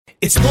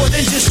It's more than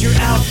just your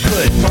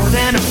output, more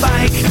than a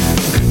bike.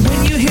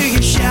 When you hear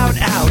your shout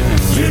out,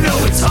 you know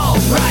it's all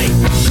right.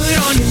 Put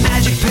on your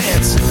magic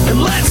pants and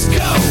let's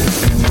go.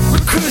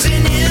 We're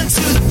cruising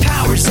into the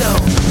power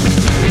zone.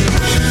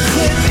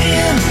 Clip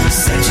in,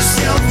 set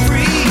yourself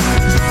free.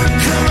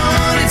 Come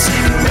on and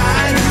take a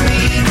ride with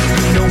me.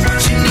 Know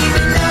what you need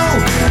to know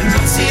and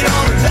what's it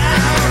all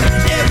about.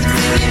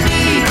 Everything you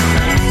need,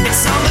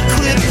 it's on the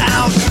Clip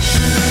Out.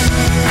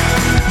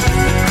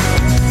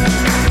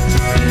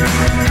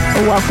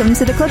 Welcome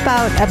to the Clip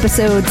Out,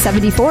 episode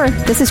 74.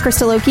 This is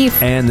Crystal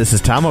O'Keefe. And this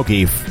is Tom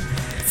O'Keefe.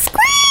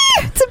 Squee!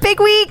 It's a big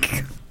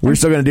week. We're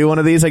still going to do one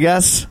of these, I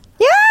guess?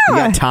 Yeah. You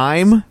got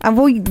time?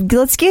 Well,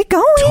 let's get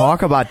going.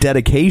 Talk about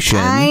dedication.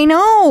 I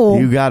know.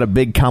 You got a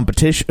big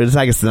competition.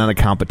 I guess it's not a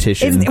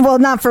competition. Well,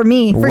 not for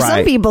me. For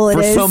some people it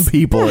is. For some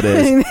people it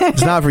is.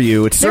 It's not for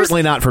you. It's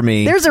certainly not for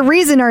me. There's a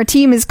reason our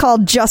team is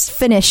called Just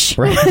Finish.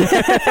 Right.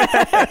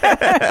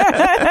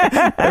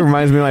 That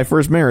reminds me of my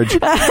first marriage.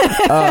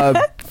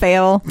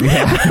 Fail.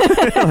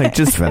 Yeah. Like,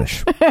 just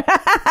finish.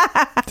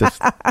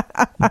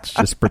 Let's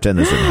just pretend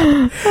this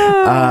didn't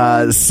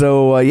happen.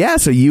 So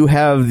you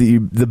have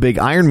the big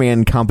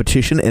Ironman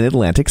competition in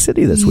Atlantic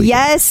City this week.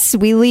 Yes,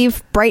 we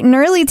leave bright and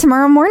early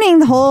tomorrow morning.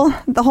 The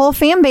whole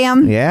fam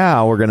bam.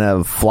 Yeah, we're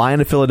gonna fly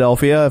into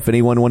Philadelphia. If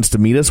anyone wants to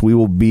meet us, we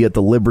will be at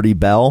the Liberty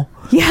Bell.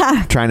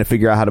 Yeah, trying to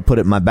figure out how to put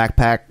it in my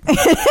backpack.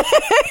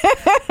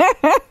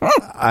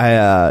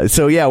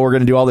 We're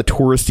gonna do all the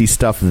touristy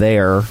stuff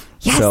there.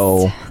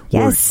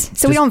 Yes.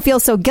 So we don't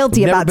feel so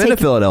guilty about taking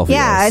to Philadelphia.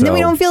 Yeah, and then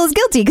we don't feel as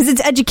guilty because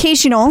it's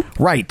educational.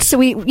 Right. So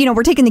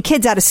we're taking the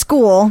kids out of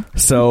school.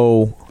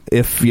 So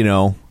if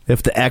the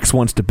ex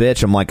wants to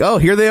bitch, I'm like, oh,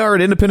 here they are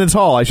at Independence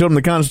Hall. I showed them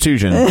the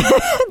Constitution.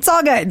 It's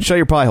all good. Show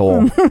your pie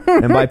hole.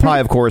 And by pie,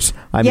 of course,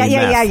 I mean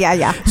meth.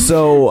 Yeah.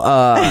 So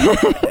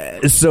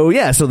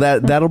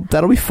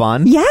that'll be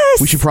fun.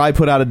 Yes. We should probably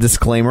put out a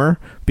disclaimer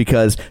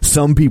because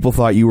some people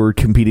thought you were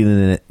competing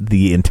in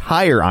the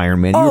entire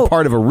Ironman. You were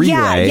part of a relay.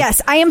 Yeah,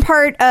 yes, I am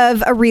part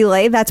of a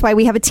relay. That's why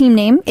we have a team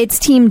name. It's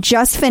Team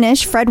Just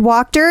Finish. Fred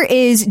Wachter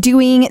is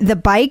doing the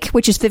bike,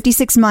 which is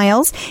 56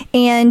 miles,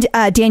 and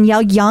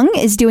Danielle Young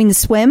is doing the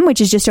swim, which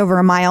is just over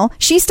a mile.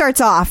 She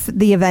starts off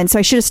the event, so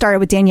I should have started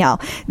with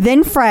Danielle.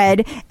 Then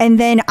Fred, and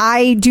then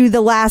I do the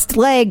last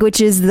leg,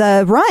 which is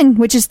the run,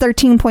 which is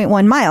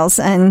 13.1 miles.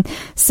 And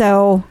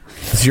so...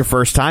 This is your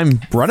first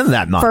time running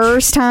that much.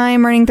 First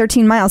time running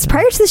 13 miles.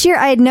 Prior to this year,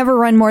 I had never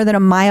run more than a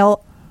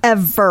mile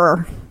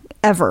ever.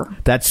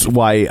 That's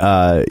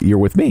why you're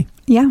with me.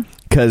 Yeah.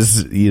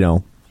 Because,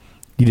 you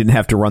didn't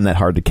have to run that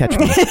hard to catch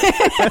me.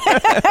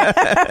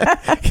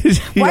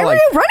 Why were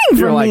you running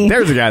from me?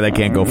 There's a guy that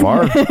can't go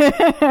far.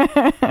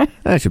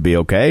 That should be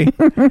okay.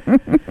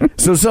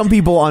 So some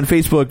people on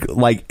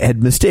Facebook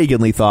had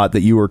mistakenly thought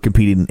that you were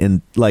competing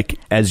in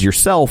as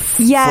yourself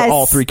for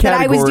all three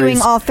categories. That I was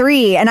doing all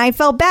three, and I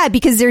felt bad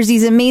because there's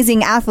these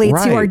amazing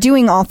athletes who are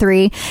doing all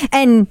three,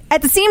 and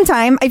at the same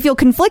time I feel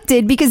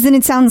conflicted because then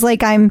it sounds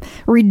like I'm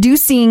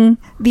reducing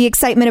the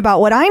excitement about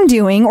what I'm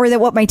doing or that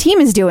what my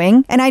team is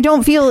doing, and I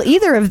don't feel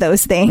either of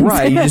those things.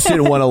 Right, you just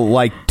didn't want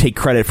to take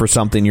credit for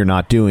something you're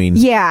not doing.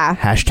 Yeah.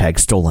 #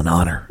 stolen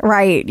honor.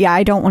 Right. Yeah,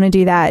 I don't want to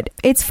do that.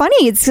 It's funny.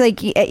 It's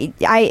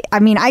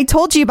I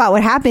told you about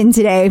what happened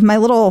today. My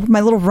little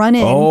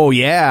run-in. Oh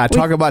yeah,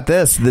 talk about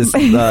this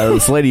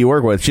lady you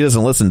work with. She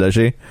doesn't listen, does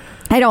she?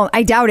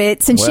 I doubt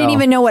it, since she didn't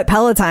even know what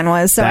Peloton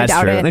was, so I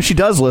doubt it. And if she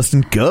does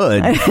listen,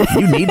 good.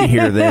 You need to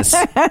hear this.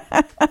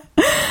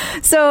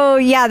 So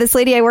yeah, this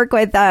lady I work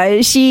with,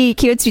 she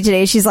QT'd me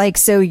today. She's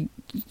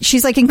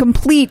like in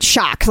complete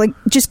shock,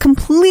 just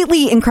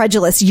completely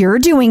incredulous. You're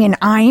doing an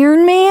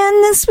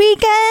Ironman this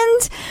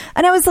weekend?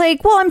 And I was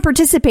like, well, I'm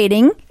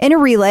participating in a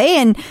relay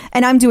and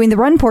I'm doing the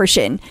run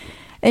portion.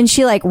 And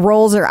she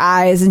rolls her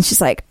eyes and she's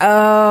like,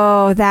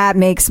 oh, that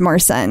makes more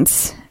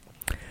sense.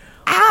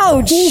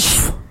 Ouch.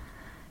 Oof.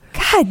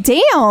 God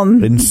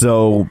damn. And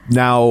so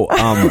now,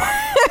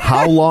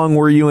 how long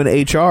were you in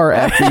HR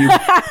after you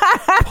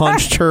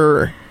punched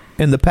her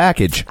in the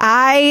package?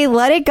 I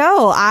let it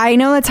go. I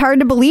know that's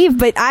hard to believe,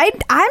 but I'm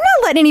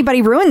not letting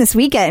anybody ruin this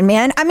weekend,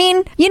 man. I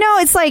mean,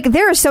 it's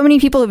there are so many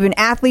people who've been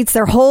athletes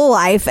their whole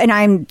life, and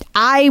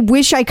I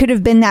wish I could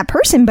have been that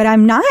person, but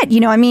I'm not.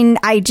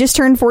 I just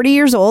turned 40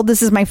 years old.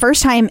 This is my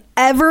first time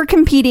ever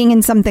competing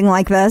in something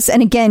like this.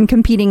 And again,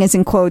 competing is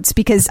in quotes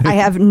because I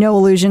have no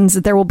illusions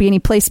that there will be any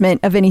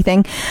placement of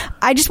anything.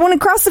 I just want to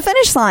cross the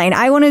finish line.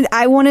 I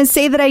want to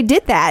say that I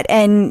did that.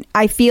 And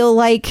I feel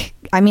like,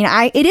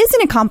 it is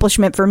an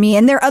accomplishment for me.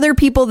 And there are other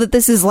people that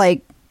this is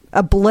a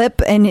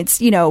blip and it's,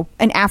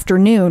 an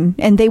afternoon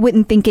and they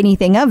wouldn't think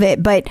anything of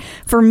it. But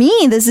for me,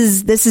 this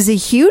is a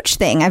huge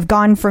thing. I've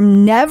gone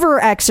from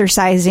never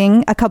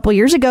exercising a couple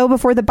years ago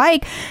before the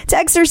bike to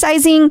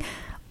exercising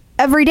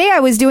every day I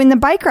was doing the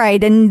bike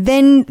ride, and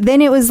then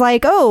it was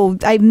like, oh,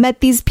 I met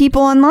these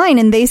people online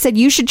and they said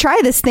you should try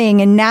this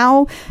thing, and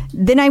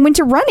then I went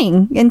to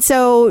running. And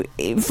so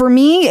for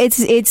me,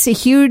 it's a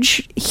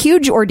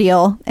huge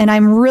ordeal, and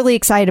I'm really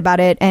excited about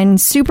it and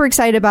super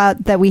excited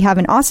about that we have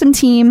an awesome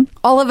team.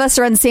 All of us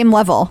are on the same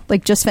level,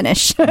 like just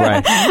finished.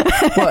 Right.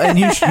 Well, and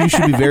you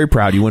should be very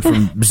proud. You went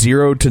from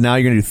 0 to now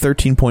you're going to do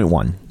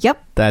 13.1.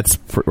 Yep. That's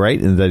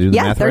right. Did I do the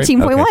math right?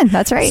 13.1. Okay.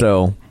 That's right.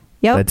 So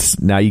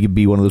now you could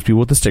be one of those people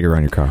with the sticker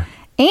on your car.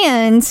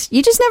 And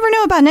you just never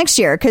know about next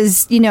year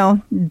because,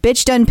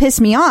 bitch done pissed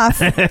me off.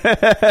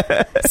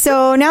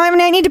 So now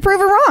I need to prove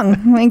her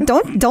wrong. Like,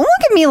 don't look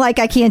at me like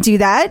I can't do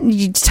that.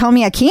 You tell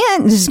me I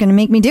can't. This is going to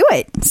make me do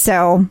it.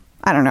 So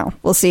I don't know.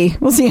 We'll see.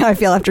 We'll see how I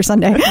feel after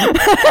Sunday.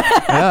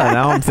 Yeah,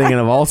 now I'm thinking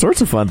of all sorts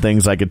of fun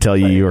things I could tell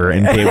you are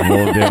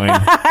incapable of doing.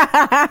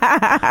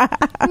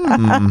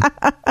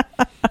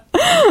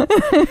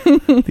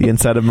 The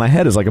inside of my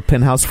head is like a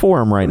penthouse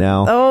forum right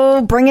now.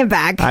 Oh, bring it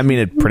back. I mean,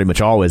 it pretty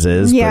much always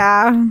is.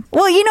 Yeah. But.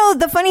 Well,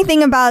 the funny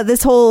thing about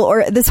this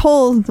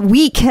whole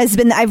week has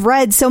been, I've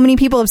read so many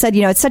people have said,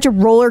 it's such a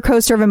roller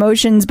coaster of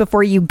emotions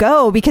before you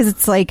go, because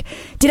it's like,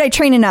 did I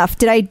train enough?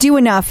 Did I do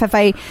enough? Have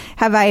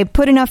I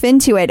put enough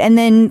into it? And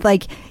then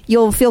like,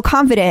 you'll feel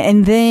confident,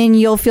 and then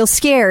you'll feel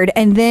scared,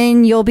 and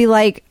then you'll be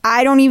like,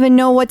 I don't even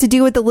know what to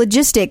do with the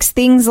logistics.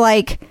 Things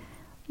like,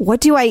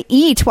 what do I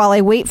eat while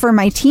I wait for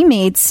my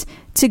teammates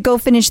to go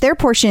finish their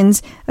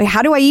portions? Like,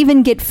 how do I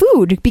even get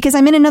food? Because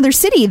I'm in another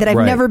city that I've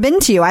never been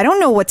to. I don't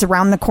know what's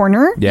around the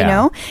corner.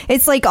 Yeah.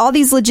 It's like all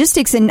these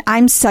logistics, and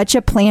I'm such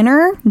a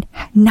planner.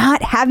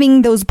 Not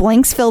having those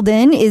blanks filled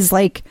in is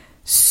like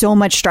so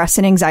much stress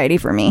and anxiety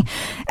for me.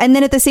 And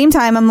then at the same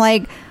time, I'm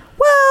like,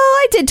 well,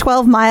 I did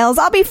 12 miles.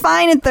 I'll be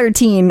fine at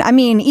 13. I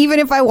mean, even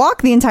if I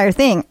walk the entire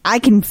thing, I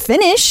can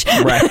finish.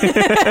 Right.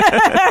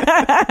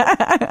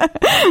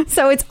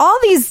 So it's all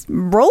these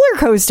roller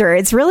coaster.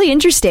 It's really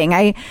interesting.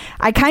 I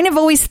kind of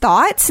always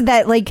thought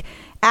that like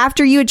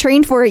after you had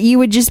trained for it, you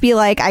would just be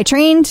like, I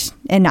trained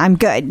and I'm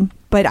good.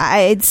 But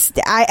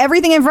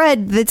everything I've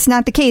read, that's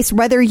not the case.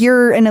 Whether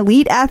you're an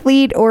elite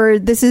athlete or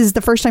this is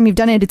the first time you've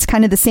done it, it's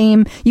kind of the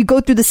same. You go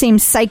through the same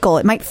cycle.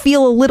 It might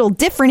feel a little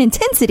different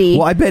intensity.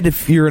 Well, I bet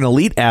if you're an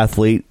elite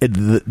athlete,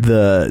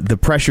 the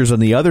pressure's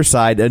on the other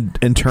side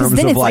in terms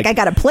then of it's like I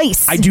got a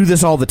place. I do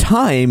this all the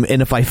time,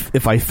 and if I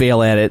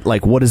fail at it,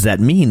 like, what does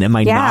that mean? Am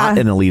I not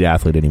an elite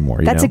athlete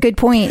anymore? That's a good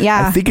point.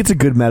 Yeah, I think it's a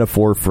good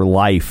metaphor for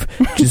life.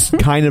 Just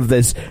kind of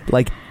this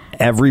like.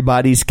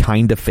 Everybody's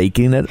kind of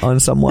faking it on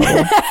some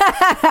level.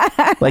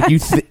 Like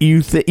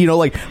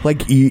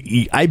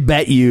I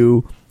bet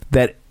you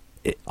that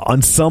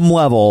on some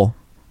level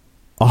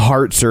a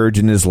heart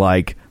surgeon is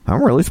like,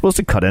 I'm really supposed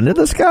to cut into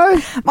this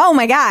guy? Oh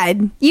my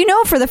God.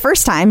 For the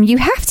first time you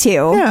have to.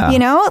 Yeah.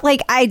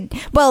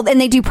 And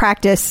they do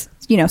practice,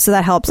 so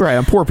that helps. Right,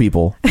 on poor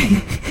people.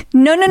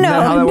 No.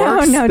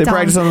 They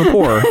practice on the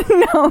poor.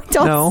 No,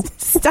 don't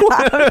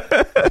stop.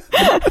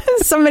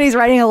 Somebody's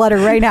writing a letter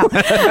right now.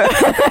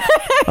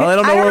 Well, they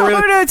don't know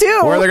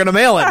where they're going to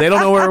mail it. They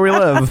don't know where we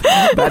live.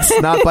 That's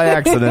not by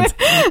accident.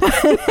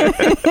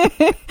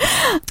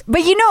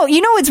 But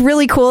what's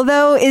really cool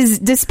though is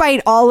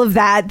despite all of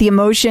that, the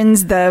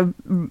emotions, the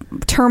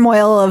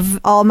turmoil of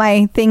all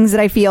my things that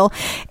I feel,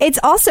 it's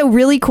also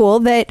really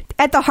cool that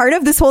at the heart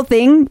of this whole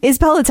thing is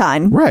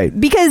Peloton. Right.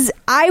 Because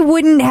I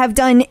wouldn't have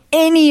done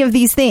any of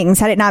these things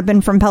had it not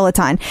been from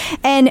Peloton.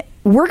 And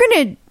we're going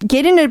to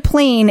get in a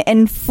plane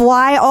and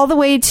fly all the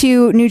way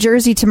to New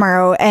Jersey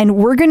tomorrow, and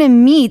we're going to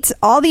meet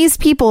all these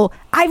people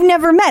I've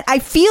never met. I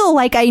feel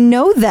like I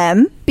know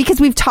them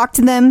because we've talked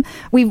to them.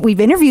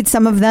 We've interviewed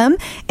some of them,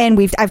 and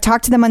I've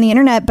talked to them on the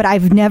internet, but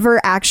I've never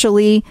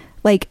actually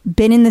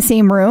been in the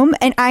same room.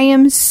 And I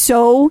am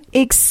so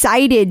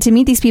excited to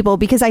meet these people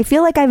because I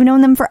feel like I've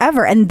known them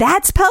forever, and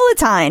that's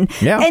Peloton.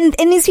 Yeah. And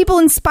these people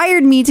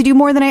inspired me to do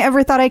more than I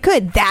ever thought I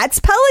could. That's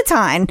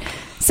Peloton.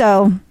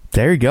 So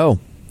there you go.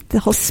 The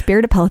whole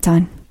spirit of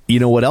Peloton. You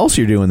know what else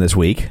you're doing this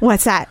week?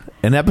 What's that?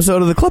 An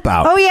episode of The Clip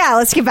Out. Oh, yeah.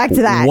 Let's get back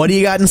to that. What do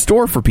you got in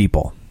store for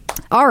people?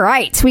 All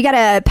right. We got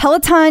a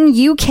Peloton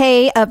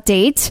UK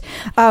update.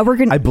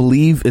 I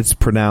believe it's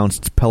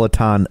pronounced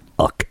Peloton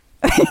UK.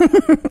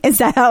 Is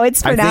that how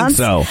it's pronounced?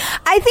 I think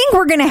so. I think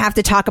we're going to have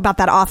to talk about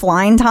that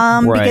offline,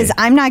 Tom, because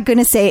I'm not going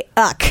to say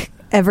UK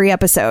every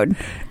episode.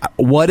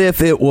 What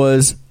if it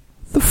was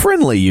the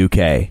friendly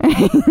UK?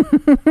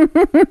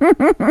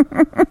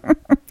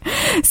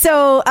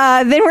 So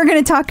then we're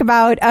going to talk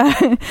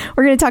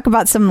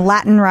about some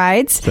Latin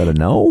rides. Is that a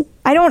no?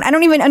 I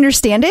don't even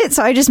understand it,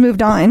 so I just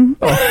moved on.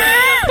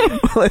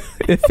 Oh.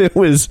 If it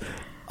was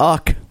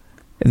UK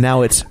and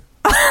now it's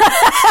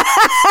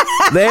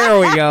there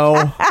we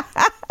go.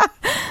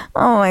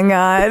 Oh my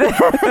God.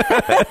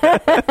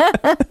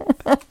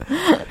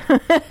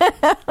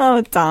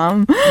 Oh,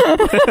 Tom.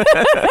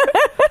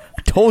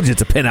 Told you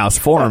it's a penthouse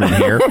forum in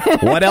here.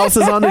 What else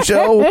is on the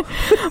show?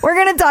 We're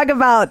going to talk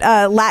about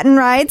Latin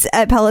rides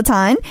at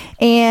Peloton,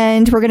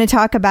 and we're going to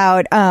talk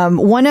about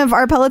one of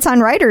our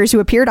Peloton riders who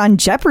appeared on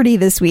Jeopardy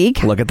this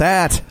week. Look at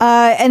that.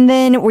 And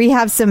then we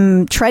have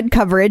some tread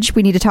coverage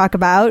we need to talk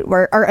about,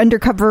 our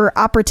Undercover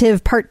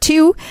Operative Part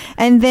 2.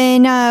 And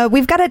then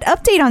we've got an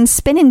update on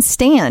Spin and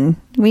Stand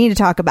we need to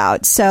talk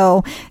about.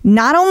 So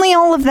not only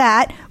all of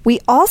that, we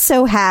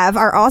also have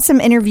our awesome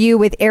interview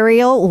with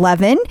Ariel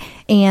Levin,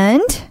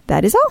 and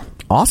that is all.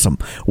 Awesome.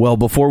 Well,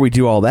 before we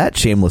do all that,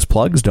 shameless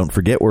plugs. Don't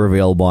forget we're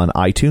available on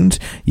iTunes.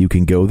 You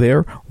can go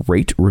there,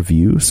 rate,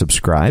 review,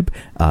 subscribe.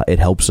 It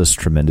helps us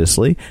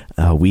tremendously.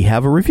 We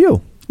have a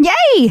review.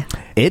 Yay!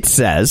 It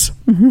says,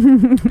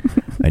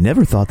 I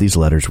never thought these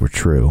letters were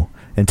true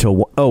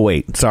until... Oh,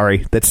 wait.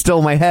 Sorry. That's still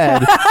in my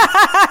head.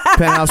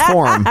 Penthouse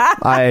Forum.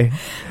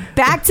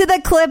 Back to the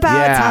clip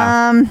out,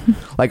 Tom.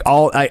 Like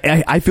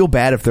I feel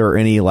bad if there are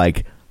any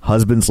like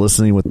husbands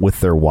listening with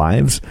their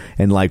wives,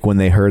 and like when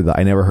they heard that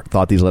I never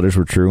thought these letters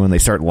were true, and they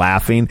start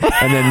laughing,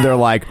 and then they're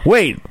like,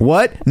 "Wait,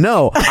 what?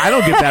 No, I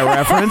don't get that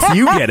reference.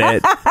 You get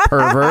it,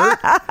 pervert."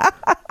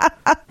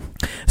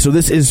 So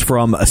this is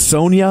from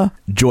Sonia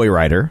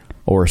Joyrider,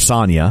 or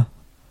Sonia.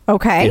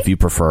 Okay, if you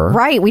prefer.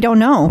 Right, we don't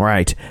know.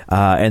 Right,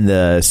 and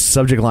the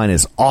subject line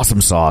is awesome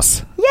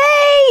sauce.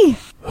 Yay!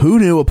 Who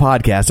knew a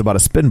podcast about a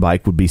spin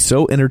bike would be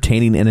so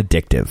entertaining and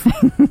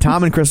addictive?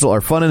 Tom and Crystal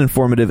are fun and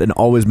informative and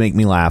always make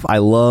me laugh. I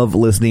love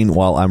listening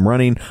while I'm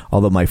running,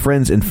 although my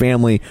friends and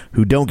family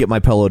who don't get my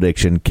pillow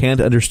addiction can't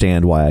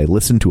understand why I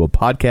listen to a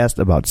podcast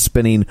about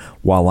spinning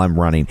while I'm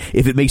running.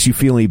 If it makes you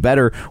feel any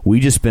better, we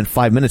just spent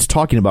 5 minutes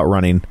talking about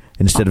running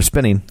instead of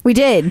spinning. We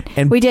did.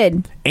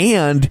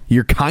 And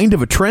you're kind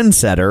of a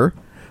trendsetter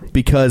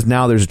because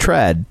now there's a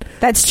tread.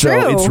 That's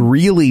true. So it's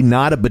really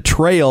not a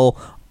betrayal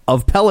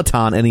of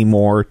Peloton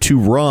anymore to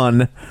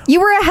run.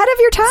 You were ahead of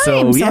your time,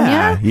 so,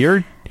 Sonia.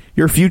 Yeah,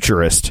 you're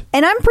futurist.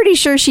 And I'm pretty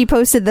sure she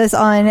posted this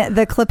on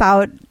the Clip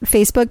Out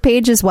Facebook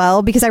page as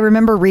well, because I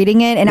remember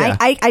reading it, and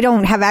I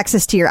don't have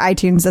access to your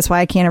iTunes. That's why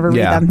I can't ever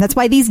read them. That's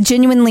why these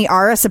genuinely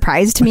are a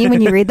surprise to me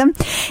when you read them.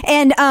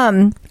 And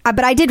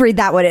but I did read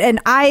that one, and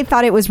I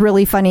thought it was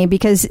really funny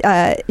because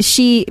I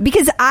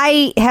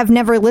have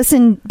never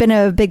been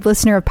a big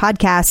listener of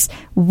podcasts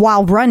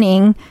while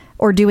running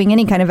or doing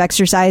any kind of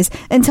exercise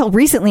until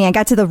recently. I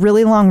got to the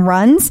really long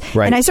runs,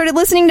 and I started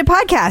listening to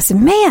podcasts,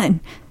 and man,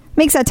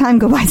 makes that time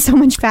go by so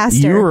much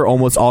faster. You're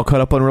almost all caught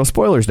up on Real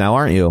Spoilers now,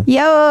 aren't you?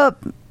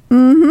 Yup.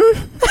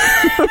 Mm-hmm.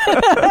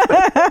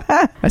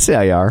 I see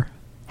how you are.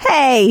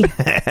 Hey,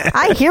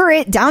 I hear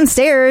it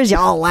downstairs.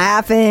 Y'all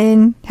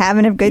laughing,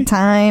 having a good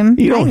time.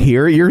 You don't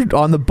hear it. You're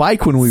on the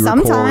bike when we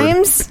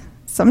record.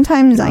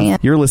 Sometimes I am.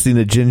 You're listening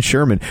to Jen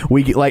Sherman.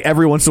 We get, like,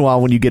 every once in a while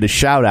when you get a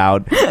shout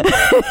out,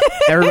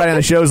 everybody on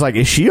the show is like,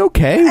 "Is she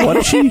okay? What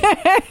is she?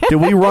 Did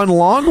we run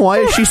long? Why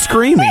is she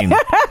screaming?"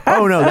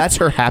 Oh no, that's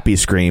her happy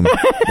scream.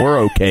 We're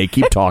okay.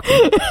 Keep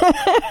talking.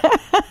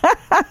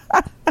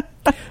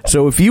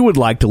 So if you would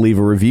like to leave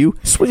a review,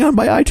 swing on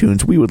by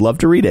iTunes. We would love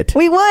to read it.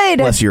 We would.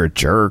 Unless you're a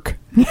jerk.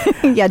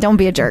 Yeah, don't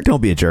be a jerk.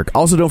 Don't be a jerk.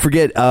 Also, don't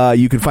forget,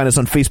 you can find us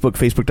on Facebook,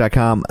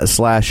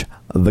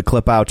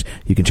 facebook.com/theclipout.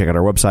 You can check out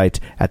our website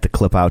at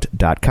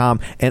theclipout.com.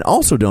 And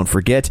also, don't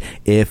forget,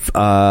 if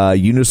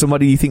you know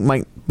somebody you think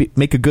might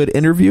make a good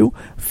interview,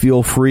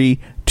 feel free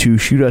to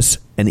shoot us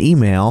an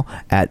email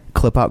at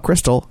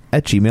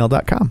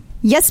clipoutcrystal@gmail.com.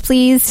 Yes,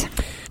 please.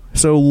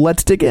 So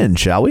let's dig in,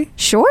 shall we?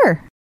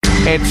 Sure.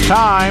 It's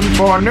time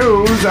for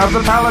news of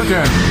the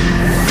Peloton.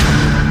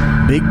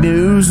 Big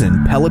news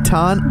in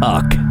Peloton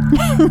UCK.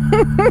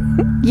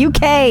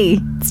 UK.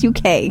 It's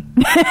UK.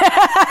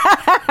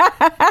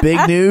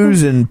 Big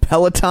news in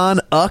Peloton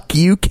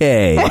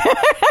UCK UK.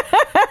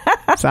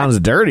 Sounds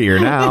dirtier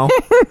now.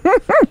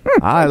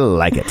 I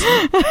like it.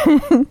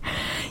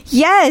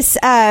 Yes.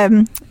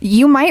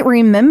 You might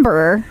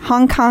remember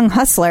Hong Kong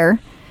Hustler.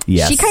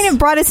 Yes. She kind of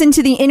brought us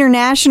into the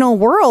international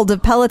world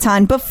of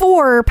Peloton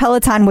before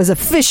Peloton was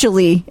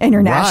officially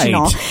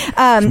international.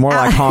 Right. It's more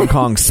like Hong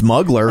Kong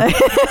Smuggler.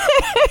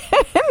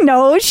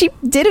 No, she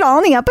did it all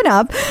in the up and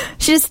up.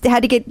 She just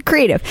had to get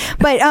creative.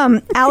 But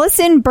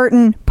Alison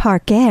Burton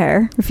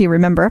Parker, if you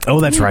remember. Oh,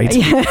 that's right.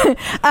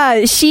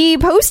 She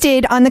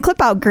posted on the Clip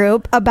Out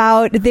group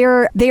about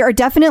they are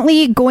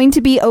definitely going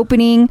to be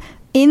opening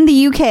in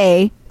the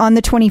UK on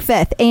the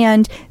 25th.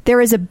 And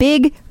there is a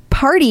big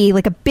party,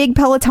 like a big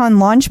Peloton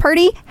launch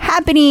party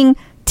happening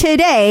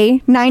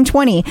today,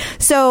 9/20.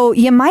 So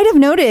you might have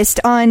noticed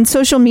on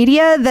social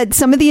media that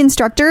some of the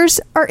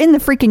instructors are in the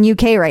freaking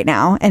UK right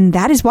now, and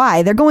that is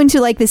why they're going to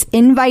like this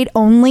invite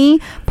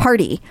only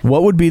party.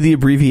 What would be the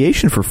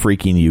abbreviation for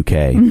freaking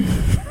UK?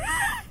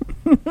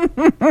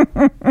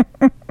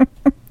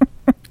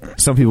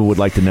 Some people would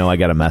like to know. I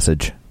got a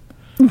message.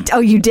 Oh,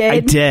 you did? I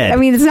did. I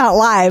mean, it's not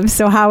live,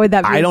 so how would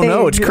that be? I don't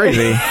know. It's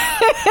crazy.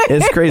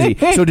 It's crazy.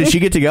 So did she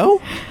get to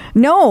go?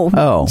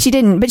 No, she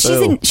didn't. But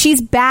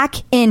she's back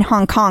in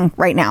Hong Kong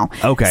right now.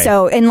 Okay.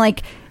 So, and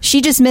like,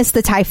 she just missed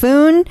the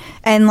typhoon,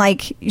 and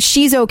like,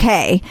 she's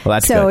okay. Well,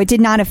 that's so good. it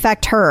did not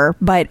affect her.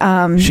 But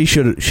she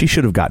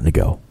should have gotten to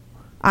go.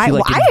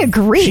 I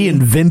agree. She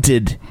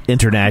invented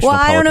international.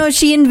 Well, I don't know if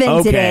she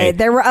invented it.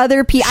 There were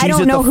other people. I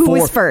don't know who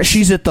was first.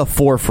 She's at the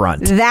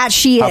forefront. That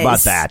she is. How about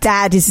that?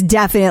 That is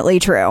definitely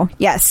true.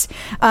 Yes.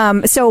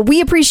 So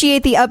we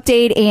appreciate the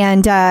update,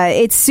 and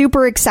it's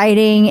super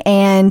exciting.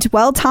 And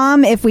well,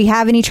 Tom, if we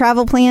have any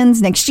travel plans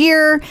next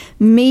year,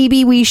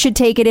 maybe we should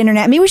take it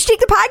Maybe we should take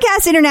the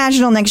podcast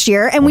international next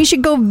year, and we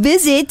should go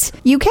visit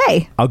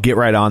UK. I'll get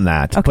right on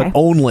that, okay. But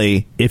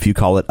only if you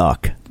call it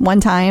Uck.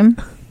 One time.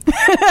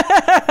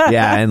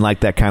 Yeah, and like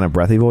that kind of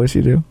breathy voice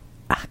you do.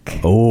 Uck.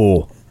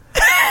 Oh.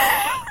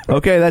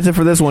 Okay, that's it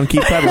for this one.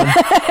 Keep pedaling.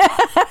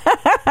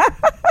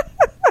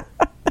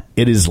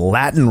 It is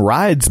Latin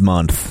Rides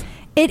Month.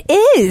 It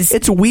is.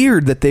 It's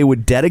weird that they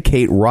would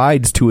dedicate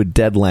rides to a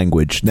dead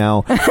language.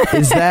 Now,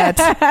 is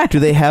that... do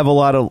they have a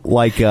lot of,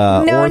 like,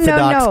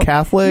 Orthodox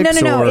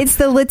Catholics? No. It's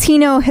the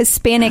Latino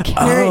Hispanic...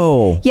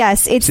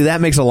 Yes. See,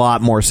 that makes a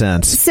lot more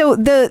sense. So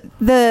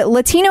the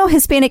Latino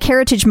Hispanic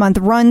Heritage Month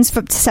runs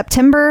from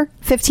September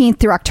 15th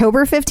through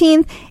October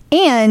 15th.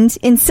 And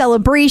in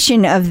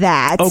celebration of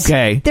that...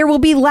 Okay. There will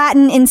be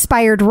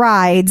Latin-inspired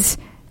rides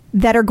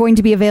that are going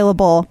to be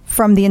available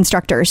from the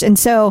instructors. And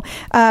so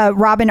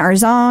Robin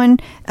Arzon,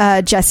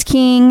 Jess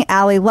King,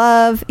 Allie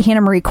Love,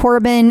 Hannah Marie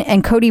Corbin,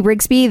 and Cody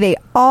Rigsby, they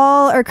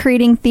all are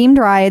creating themed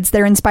rides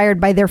that are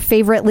inspired by their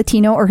favorite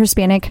Latino or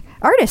Hispanic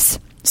artists.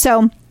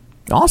 So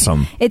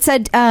awesome. It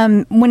said,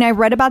 when I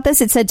read about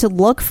this, it said to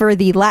look for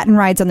the Latin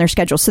rides on their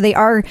schedule. So they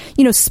are,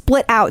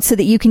 split out so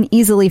that you can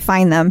easily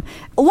find them.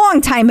 A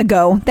long time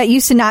ago, that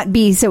used to not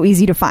be so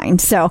easy to find.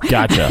 So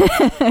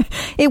gotcha.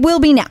 It will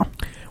be now.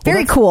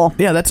 Very cool.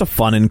 Yeah, that's a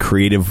fun and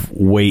creative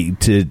way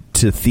to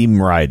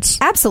theme rides.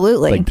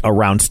 Absolutely. Like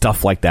around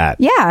stuff like that.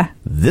 Yeah.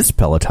 This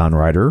Peloton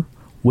rider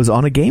was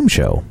on a game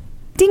show.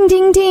 Ding,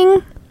 ding,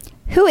 ding.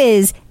 Who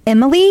is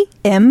Emily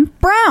M.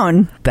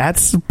 Brown?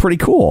 That's pretty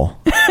cool.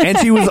 And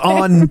she was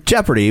on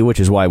Jeopardy, which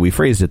is why we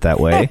phrased it that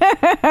way.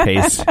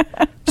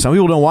 Some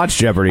people don't watch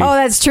Jeopardy. Oh,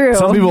 that's true.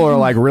 Some people are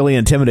like really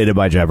intimidated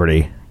by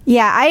Jeopardy.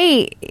 Yeah,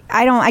 I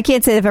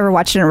can't say I've ever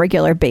watched it on a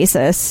regular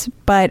basis,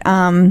 but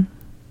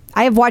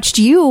I have watched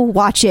you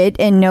watch it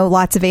and know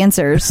lots of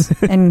answers,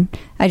 and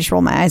I just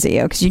roll my eyes at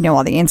you because you know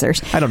all the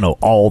answers. I don't know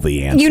all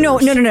the answers.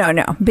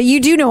 No. But you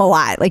do know a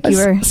lot. Like you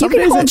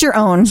can hold your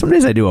own. Some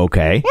days I do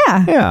okay.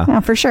 Yeah,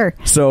 for sure.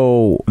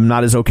 So I'm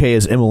not as okay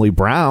as Emily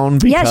Brown.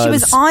 Because, she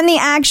was on the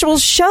actual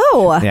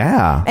show.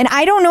 Yeah, and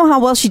I don't know how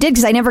well she did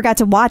because I never got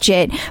to watch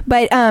it.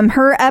 But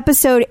her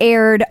episode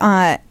aired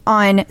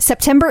on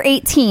September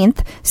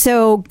 18th.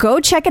 So go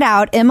check it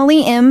out.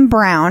 Emily M.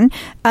 Brown.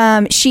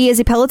 She is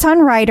a Peloton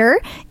rider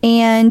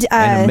and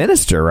a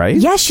minister, right?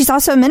 Yes, she's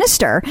also a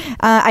minister.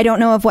 I don't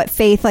know of what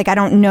faith. Like, I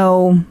don't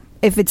know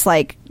if it's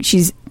like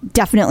she's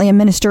definitely a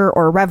minister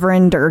or a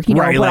reverend or, right,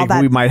 what like all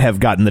that. We might have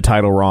gotten the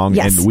title wrong,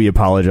 yes. And we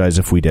apologize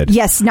if we did.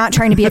 Yes, not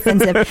trying to be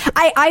offensive.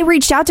 I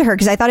reached out to her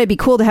because I thought it'd be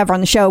cool to have her on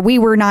the show. We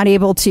were not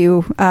able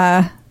to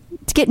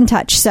get in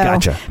touch. So,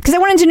 gotcha. Because I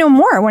wanted to know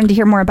more. I wanted to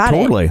hear more about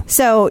totally. it.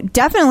 So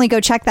definitely go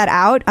check that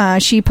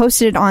out. She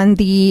posted it on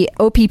the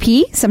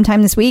OPP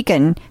sometime this week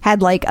and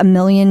had like 1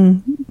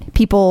 million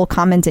people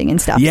commenting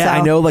and stuff. Yeah, so.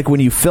 I know. Like when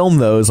you film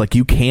those, like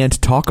you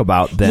can't talk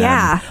about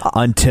them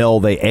until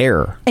they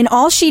air. And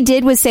all she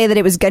did was say that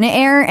it was going to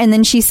air, and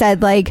then she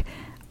said like,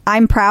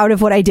 I'm proud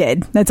of what I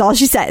did. That's all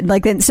she said.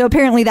 Like, so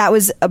apparently that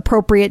was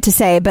appropriate to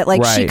say, but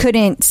like she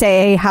couldn't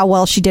say how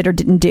well she did or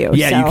didn't do.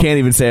 Yeah, so. You can't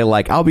even say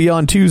like I'll be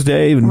on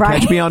Tuesday and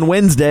catch me on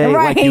Wednesday.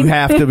 Right. Like you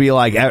have to be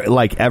like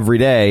every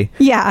day.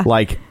 Yeah.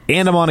 Like,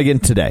 and I'm on again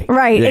today.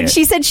 Right. Yeah. And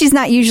she said she's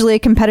not usually a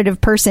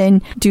competitive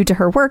person due to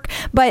her work,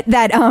 but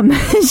that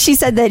she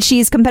said that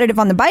she's competitive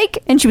on the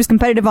bike and she was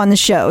competitive on the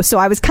show. So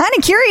I was kind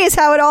of curious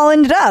how it all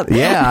ended up.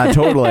 Yeah,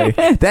 totally.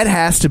 That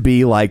has to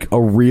be like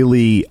a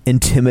really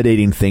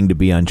intimidating thing to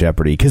be on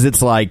Jeopardy, because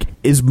it's like,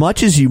 as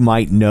much as you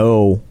might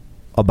know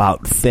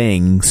about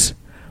things,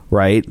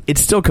 right, it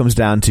still comes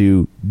down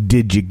to,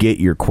 did you get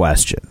your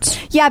questions?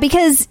 Yeah,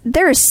 because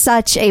there's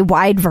such a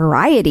wide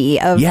variety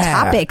of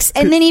topics.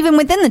 And then even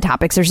within the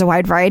topics, there's a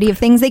wide variety of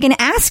things they can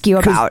ask you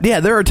about. Yeah,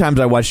 there are times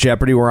I watch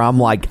Jeopardy where I'm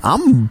like,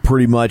 I'm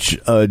pretty much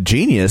a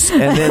genius.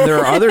 And then there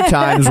are other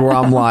times where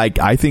I'm like,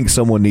 I think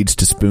someone needs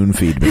to spoon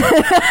feed me.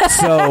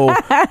 So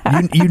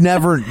you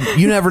never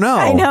know.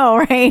 I know,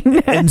 right?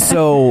 And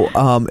so,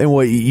 and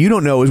what you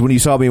don't know is when you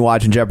saw me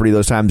watching Jeopardy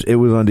those times, it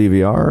was on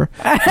DVR.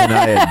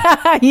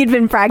 And you'd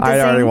been practicing.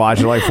 I'd already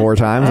watched it like 4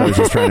 times. I was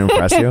just trying to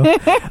impress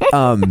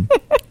you.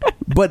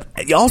 But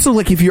also,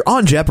 like, if you're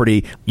on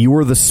Jeopardy, you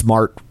are the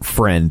smart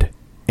friend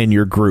in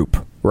your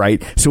group,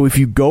 right? So if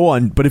you go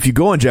on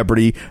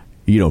Jeopardy,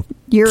 you're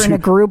in a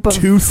group of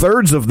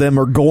 2/3 of them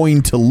are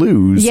going to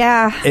lose.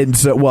 Yeah. And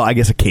so, well, I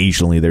guess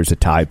occasionally there's a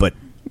tie, but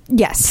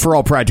Yes. For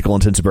all practical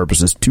intents and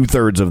purposes,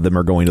 2/3 of them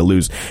are going to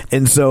lose.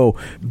 And so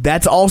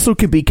that's also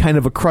can be kind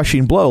of a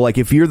crushing blow. Like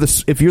if you're the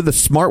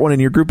smart one in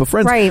your group of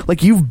friends, right.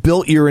 like you've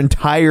built your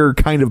entire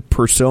kind of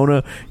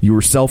persona,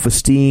 your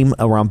self-esteem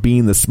around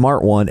being the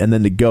smart one, and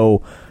then to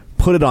go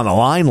put it on a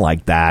line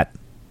like that.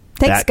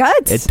 Takes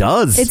guts. It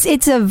does.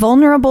 It's a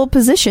vulnerable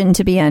position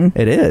to be in.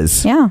 It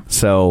is. Yeah.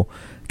 So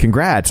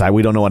congrats.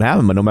 We don't know what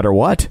happened, but no matter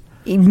what.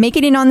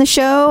 Making it on the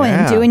show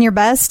and doing your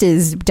best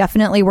is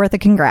definitely worth a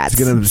congrats.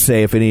 I was going to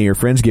say, if any of your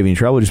friends give you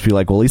trouble, just be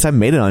like, well, at least I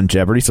made it on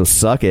Jeopardy, so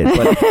suck it.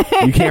 But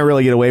you can't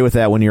really get away with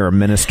that when you're a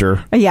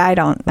minister. Yeah, I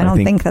don't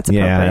think that's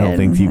appropriate. Yeah, I don't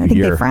think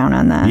they frown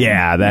on that.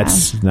 Yeah,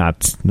 that's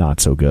not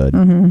so good.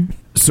 Mm-hmm.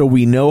 So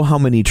we know how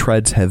many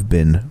treads have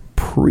been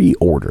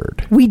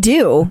pre-ordered. We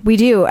do.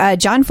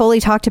 John Foley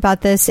talked about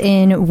this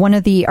in one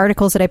of the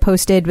articles that I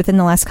posted within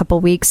the last couple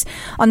of weeks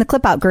on the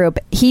Clip Out group.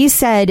 He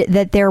said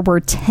that there were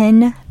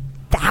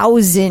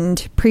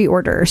 10,000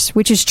 pre-orders,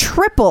 which is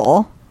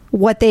triple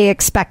what they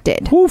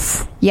expected.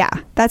 Oof. Yeah,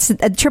 that's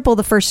triple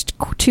the first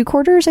 2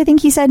 quarters, I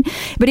think he said.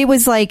 But it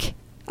was like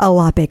a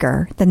lot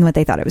bigger than what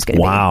they thought it was going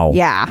to be. Wow.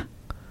 Yeah.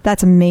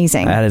 That's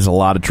amazing. That is a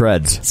lot of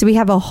treads. So we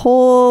have a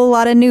whole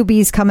lot of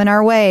newbies coming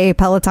our way,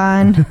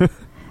 Peloton.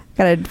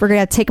 We're going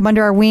to take them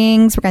under our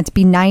wings. We're going to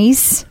be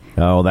nice.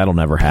 Oh, that'll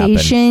never happen.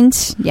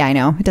 Patient. Yeah, I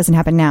know. It doesn't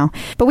happen now.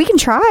 But we can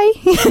try.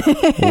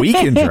 We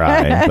can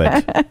try,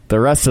 but the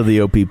rest of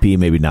the OPP,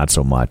 maybe not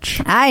so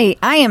much. I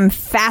am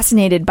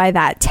fascinated by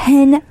that.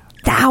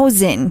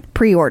 10,000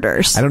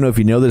 pre-orders. I don't know if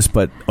you know this,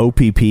 but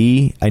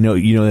OPP, I know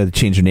they had to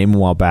change their name a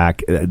while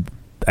back.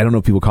 I don't know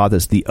if people caught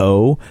this. The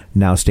O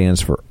now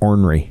stands for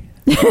ornery.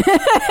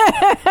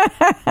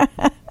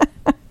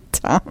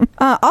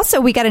 Also,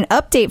 we got an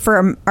update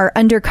for our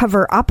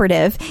undercover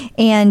operative,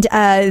 and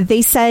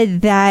they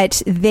said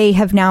that they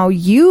have now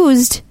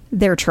used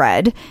their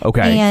tread.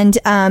 Okay. And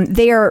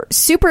they are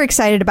super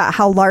excited about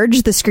how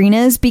large the screen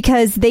is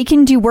because they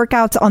can do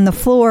workouts on the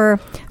floor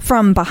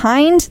from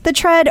behind the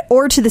tread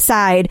or to the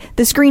side.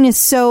 The screen is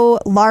so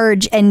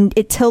large and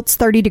it tilts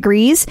 30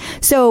 degrees.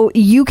 So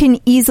you can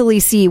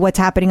easily see what's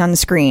happening on the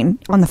screen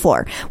on the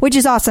floor, which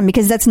is awesome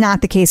because that's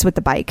not the case with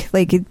the bike.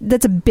 Like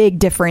that's a big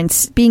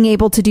difference being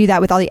able to do that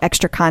with all the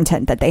extra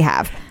content that they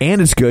have.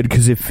 And it's good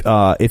because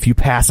if you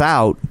pass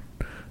out,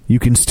 you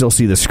can still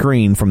see the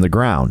screen from the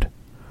ground.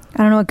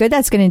 I don't know what good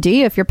that's going to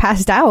do if you're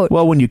passed out.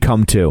 Well, when you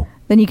come to.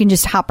 Then you can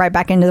just hop right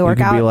back into the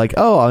workout. You can be like,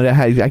 oh,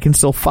 I can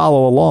still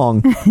follow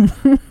along.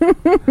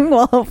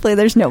 Well, hopefully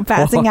there's no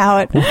passing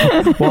out.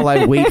 While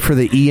I wait for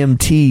the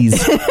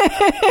EMTs.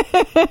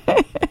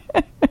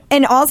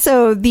 And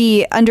also,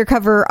 the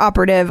undercover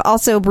operative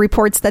also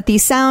reports that the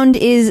sound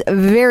is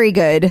very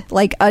good,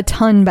 like a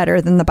ton better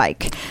than the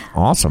bike.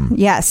 Awesome.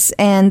 Yes,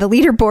 and the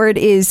leaderboard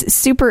is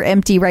super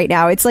empty right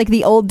now. It's like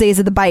the old days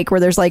of the bike where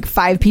there's like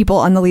 5 people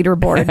on the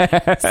leaderboard.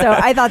 So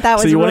I thought that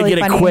was really funny. So you want to get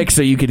it quick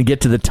so you can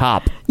get to the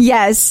top.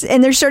 Yes,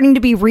 and there's starting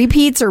to be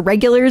repeats or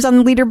regulars on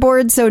the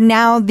leaderboard. So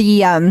now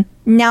the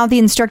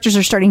instructors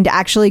are starting to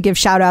actually give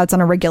shout outs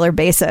on a regular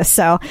basis.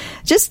 So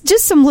just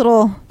some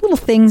little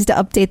things to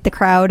update the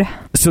crowd.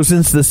 So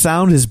since the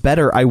sound is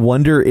better, I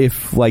wonder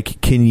if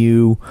can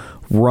you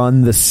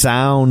run the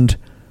sound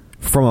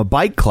from a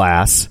bike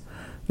class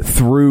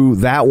through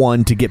that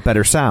one to get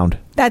better sound?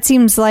 That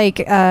seems like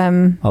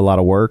a lot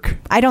of work.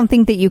 I don't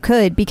think that you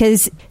could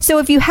because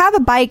if you have a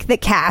bike that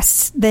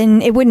casts,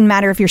 then it wouldn't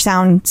matter if your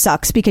sound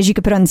sucks because you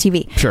could put it on the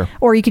TV. Sure.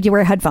 Or you could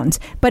wear headphones.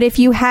 But if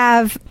you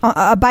have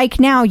a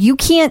bike now, you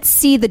can't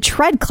see the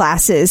tread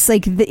classes.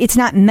 It's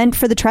not meant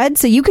for the tread.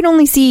 So you can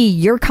only see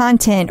your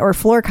content or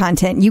floor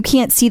content. You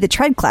can't see the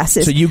tread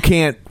classes. So you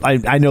can't,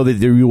 I know that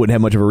you wouldn't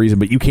have much of a reason,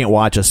 but you can't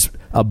watch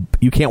a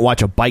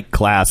bike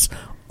class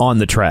on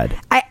the tread.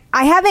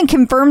 I haven't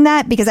confirmed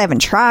that because I haven't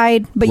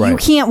tried, but right. You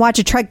can't watch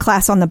a tread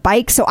class on the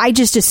bike, so I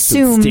just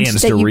assumed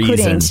that you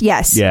couldn't.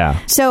 Yes. Yeah.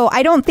 So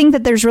I don't think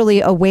that there's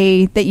really a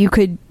way that you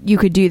could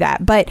do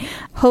that, but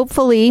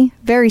hopefully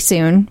very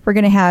soon we're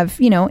going to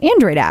have,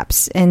 Android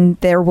apps and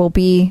there will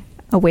be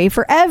a way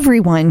for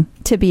everyone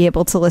to be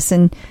able to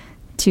listen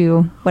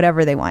to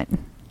whatever they want.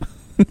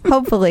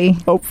 Hopefully.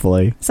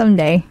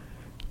 Someday.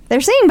 They're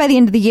saying by the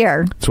end of the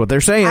year. That's what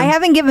they're saying. I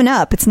haven't given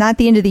up. It's not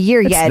the end of the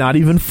year yet. It's not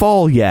even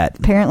fall yet.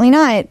 Apparently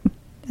not.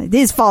 It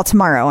is fall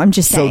tomorrow. I'm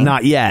just saying. So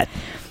not yet.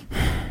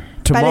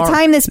 Tomorrow, by the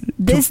time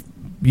this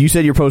you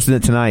said you're posting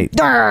it tonight.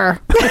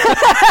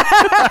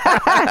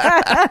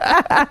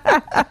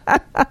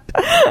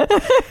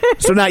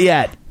 So not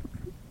yet.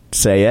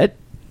 Say it.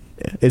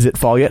 Is it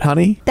fall yet,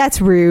 honey? That's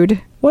rude.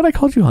 What? I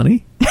called you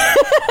honey.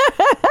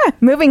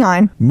 Moving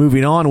on.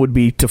 Moving on would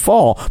be to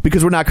fall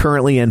because we're not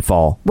currently in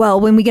fall. Well,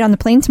 when we get on the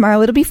plane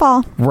tomorrow, it'll be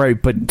fall. Right,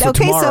 but okay,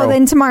 tomorrow. So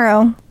then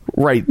tomorrow.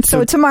 Right.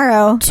 So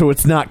tomorrow. So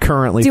it's not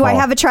currently fall. Do I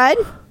have a tread?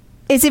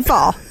 Is it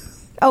fall?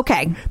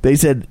 Okay. They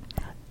said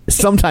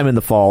sometime in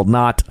the fall,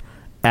 not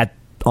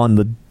on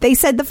the... They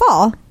said the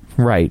fall.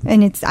 Right.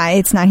 And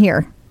it's not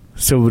here.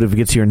 So if it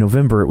gets here in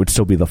November, it would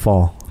still be the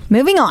fall.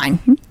 Moving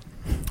on.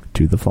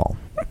 To the fall.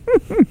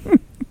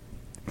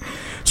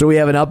 So we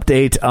have an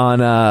update on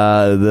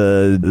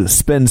the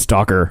Spin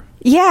Stalker.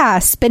 Yeah,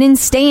 Spinnin'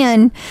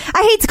 Stan.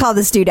 I hate to call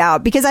this dude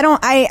out because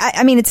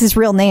I mean, it's his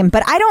real name,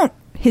 but I don't.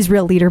 His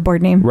real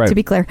leaderboard name, to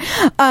be clear.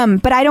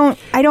 But I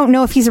don't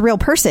know if he's a real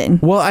person.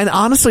 Well, and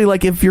honestly,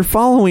 like if you're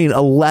following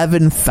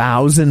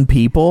 11,000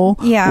 people,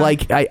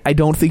 like I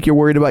don't think you're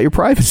worried about your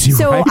privacy.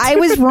 So right? I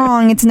was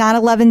wrong. It's not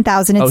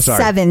 11,000. It's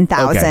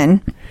 7,000.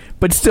 Okay.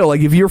 But still, like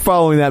if you're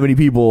following that many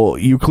people,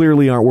 you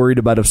clearly aren't worried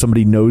about if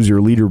somebody knows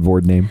your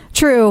leaderboard name.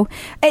 True.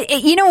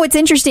 You know what's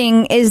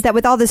interesting is that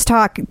with all this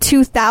talk,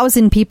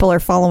 2,000 people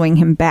are following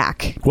him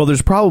back. Well,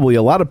 there's probably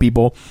a lot of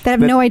people that have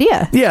no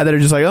idea. Yeah, that are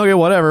just like, okay,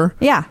 whatever.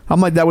 Yeah.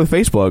 I'm like that with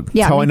Facebook.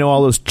 Yeah. That's how I know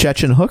all those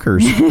Chechen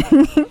hookers.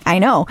 I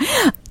know.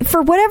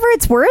 For whatever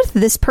it's worth,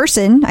 this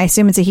person, I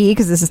assume it's a he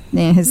because this is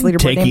his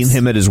leaderboard name. Taking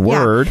him at his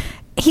word.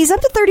 He's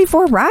up to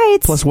 34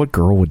 rides. Plus, what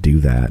girl would do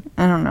that?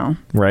 I don't know.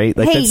 Right?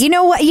 Like hey, you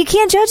know what? You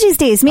can't judge these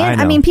days,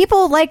 man. I mean,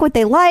 people like what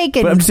they like.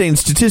 And but I'm just saying,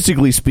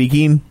 statistically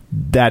speaking,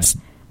 that's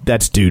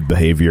dude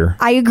behavior.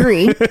 I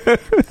agree.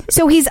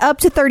 So he's up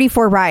to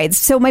 34 rides.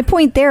 So my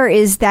point there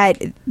is that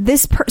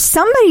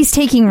somebody's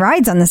taking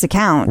rides on this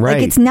account. Right.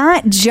 Like, it's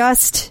not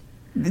just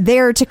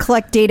there to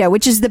collect data,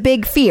 which is the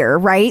big fear,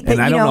 right? And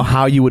I don't know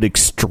how you would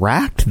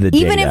extract the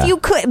data. Even if you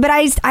could, but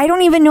I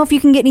don't even know if you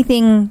can get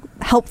anything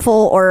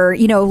helpful or,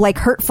 like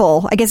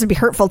hurtful. I guess it'd be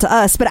hurtful to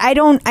us, but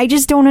I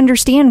just don't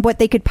understand what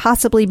they could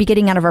possibly be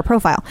getting out of our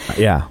profile.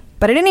 Yeah.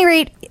 But at any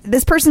rate,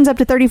 this person's up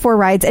to 34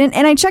 rides. And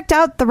I checked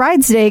out the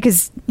rides today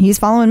because he's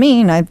following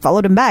me and I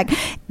followed him back.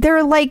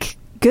 They're like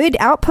good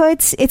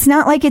outputs. It's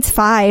not like it's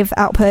 5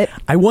 output.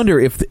 I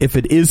wonder if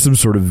it is some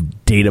sort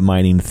of data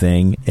mining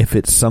thing, if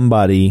it's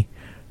somebody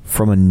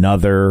from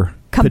another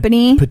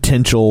company,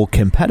 potential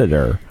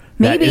competitor.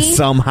 Maybe. That is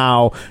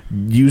somehow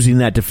using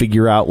that to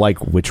figure out like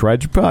which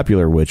rides are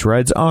popular, which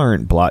rides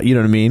aren't, blah. You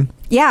know what I mean?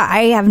 Yeah,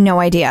 I have no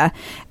idea.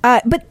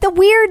 But the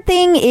weird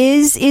thing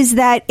is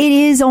that it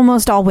is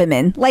almost all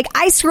women. Like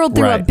I scrolled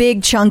through a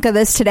big chunk of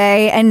this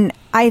today and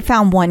I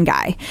found one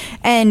guy.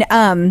 And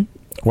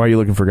why are you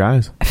looking for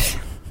guys?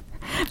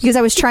 Because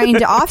I was trying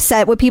to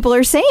offset what people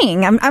are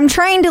saying. I'm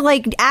trying to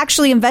like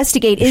actually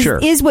investigate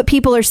is what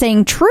people are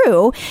saying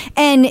true,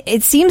 and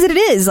it seems that it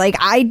is. Like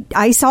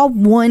I saw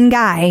one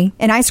guy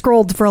and I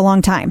scrolled for a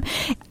long time.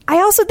 I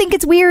also think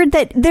it's weird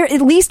that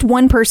at least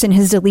one person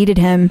has deleted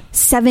him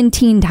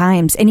 17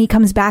 times and he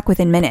comes back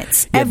within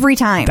minutes every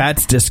time.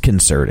 That's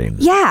disconcerting.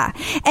 Yeah.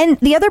 And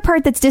the other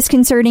part that's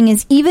disconcerting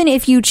is even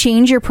if you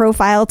change your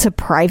profile to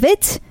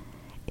private,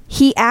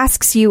 he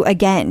asks you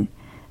again.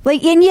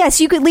 Like, and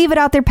yes, you could leave it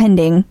out there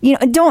pending.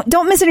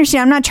 Don't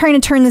misunderstand. I'm not trying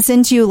to turn this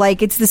into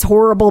like it's this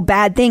horrible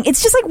bad thing.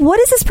 It's just like,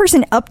 what is this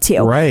person up to?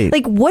 Right.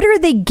 Like, what are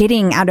they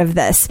getting out of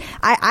this?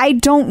 I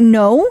don't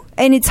know.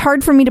 And it's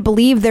hard for me to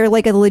believe they're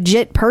like a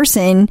legit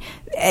person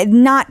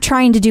not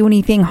trying to do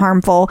anything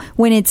harmful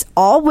when it's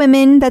all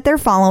women that they're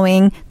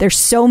following. There's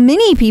so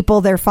many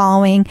people they're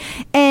following.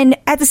 And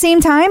at the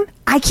same time,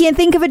 I can't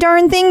think of a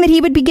darn thing that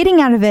he would be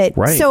getting out of it.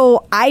 Right.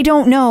 So I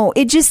don't know.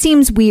 It just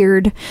seems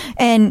weird.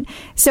 And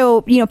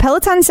so,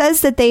 Peloton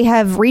says that they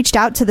have reached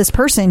out to this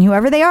person,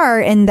 whoever they are,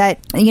 and that,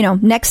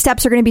 next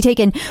steps are going to be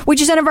taken, which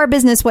is none of our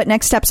business what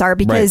next steps are,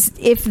 because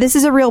if this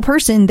is a real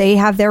person, they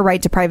have their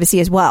right to privacy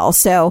as well.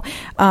 So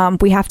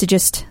we have to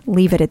just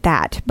leave it at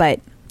that. But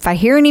if I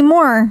hear any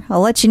more,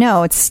 I'll let you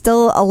know. It's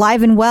still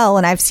alive and well,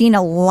 and I've seen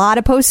a lot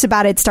of posts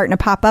about it starting to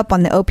pop up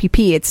on the OPP.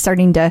 It's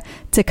starting to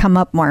come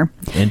up more.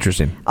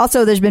 Interesting.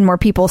 Also, there's been more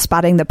people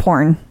spotting the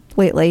porn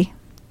lately.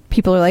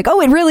 People are like,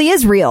 oh, it really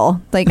is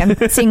real. Like, I'm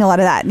seeing a lot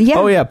of that. Yeah.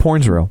 Oh, yeah,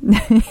 porn's real.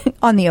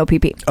 On the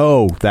OPP.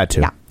 Oh, that too.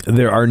 Yeah.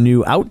 There are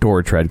new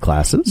outdoor tread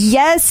classes.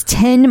 Yes,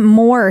 10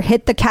 more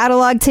hit the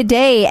catalog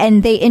today,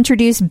 and they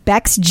introduced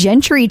Bex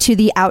Gentry to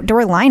the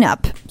outdoor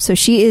lineup. So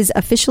she is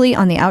officially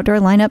on the outdoor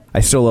lineup.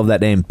 I still love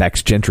that name,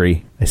 Bex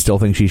Gentry. I still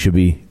think she should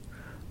be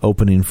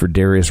opening for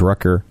Darius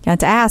Rucker. Got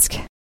to ask.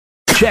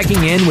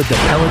 Checking in with the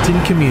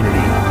Peloton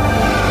community.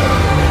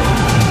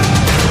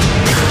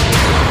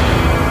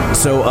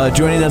 So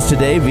joining us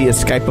today via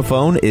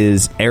Skypeophone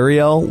is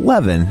Ariel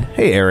Levin.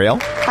 Hey, Ariel.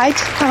 Hi,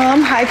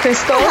 Tom. Hi,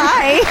 Crystal.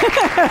 Hi.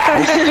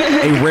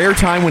 A rare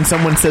time when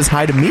someone says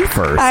hi to me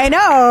first. I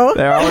know.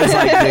 They're always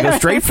like, they go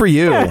straight for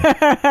you.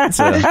 It's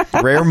a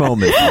rare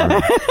moment.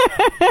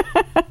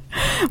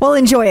 We'll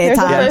enjoy it, There's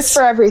Tom. a first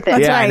for everything.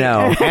 That's I right.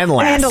 know. And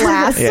last. And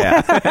last.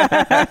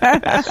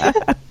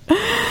 Yeah.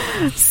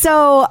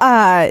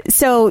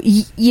 So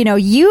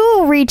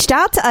you reached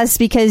out to us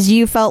because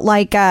you felt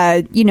like,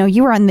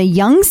 you were on the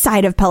young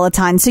side of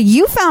Peloton. So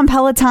you found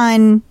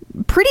Peloton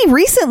pretty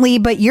recently,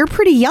 but you're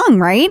pretty young,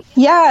 right?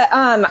 Yeah.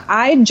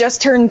 I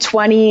just turned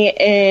 20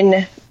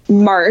 in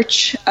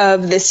March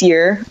of this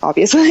year,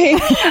 obviously.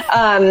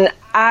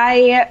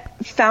 I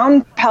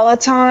found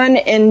Peloton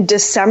in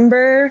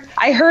December.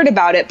 I heard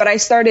about it, but I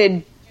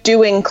started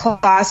doing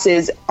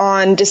classes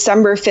on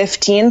December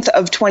 15th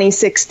of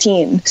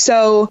 2016.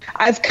 So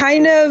I've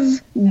kind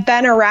of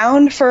been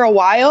around for a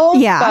while,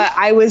 but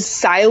I was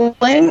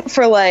silent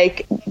for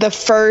like the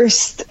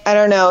first, I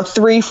don't know,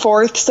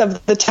 3/4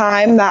 of the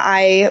time that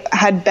I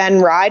had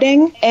been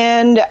riding.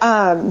 And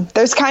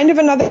there's kind of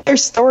another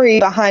story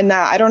behind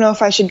that. I don't know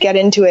if I should get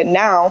into it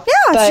now.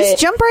 Yeah,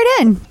 just jump right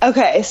in.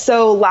 Okay,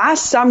 so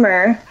last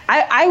summer,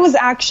 I was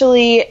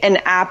actually an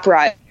app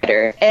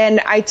rider,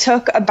 and I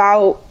took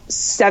about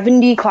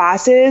 70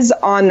 classes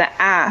on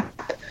the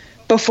app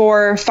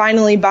before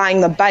finally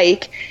buying the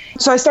bike.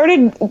 So I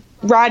started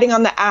riding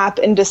on the app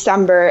in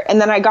December,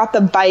 and then I got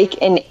the bike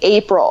in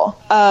April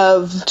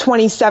of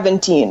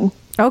 2017.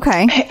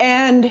 Okay.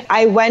 And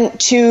I went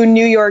to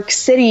New York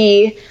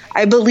City,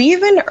 I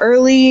believe in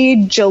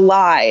early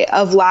July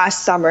of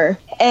last summer.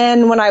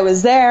 And when I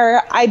was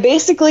there, I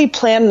basically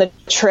planned the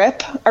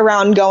trip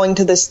around going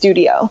to the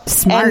studio.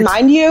 Smart. And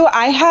mind you,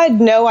 I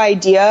had no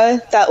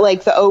idea that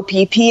like the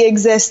OPP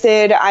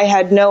existed. I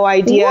had no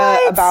idea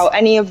about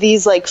any of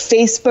these like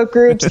Facebook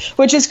groups,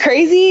 which is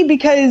crazy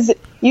because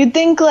you'd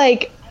think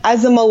like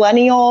as a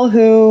millennial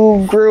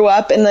who grew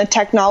up in the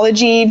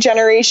technology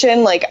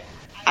generation, like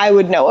I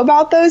would know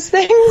about those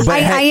things.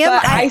 But hang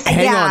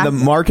on, the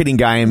marketing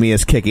guy in me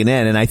is kicking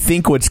in, and I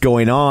think what's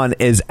going on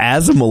is,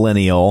 as a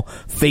millennial,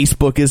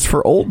 Facebook is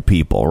for old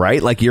people,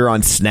 right? Like you're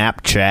on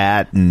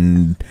Snapchat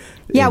and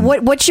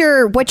what's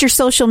your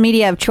social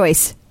media of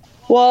choice?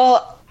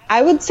 Well,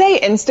 I would say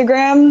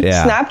Instagram.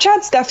 Yeah.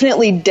 Snapchat's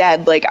definitely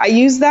dead. Like I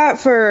use that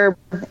for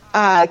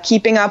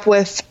keeping up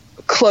with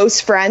close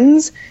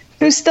friends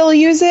who still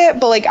use it,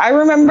 but like I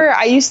remember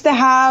I used to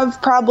have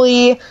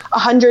probably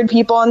 100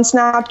 people on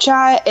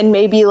Snapchat and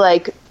maybe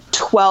like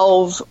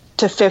 12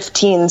 to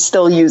 15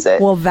 still use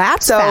it. Well,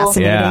 that's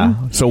fascinating. Yeah.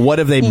 So what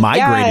have they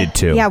migrated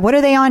to? Yeah, what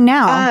are they on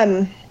now?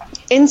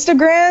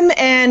 Instagram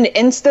and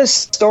Insta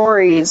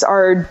stories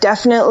are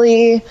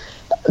definitely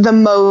the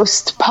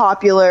most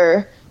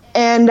popular.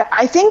 And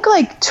I think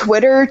like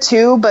Twitter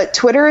too, but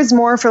Twitter is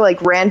more for like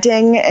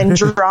ranting and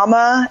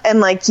drama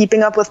and like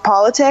keeping up with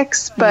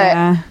politics.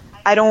 But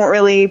I don't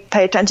really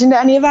pay attention to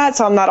any of that,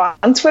 so I'm not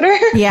on Twitter.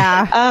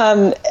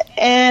 Yeah.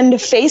 And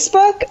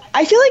Facebook,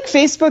 I feel like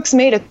Facebook's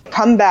made a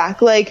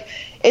comeback. Like,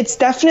 it's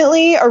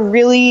definitely a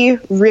really,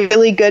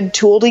 really good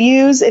tool to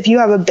use if you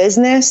have a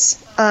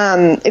business,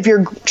 if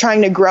you're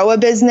trying to grow a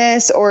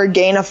business or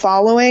gain a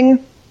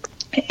following.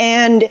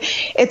 And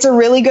it's a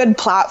really good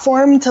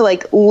platform to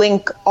like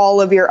link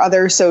all of your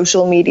other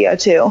social media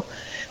to.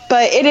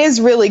 But it is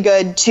really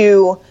good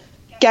to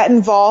get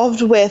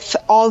involved with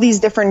all these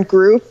different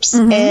groups,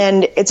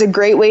 and it's a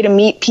great way to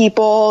meet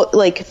people.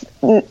 Like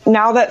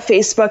now that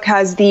Facebook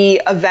has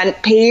the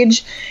event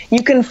page,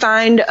 you can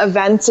find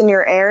events in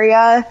your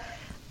area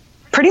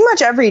pretty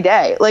much every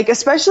day. Like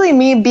especially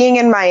me being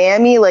in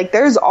Miami, like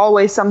there's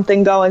always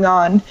something going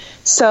on.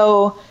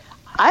 So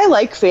I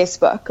like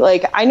Facebook.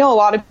 Like I know a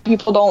lot of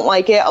people don't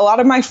like it. A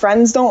lot of my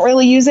friends don't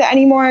really use it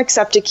anymore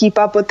except to keep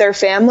up with their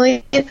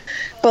family.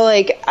 But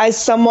like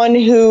as someone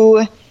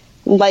who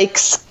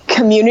likes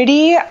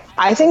community,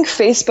 I think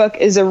Facebook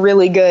is a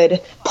really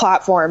good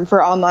platform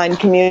for online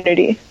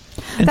community.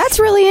 That's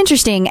really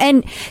interesting.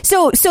 And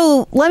so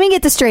let me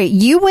get this straight.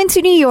 You went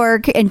to New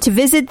York and to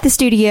visit the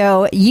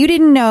studio. You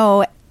didn't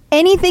know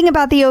anything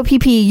about the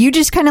OPP. You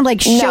just kind of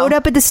like showed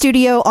up at the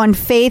studio on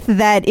faith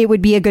that it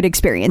would be a good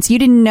experience. You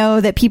didn't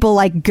know that people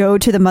like go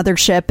to the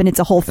mothership and it's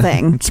a whole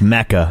thing. It's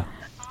Mecca.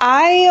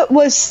 I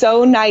was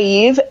so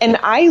naive, and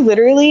I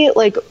literally,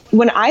 like,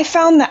 when I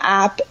found the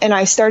app and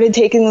I started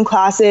taking the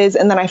classes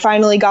and then I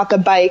finally got the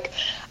bike,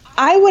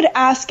 I would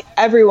ask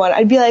everyone.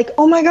 I'd be like,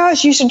 oh my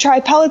gosh, you should try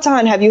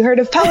Peloton. Have you heard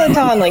of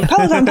Peloton? Like,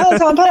 Peloton.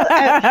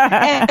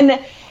 And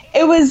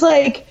it was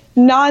like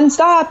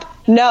nonstop.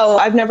 No,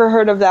 I've never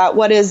heard of that.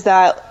 What is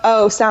that?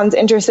 Oh, sounds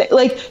interesting.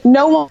 Like,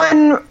 no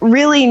one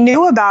really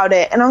knew about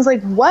it. And I was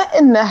like, what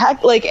in the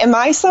heck? Like, am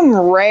I some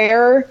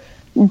rare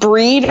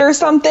breed or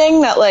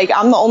something that like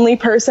I'm the only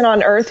person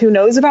on earth who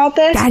knows about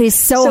this? That is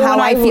so how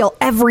I feel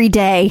every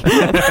day.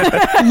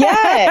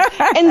 Yeah.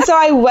 And so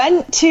I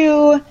went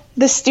to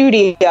the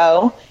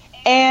studio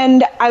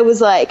and I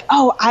was like,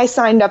 oh, I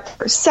signed up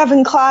for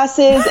 7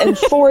 classes in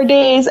 4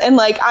 days. And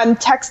like, I'm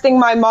texting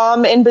my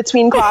mom in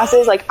between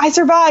classes, like, I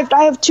survived.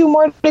 I have 2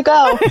 more to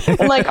go.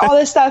 And like all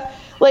this stuff,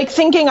 like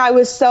thinking I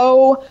was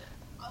so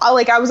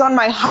like I was on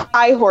my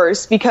high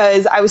horse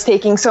because I was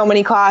taking so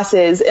many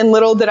classes, and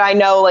little did I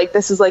know, like,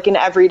 this is like an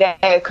everyday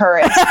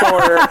occurrence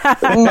for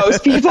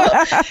most people.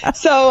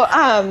 So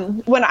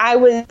when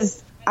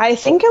I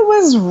think it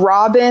was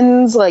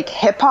Robin's like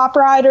hip hop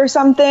ride or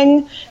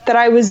something that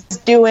I was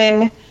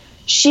doing,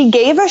 she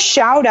gave a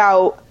shout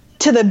out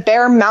to the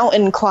Bear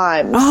Mountain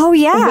climbs. Oh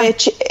yeah.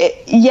 Which,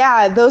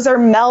 those are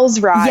Mel's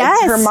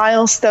rides, her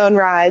milestone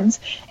rides.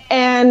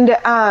 And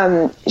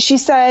she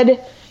said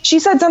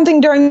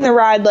something during the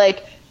ride,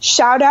 like,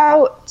 shout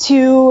out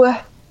to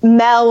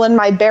Mel and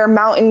my Bear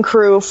Mountain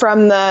crew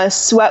from the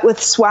Sweat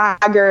with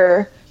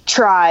Swagger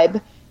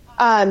tribe.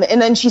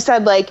 And then she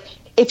said, like,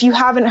 if you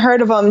haven't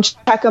heard of them,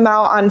 check them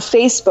out on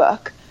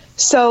Facebook.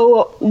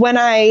 So when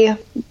I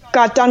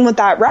got done with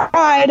that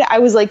ride, I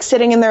was like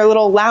sitting in their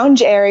little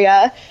lounge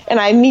area, and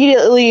I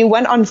immediately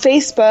went on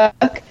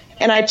Facebook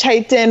and I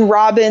typed in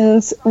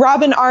Robin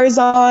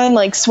Arzon,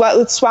 like Sweat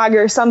with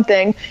Swagger or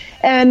something.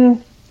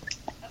 And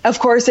of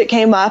course it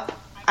came up.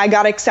 I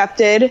got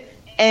accepted.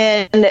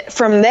 And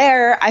from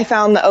there, I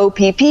found the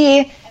OPP,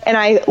 and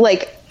I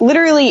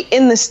literally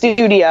in the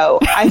studio,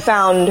 I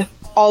found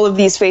all of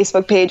these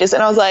Facebook pages,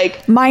 and I was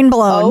like, mind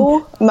blown.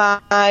 Oh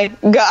my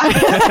God.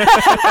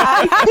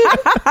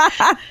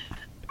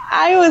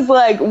 I was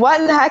like,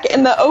 what in the heck?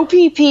 And the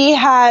OPP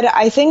had,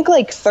 I think,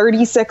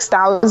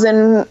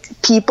 36,000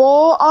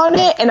 people on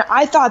it. And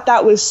I thought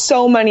that was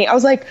so many. I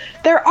was like,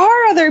 there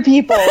are other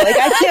people.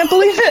 I can't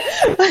believe it.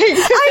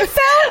 I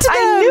found them.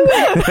 I knew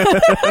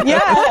it.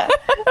 Yeah.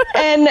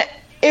 And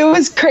it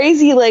was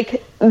crazy.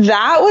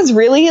 That was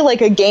really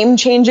a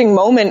game-changing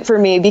moment for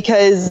me,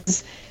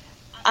 because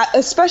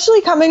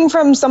especially coming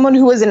from someone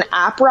who was an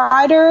app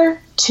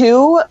rider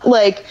too,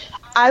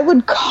 I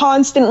would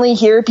constantly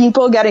hear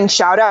people getting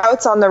shout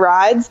outs on the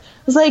rides. I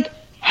was like,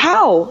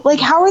 how?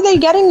 How are they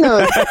getting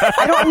those?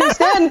 I don't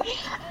understand.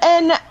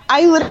 And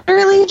I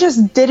literally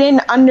just didn't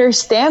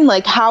understand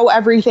how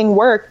everything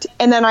worked.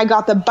 And then I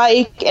got the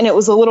bike, and it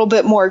was a little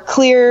bit more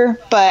clear,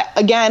 but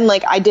again,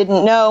 I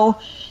didn't know.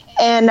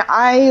 And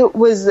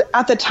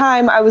at the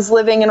time I was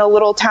living in a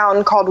little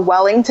town called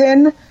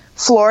Wellington,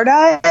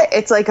 Florida.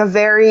 It's a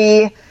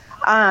very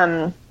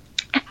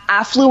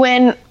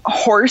affluent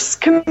horse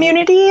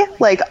community.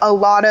 A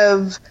lot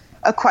of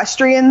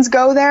equestrians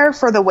go there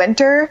for the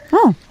winter.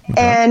 Oh.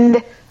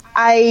 And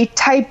I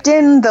typed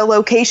in the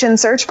location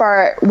search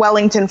bar at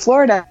Wellington,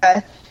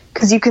 Florida,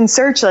 because you can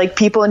search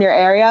people in your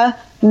area.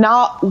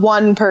 Not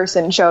one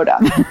person showed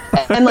up.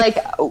 And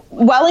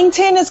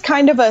Wellington is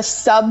kind of a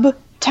sub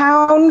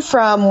town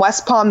from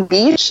West Palm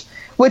Beach,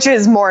 which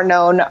is more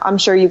known. I'm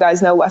sure you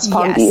guys know West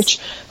Palm Beach.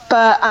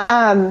 But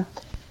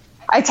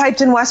I typed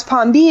in West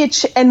Palm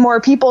Beach, and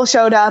more people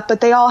showed up, but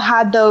they all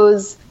had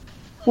those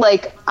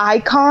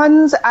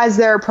icons as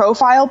their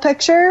profile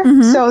picture.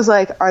 Mm-hmm. So I was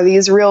like, are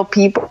these real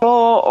people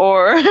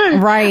or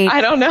right?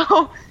 I don't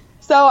know.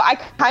 So I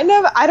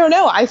don't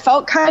know. I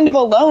felt kind of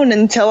alone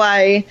until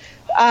I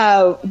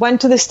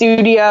went to the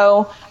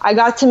studio. I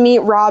got to meet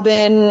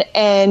Robin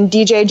and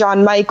DJ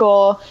John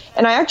Michael,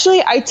 and I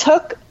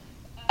took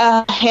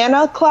a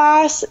Hannah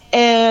class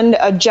and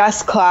a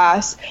Jess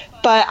class,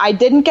 but I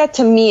didn't get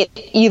to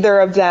meet either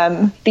of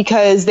them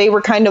because they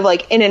were kind of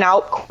in and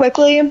out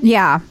quickly.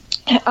 Yeah.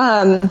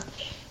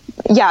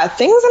 Yeah,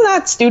 things in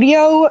that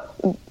studio,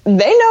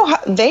 they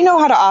know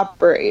how to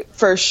operate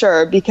for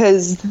sure,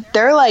 because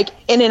they're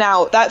in and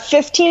out. That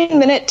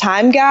 15-minute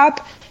time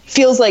gap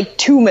feels like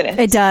 2 minutes.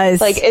 It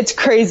does. It's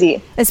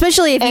crazy.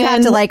 Especially if you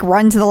have to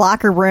run to the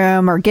locker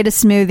room or get a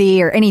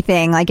smoothie or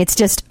anything. It's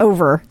just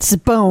over. It's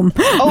boom.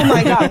 Oh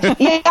my gosh.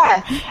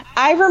 Yeah.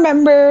 I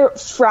remember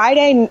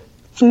Friday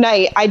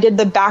night I did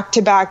the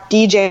back-to-back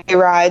DJ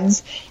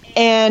rides,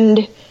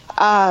 and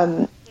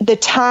the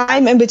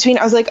time in between,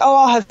 I was like, oh,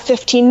 I'll have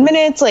 15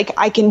 minutes.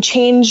 I can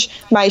change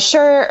my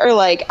shirt or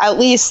at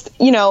least,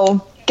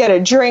 get a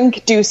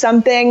drink, do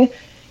something.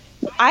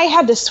 I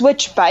had to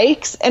switch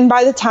bikes. And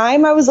by the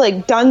time I was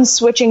done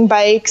switching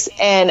bikes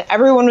and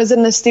everyone was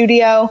in the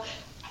studio,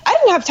 I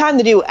didn't have time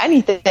to do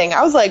anything.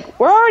 I was like,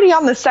 we're already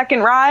on the second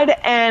ride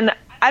and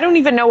I don't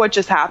even know what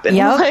just happened.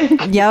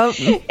 Yep.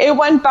 It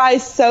went by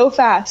so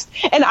fast.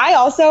 And I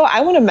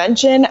want to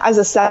mention as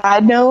a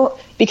side note,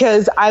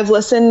 because I've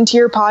listened to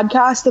your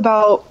podcast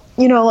about,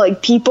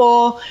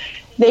 people,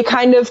 they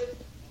kind of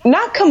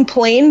not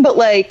complain, but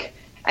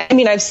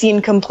I've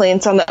seen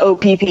complaints on the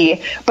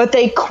OPP, but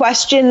they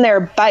question their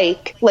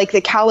bike,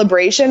 the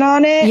calibration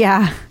on it.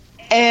 Yeah.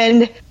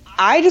 And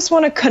I just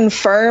want to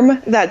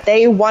confirm that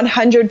they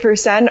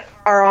 100%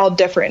 are all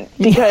different,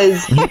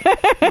 because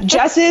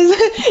Jess's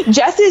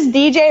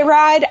DJ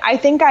ride, I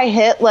think I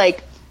hit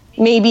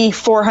maybe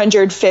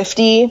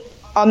 450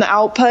 on the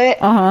output.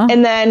 Uh-huh.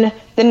 And then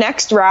the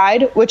next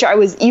ride, which I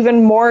was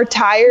even more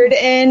tired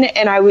in,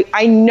 and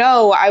I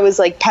know I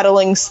was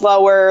pedaling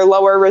slower,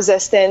 lower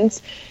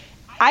resistance,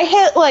 I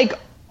hit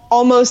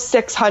almost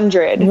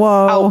 600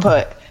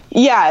 output.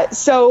 Yeah.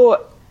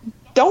 So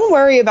don't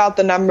worry about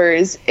the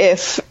numbers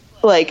if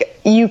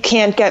you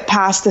can't get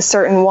past a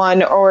certain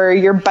one or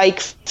your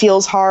bike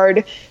feels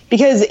hard,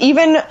 because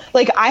even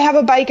I have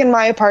a bike in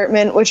my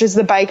apartment, which is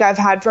the bike I've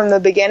had from the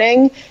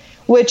beginning,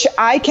 which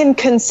I can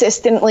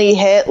consistently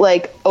hit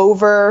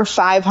over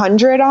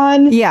 500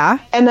 on. Yeah.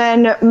 And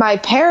then my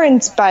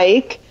parents'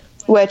 bike,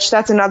 which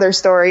that's another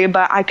story,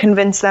 but I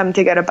convinced them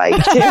to get a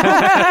bike too.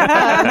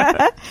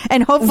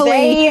 And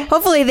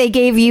hopefully they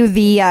gave you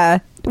the,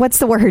 what's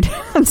the word?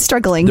 I'm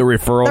struggling. The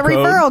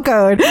referral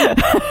code.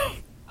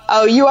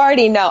 Oh, you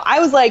already know.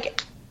 I was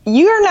like,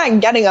 you're not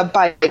getting a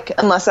bike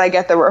unless I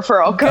get the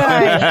referral code.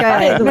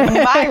 That is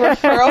my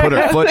referral code. Put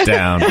her foot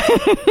down.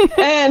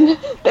 And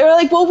they were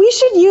like, well, we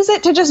should use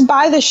it to just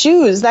buy the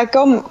shoes that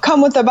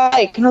come with the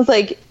bike. And I was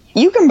like,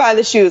 you can buy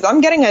the shoes.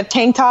 I'm getting a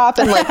tank top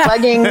and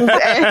leggings.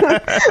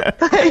 And,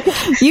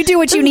 you do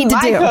what you need to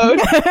do. Code.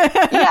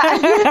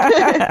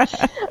 Yeah.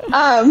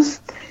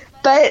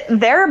 But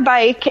their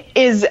bike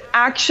is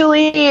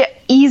actually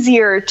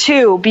easier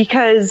too,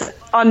 because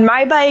on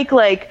my bike,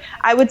 like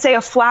I would say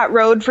a flat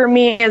road for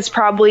me is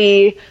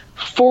probably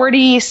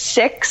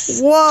 46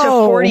 to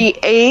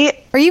 48.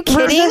 Are you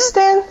kidding?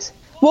 Resistance.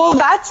 Well,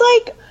 that's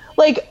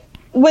like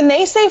when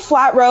they say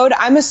flat road,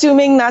 I'm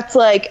assuming that's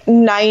like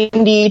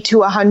 90 to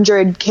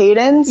 100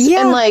 cadence.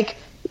 Yeah. And like,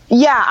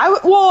 yeah,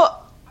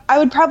 I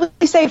would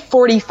probably say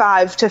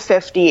 45 to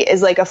 50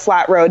 is like a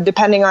flat road,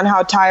 depending on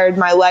how tired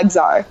my legs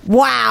are.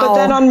 Wow. But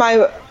then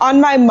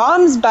on my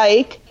mom's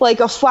bike, like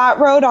a flat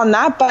road on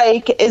that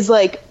bike is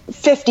like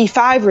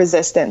 55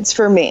 resistance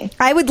for me.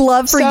 I would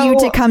love for you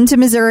to come to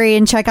Missouri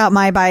and check out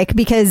my bike,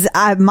 because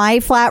my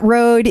flat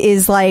road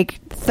is like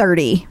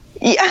 30.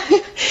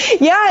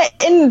 Yeah,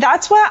 and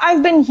that's what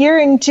I've been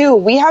hearing too.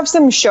 We have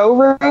some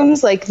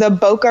showrooms, like the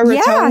Boca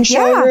Raton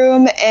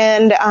showroom,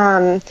 and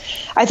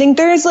I think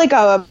there's like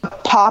a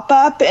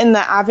pop-up in the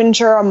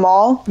Aventura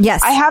Mall.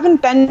 Yes. I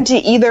haven't been to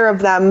either of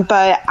them,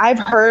 but I've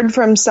heard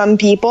from some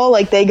people,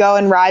 like they go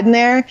and ride in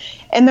there,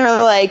 and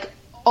they're like,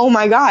 oh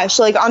my gosh,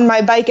 like on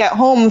my bike at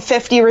home,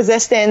 50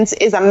 resistance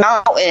is a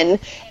mountain,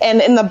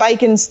 and in the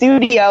bike in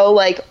studio,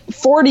 like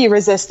 40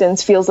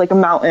 resistance feels like a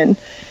mountain.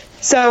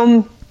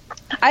 So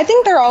I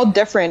think they're all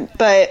different,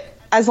 but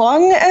as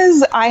long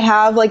as I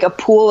have like a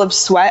pool of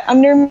sweat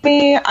under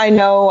me, I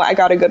know I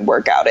got a good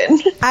workout in.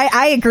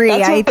 I agree.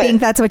 I think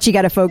that's what you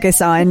got to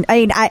focus on. I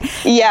mean,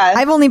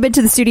 I've only been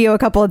to the studio a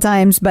couple of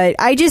times, but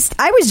I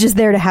was just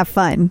there to have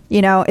fun.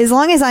 You know, as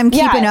long as I'm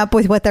keeping up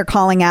with what they're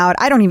calling out,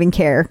 I don't even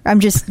care. I'm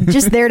just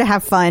there to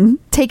have fun.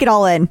 Take it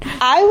all in.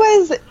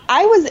 I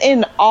was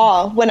in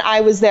awe when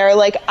I was there.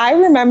 Like, I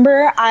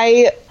remember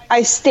I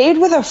stayed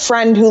with a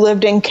friend who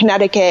lived in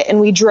Connecticut, and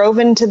we drove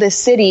into the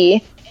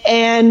city,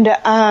 and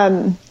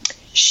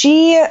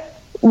she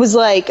was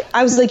like,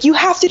 I was like, you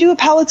have to do a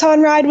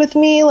Peloton ride with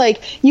me.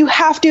 Like, you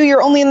have to.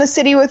 You're only in the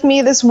city with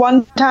me this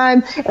one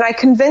time. And I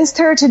convinced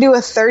her to do a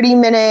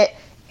 30-minute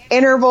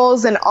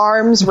intervals and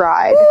arms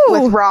ride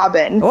with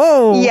Robin.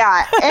 Oh.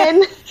 Yeah.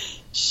 And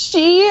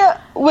she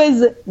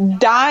was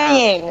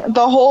dying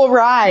the whole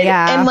ride.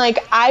 Yeah. And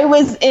like, I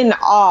was in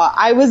awe.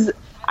 I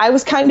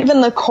was kind of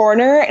in the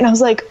corner, and I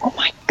was like, oh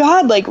my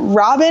God, like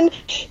Robin,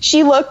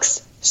 she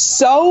looks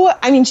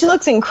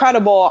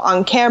incredible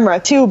on camera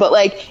too, but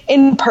like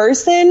in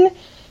person,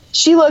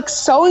 she looks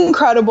so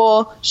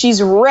incredible.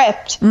 She's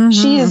ripped. Mm-hmm.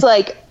 She's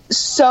like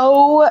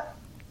so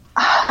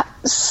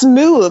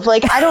smooth.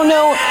 Like, I don't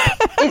know.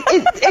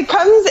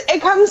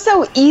 It comes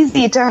so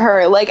easy to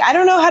her. Like, I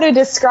don't know how to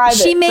describe it.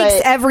 She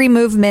makes every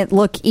movement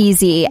look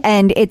easy,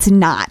 and it's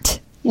not.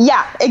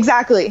 Yeah,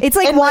 exactly. It's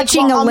like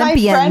watching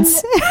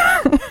Olympians.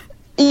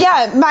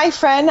 My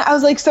friend, I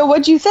was like, so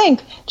what'd you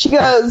think? She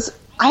goes,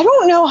 I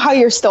don't know how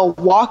you're still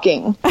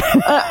walking. And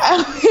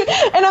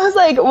I was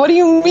like, what do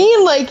you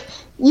mean? Like,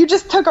 you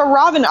just took a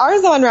Robin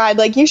Arzon ride.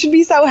 Like, you should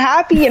be so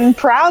happy and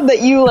proud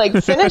that you like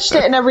finished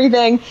it and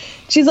everything.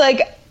 She's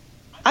like,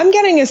 I'm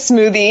getting a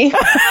smoothie.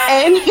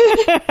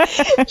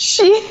 And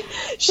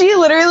she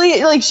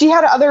literally, like, she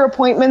had other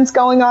appointments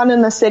going on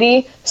in the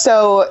city.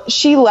 So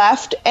she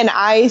left, and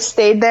I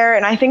stayed there,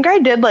 and I think I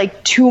did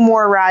like 2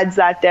 more rides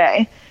that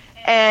day.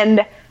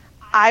 And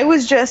I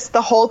was just,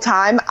 the whole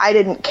time, I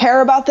didn't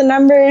care about the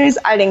numbers.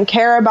 I didn't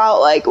care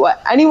about like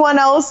what anyone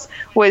else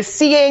was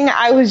seeing.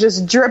 I was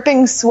just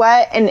dripping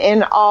sweat and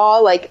in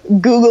awe, like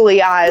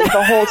googly eyes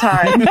the whole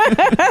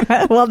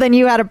time. Well, then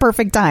you had a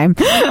perfect time.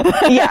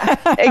 Yeah,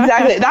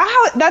 exactly.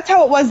 That's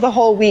how it was the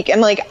whole week. And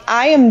like,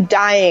 I am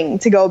dying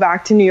to go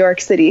back to New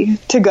York City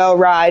to go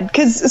ride,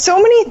 because so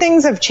many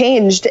things have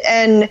changed.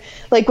 And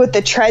like with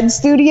the Tread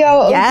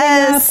Studio,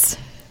 yes.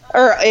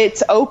 Or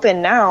it's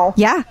open now.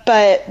 Yeah.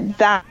 But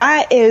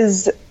that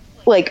is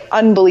like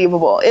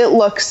unbelievable. It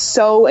looks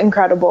so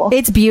incredible.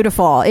 It's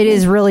beautiful. It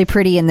is really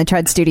pretty in the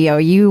Tread Studio.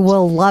 You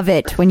will love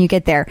it when you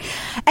get there.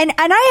 And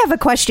I have a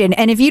question,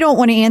 and if you don't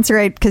want to answer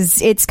it, because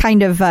it's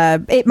kind of,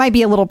 it might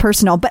be a little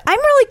personal, but I'm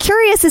really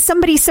curious, as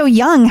somebody so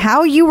young,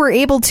 how you were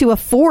able to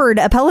afford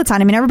a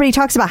Peloton. I mean, everybody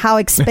talks about how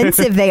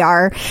expensive they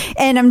are,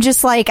 and I'm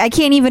just like, I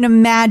can't even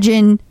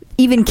imagine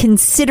even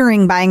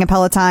considering buying a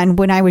Peloton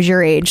when I was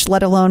your age,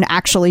 let alone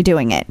actually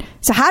doing it.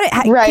 So can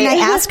I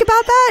ask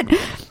about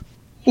that?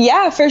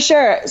 Yeah, for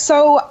sure.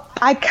 So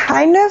I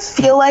kind of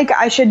feel like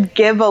I should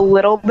give a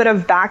little bit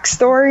of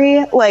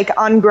backstory, like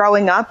on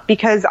growing up,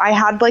 because I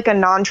had like a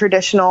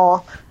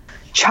non-traditional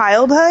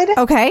childhood.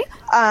 Okay.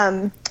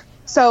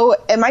 So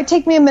it might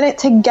take me a minute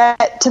to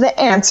get to the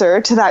answer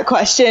to that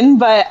question,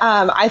 but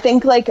I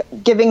think like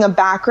giving a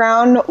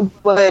background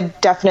would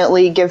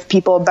definitely give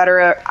people a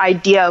better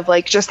idea of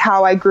like just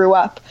how I grew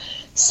up.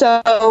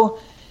 So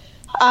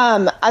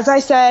as I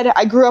said,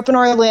 I grew up in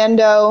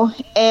Orlando,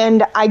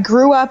 and I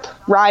grew up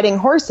riding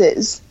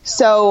horses.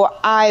 So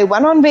I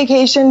went on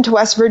vacation to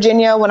West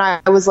Virginia when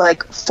I was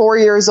like 4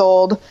 years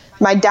old.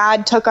 My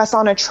dad took us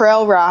on a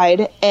trail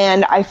ride,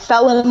 and I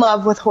fell in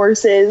love with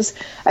horses.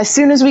 As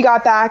soon as we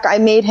got back, I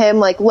made him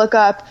like look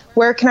up,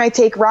 where can I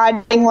take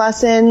riding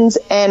lessons?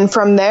 And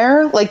from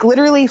there, like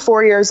literally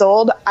 4 years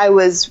old, I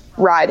was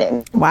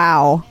riding.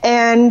 Wow.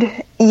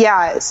 And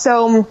yeah,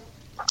 so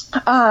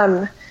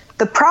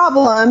The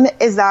problem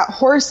is that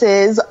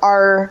horses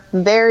are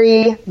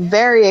very,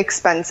 very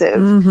expensive.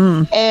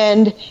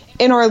 And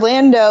in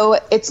Orlando,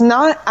 it's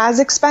not as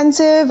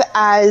expensive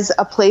as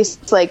a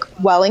place like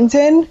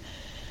Wellington.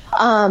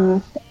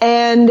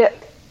 And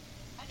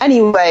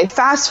anyway,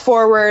 fast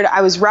forward,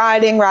 I was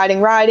riding,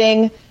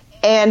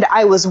 and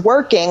I was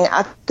working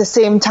at the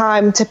same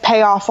time to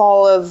pay off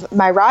all of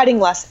my riding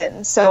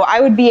lessons. So I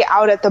would be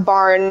out at the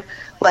barn,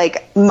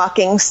 like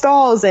mucking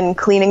stalls and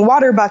cleaning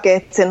water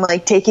buckets and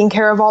like taking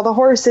care of all the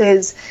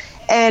horses,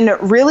 and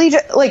really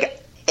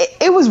like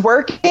it was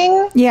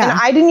working. Yeah. And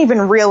I didn't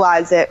even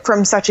realize it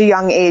from such a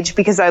young age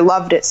because I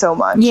loved it so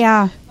much.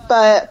 Yeah.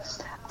 But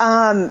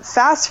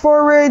fast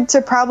forward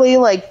to probably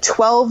like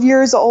 12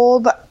 years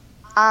old,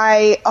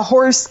 a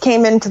horse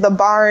came into the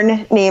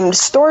barn named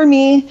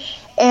Stormy,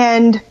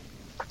 and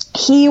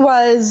he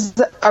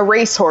was a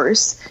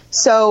racehorse.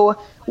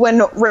 So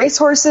when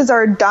racehorses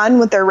are done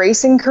with their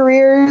racing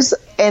careers,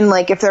 and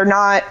like if they're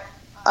not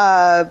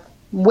a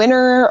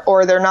winner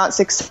or they're not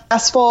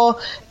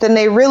successful, then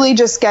they really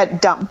just get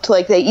dumped.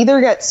 Like they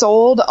either get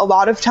sold a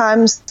lot of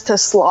times to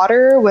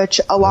slaughter, which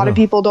a lot of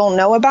people don't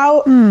know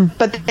about,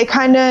 but they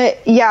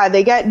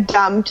they get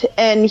dumped.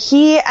 And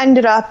he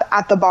ended up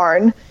at the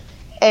barn,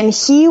 and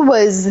he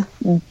was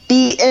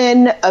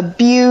beaten,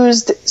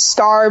 abused,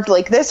 starved.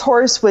 Like this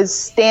horse was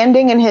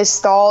standing in his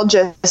stall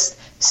just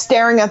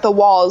staring at the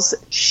walls,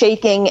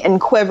 shaking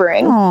and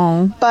quivering.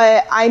 Aww.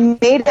 But I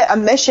made it a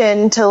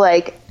mission to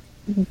like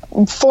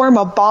form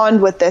a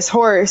bond with this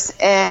horse,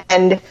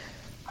 and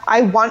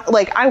I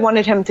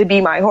wanted him to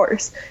be my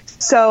horse.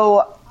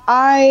 So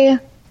I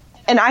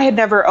had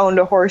never owned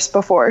a horse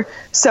before.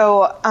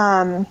 So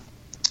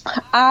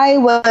I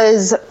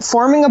was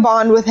forming a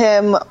bond with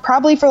him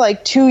probably for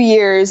like 2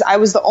 years. I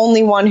was the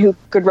only one who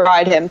could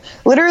ride him.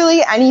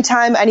 Literally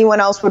anytime anyone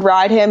else would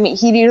ride him,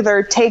 he'd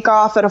either take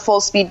off at a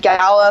full speed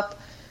gallop,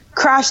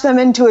 crash them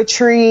into a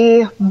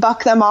tree,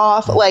 buck them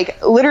off,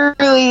 like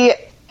literally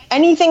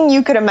anything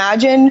you could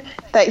imagine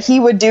that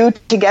he would do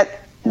to get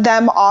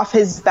them off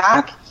his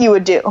back, he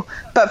would do.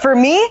 But for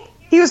me,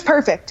 he was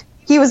perfect.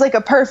 He was like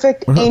a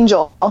perfect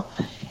angel.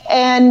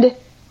 And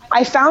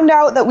I found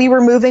out that we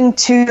were moving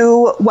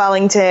to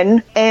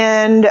Wellington,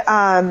 and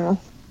I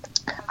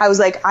was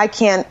like, I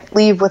can't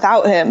leave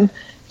without him.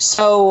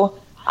 So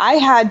I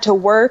had to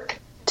work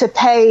to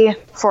pay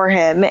for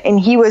him, and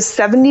he was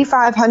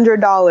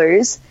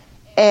 $7,500,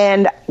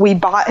 and we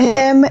bought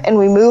him and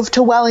we moved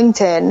to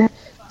Wellington.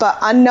 But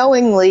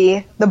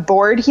unknowingly, the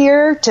board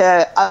here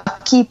to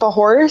upkeep a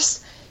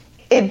horse,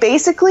 it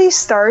basically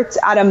starts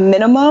at a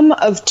minimum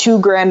of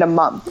 $2,000 a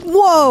month.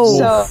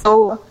 Whoa.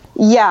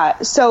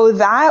 So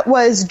that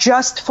was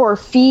just for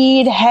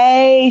feed,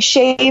 hay,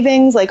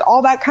 shavings, like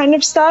all that kind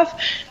of stuff.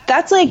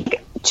 That's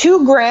like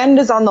 $2,000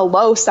 is on the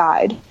low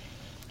side.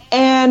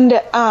 And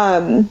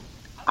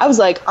I was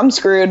like, I'm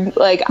screwed.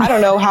 Like, I don't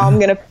know how I'm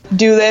going to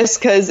do this,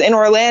 because in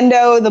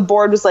Orlando, the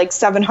board was like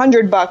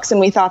 $700 and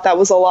we thought that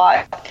was a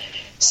lot.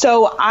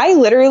 So I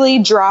literally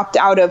dropped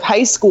out of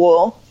high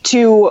school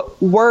to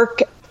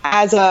work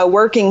as a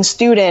working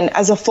student,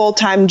 as a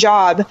full-time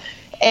job.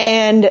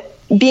 And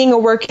being a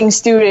working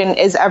student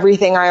is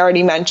everything I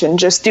already mentioned,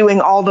 just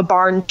doing all the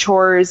barn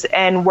chores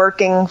and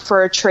working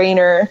for a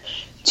trainer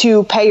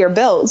to pay your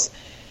bills.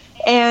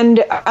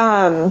 And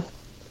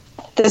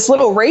this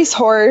little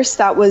racehorse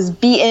that was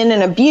beaten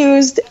and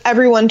abused,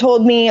 everyone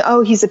told me,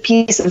 oh, he's a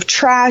piece of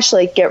trash,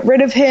 like get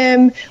rid of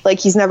him, like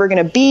he's never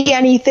going to be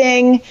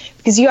anything.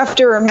 Because you have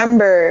to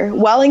remember,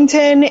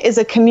 Wellington is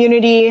a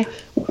community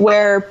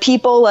where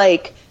people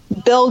like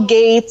Bill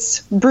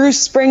Gates,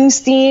 Bruce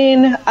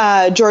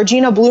Springsteen,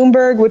 Georgina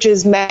Bloomberg, which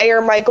is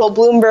Mayor Michael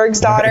Bloomberg's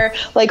daughter,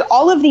 like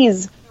all of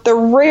these, the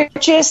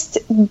richest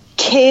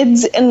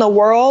kids in the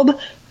world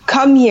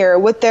come here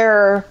with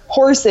their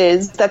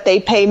horses that they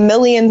pay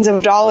millions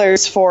of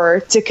dollars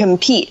for to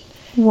compete.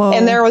 Whoa.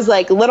 And there was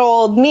like little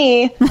old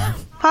me.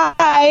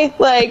 Hi,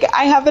 like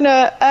I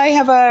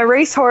have a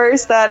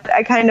racehorse that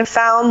I kind of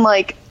found,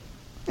 like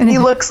he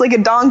looks like a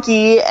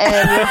donkey,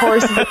 and the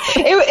horse.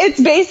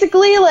 It's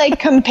basically like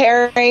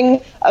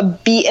comparing a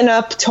beaten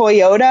up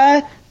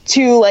Toyota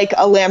to like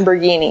a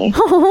Lamborghini.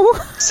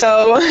 Oh.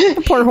 So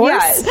poor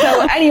horse. Yeah.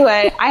 So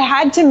anyway, I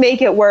had to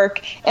make it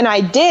work, and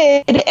I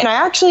did, and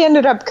I actually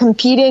ended up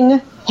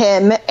competing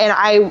him,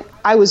 and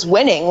I was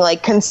winning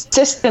like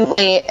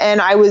consistently,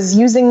 and I was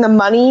using the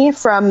money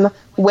from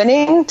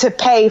winning to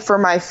pay for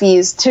my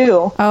fees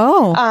too.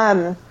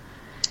 Oh.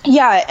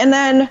 Yeah, and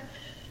then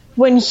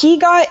when he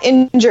got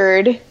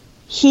injured,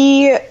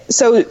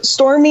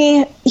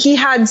 Stormy, he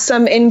had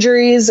some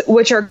injuries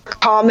which are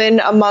common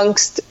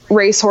amongst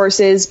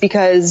racehorses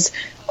because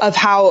of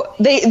how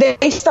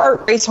they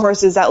start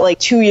racehorses at like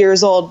 2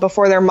 years old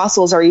before their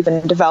muscles are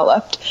even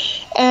developed.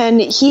 And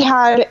he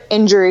had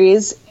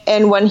injuries,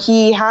 and when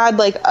he had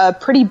like a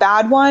pretty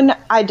bad one,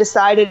 I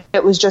decided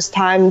it was just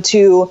time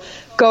to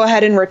go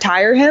ahead and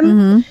retire him.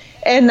 Mm-hmm.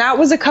 And that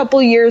was a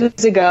couple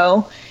years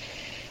ago.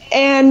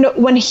 And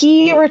when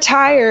he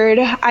retired,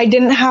 I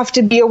didn't have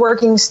to be a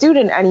working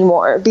student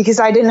anymore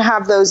because I didn't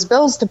have those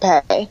bills to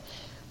pay.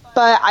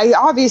 but I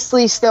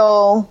obviously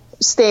still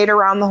stayed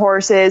around the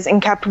horses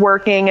and kept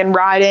working and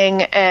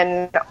riding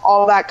and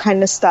all that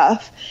kind of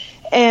stuff.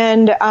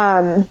 And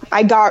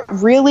I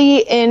got really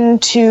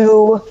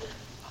into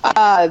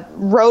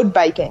road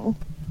biking,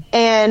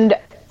 and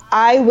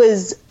I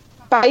was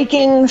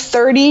biking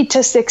 30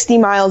 to 60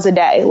 miles a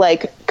day,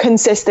 like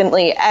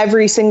consistently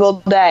every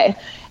single day.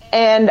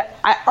 And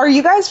are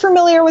you guys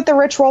familiar with the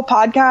Rich Roll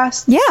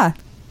podcast? Yeah.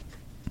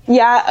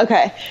 Yeah.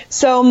 Okay.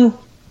 So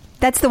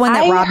that's the one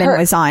that Robin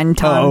was on,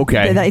 Tom. Oh,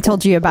 okay. That I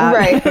told you about.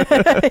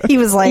 Right. He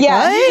was like,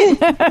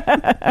 yeah.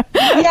 what?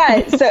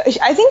 Yeah. So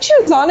I think she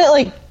was on it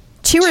like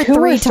two or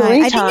three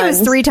times. I think it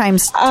was 3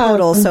 times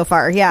total so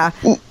far. Yeah.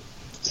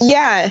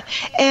 Yeah.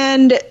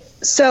 And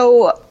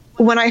so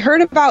when I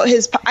heard about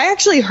I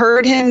actually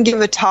heard him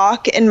give a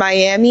talk in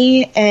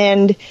Miami,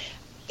 and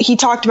he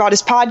talked about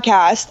his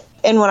podcast.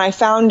 And when I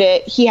found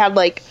it, he had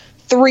like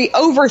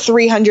over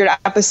 300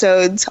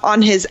 episodes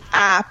on his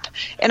app.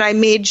 And I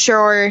made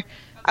sure,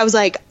 I was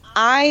like,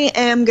 I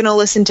am going to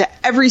listen to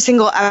every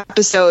single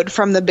episode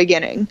from the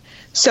beginning.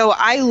 So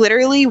I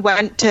literally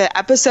went to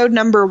episode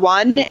number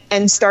 1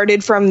 and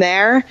started from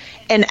there.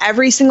 And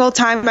every single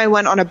time I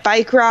went on a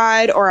bike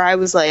ride, or I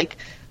was like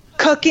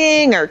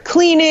cooking or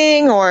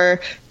cleaning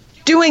or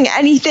doing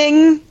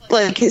anything,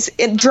 like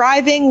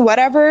driving,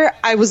 whatever,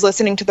 I was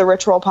listening to the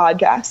Rich Roll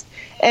podcast.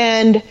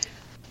 And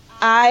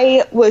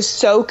I was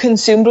so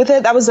consumed with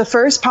it. That was the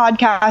first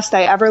podcast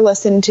I ever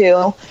listened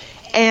to.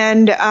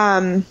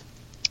 And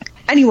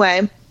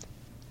anyway,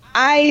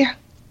 I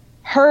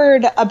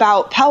heard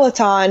about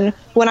Peloton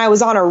when I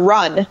was on a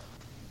run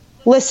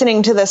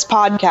listening to this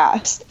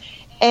podcast.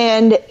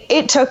 And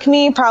it took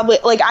me probably,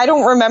 like, I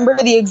don't remember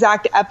the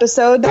exact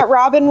episode that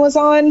Robin was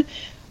on,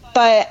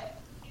 but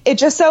it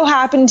just so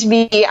happened to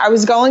be, I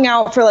was going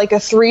out for like a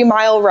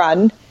 3-mile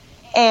run,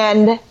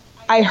 and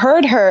I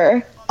heard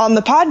her on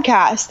the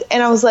podcast,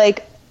 and I was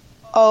like,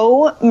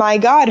 oh my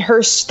God,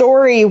 her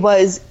story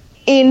was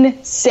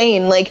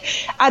insane. Like,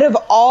 out of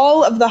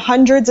all of the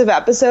hundreds of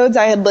episodes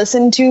I had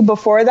listened to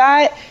before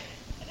that,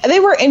 they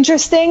were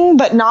interesting,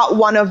 but not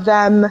one of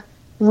them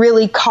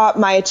really caught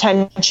my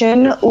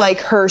attention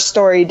like her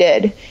story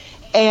did.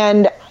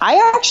 And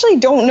I actually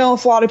don't know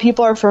if a lot of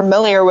people are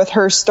familiar with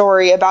her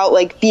story about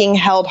like being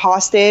held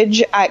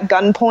hostage at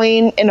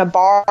gunpoint in a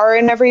bar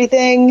and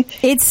everything.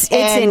 It's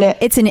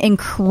an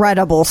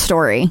incredible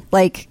story.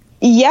 Like,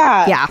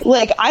 yeah.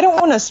 Like, I don't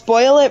want to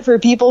spoil it for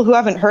people who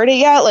haven't heard it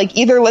yet. Like,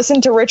 either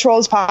listen to Rich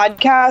Roll's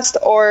podcast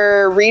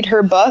or read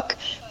her book.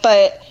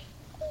 But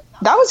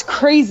that was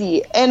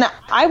crazy. And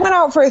I went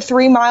out for a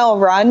 3-mile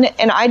run,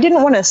 and I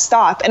didn't want to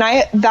stop. And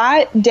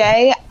that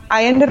day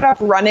I ended up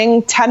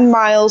running 10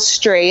 miles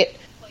straight,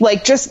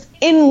 like just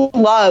in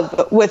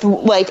love with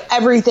like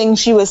everything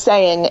she was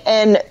saying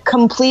and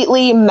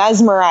completely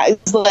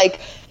mesmerized. Like,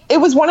 it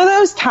was one of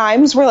those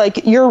times where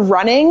like you're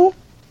running,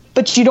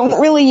 but you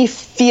don't really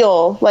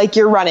feel like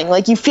you're running.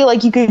 Like, you feel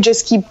like you could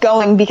just keep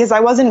going, because I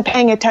wasn't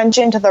paying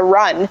attention to the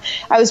run.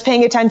 I was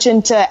paying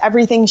attention to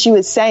everything she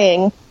was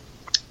saying.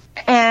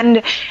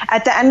 And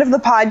at the end of the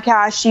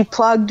podcast, she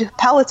plugged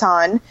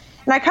Peloton,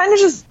 and I kind of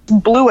just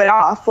blew it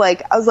off.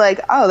 Like, I was like,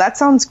 oh, that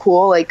sounds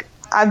cool. Like,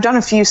 I've done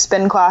a few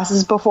spin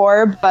classes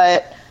before,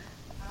 but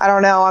I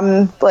don't know.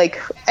 I'm like,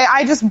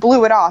 I just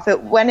blew it off.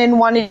 It went in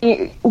one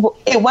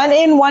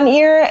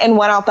ear and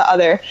went out the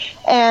other.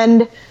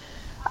 And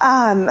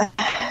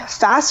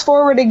fast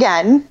forward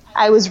again,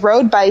 I was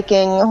road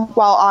biking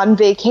while on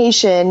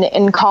vacation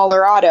in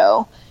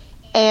Colorado.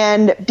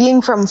 And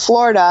being from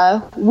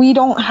Florida, we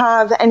don't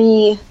have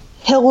any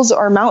hills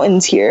or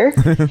mountains here.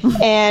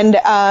 And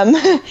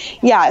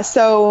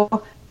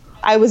so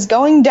I was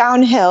going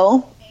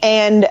downhill,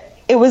 and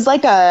it was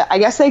like I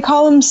guess they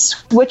call them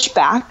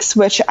switchbacks,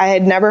 which I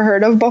had never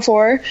heard of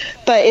before,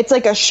 but it's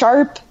like a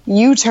sharp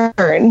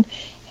U-turn,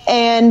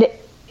 and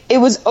it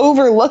was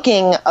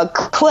overlooking a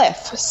cliff.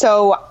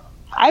 So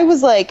I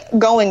was like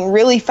going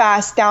really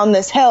fast down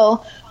this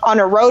hill on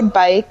a road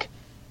bike,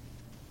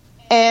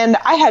 and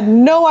I had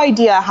no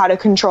idea how to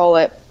control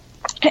it.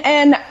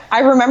 And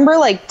I remember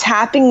like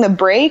tapping the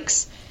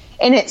brakes,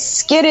 and it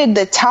skidded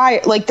the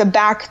tire, like the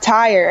back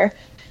tire.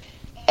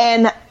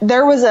 And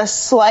there was a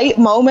slight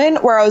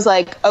moment where I was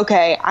like,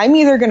 okay, I'm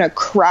either going to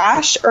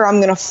crash or I'm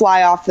going to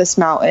fly off this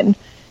mountain.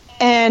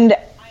 And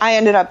I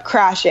ended up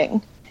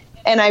crashing,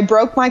 and I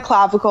broke my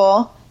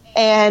clavicle.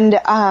 And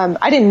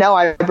I didn't know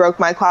I broke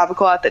my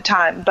clavicle at the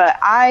time, but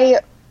I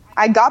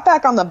got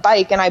back on the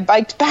bike, and I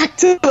biked back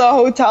to the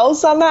hotel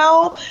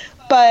somehow.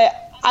 But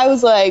I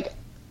was like,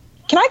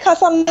 can I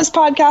cuss on this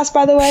podcast,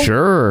 by the way?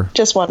 Sure.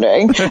 Just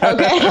wondering. Okay.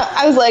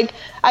 I was like,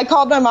 I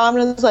called my mom,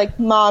 and I was like,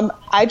 Mom,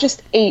 I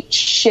just ate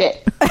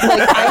shit. Like,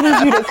 I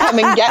need you to come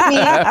and get me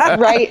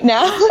right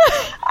now.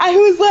 I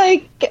was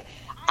like,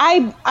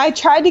 I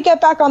tried to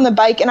get back on the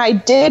bike, and I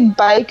did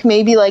bike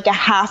maybe like a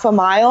half a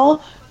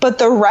mile, but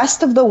the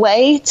rest of the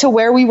way to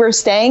where we were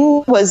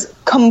staying was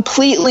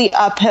completely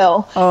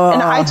uphill.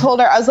 And I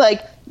told her, I was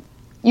like,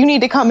 you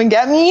need to come and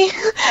get me,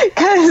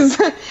 because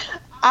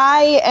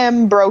I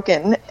am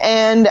broken.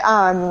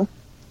 And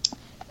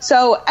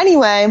So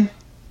anyway,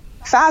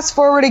 fast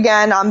forward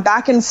again, I'm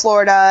back in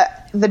Florida.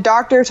 The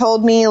doctor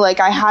told me like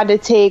I had to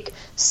take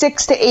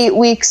 6 to 8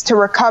 weeks to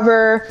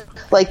recover,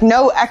 like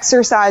no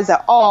exercise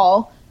at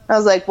all. I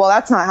was like, well,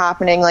 that's not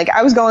happening. Like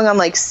I was going on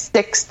like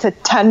 6 to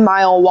 10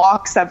 mile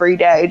walks every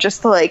day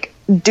just to like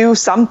do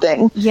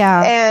something.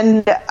 Yeah.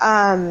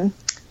 And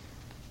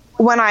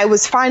when I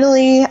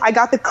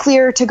got the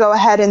clear to go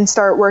ahead and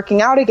start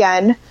working out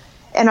again.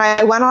 And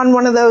I went on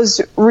one of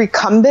those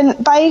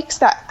recumbent bikes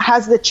that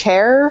has the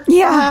chair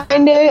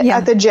behind it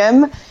at the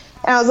gym. And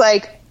I was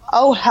like,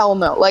 oh, hell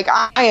no. Like,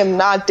 I am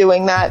not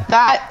doing that.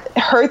 That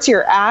hurts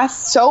your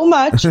ass so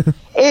much.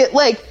 It,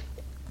 like,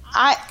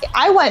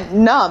 I went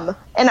numb.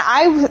 And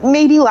I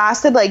maybe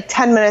lasted, like,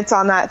 10 minutes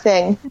on that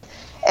thing.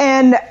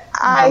 And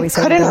I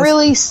couldn't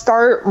really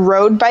start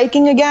road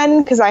biking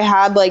again because I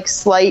had, like,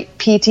 slight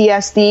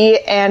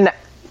PTSD. And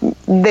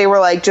they were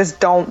like, just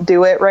don't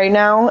do it right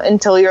now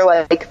until you're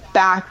like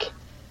back,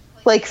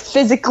 like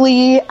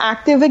physically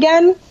active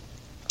again.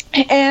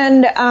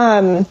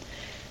 And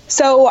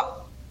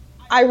so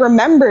I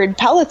remembered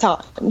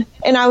Peloton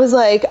and I was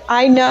like,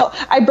 I know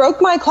I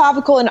broke my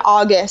clavicle in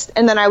August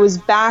and then I was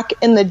back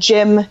in the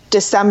gym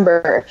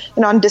December.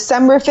 And on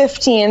December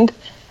 15th,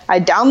 I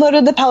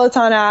downloaded the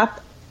Peloton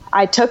app.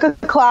 I took a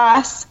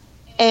class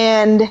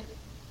and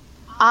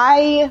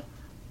I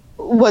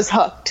was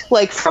hooked.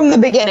 Like from the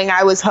beginning,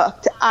 I was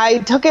hooked. I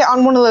took it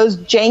on one of those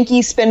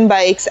janky spin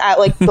bikes at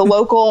like the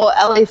local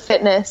LA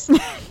Fitness.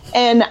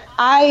 And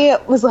I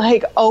was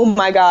like, oh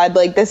my God,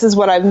 like this is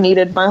what I've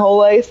needed my whole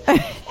life.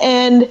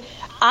 And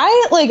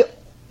I like,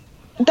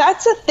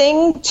 that's a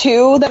thing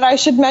too that I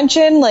should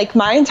mention. Like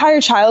my entire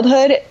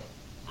childhood,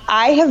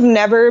 I have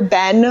never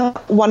been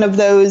one of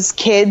those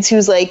kids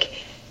who's like,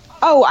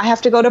 oh, I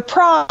have to go to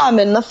prom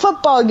and the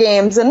football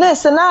games and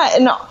this and that.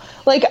 And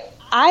like,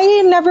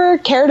 I never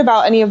cared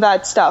about any of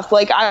that stuff.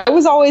 Like I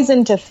was always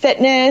into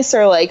fitness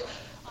or like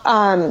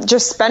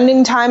just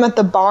spending time at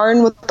the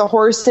barn with the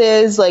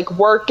horses, like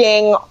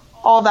working,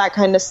 all that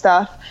kind of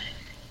stuff.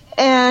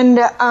 And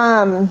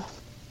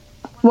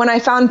when I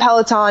found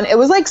Peloton, it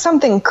was like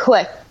something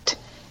clicked.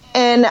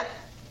 And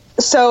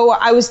so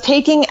I was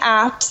taking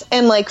apps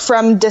and like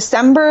from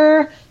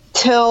December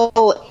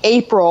till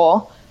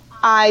April,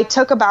 I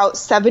took about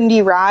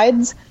 70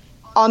 rides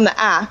on the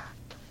app.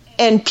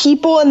 And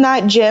people in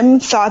that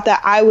gym thought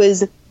that I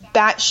was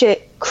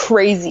batshit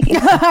crazy.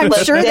 I'm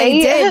like, sure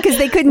they did because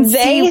they couldn't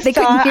see, they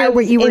couldn't hear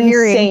what you were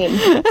hearing.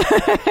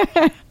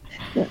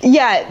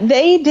 Yeah,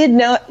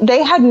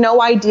 they had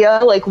no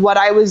idea like what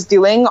I was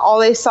doing. All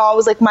they saw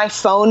was like my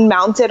phone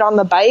mounted on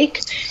the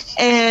bike,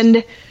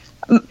 and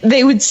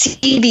they would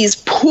see these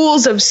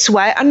pools of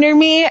sweat under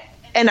me,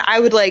 and I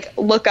would like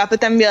look up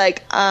at them and be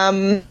like,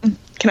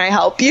 can I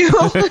help you?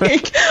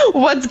 Like,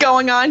 what's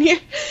going on here?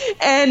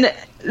 And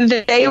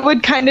they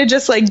would kind of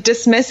just like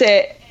dismiss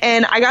it.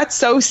 And I got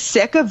so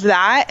sick of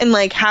that and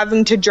like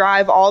having to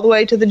drive all the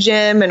way to the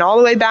gym and all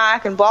the way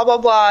back and blah, blah,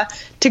 blah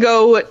to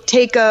go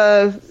take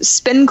a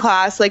spin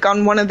class like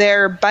on one of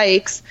their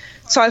bikes.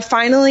 So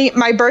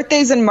my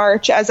birthday's in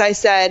March, as I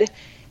said.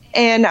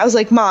 And I was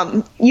like,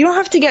 Mom, you don't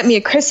have to get me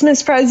a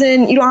Christmas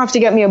present. You don't have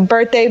to get me a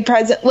birthday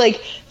present. Like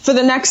for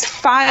the next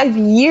 5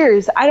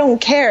 years, I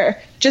don't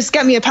care. Just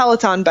get me a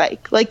Peloton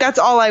bike. Like that's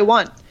all I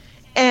want.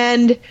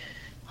 And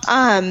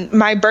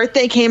my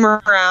birthday came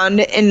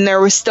around and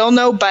there was still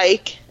no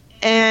bike,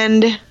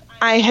 and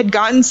I had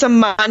gotten some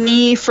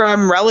money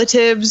from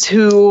relatives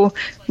who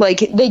like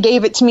they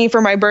gave it to me for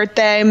my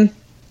birthday,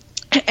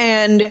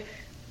 and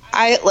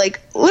I like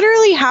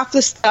literally half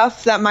the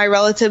stuff that my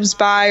relatives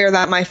buy or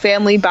that my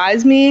family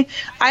buys me,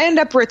 I end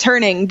up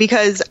returning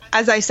because,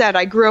 as I said,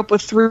 I grew up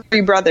with 3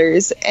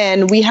 brothers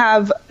and we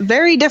have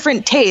very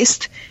different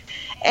taste.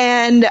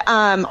 And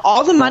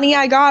all the money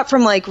I got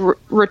from like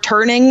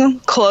returning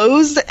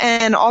clothes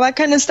and all that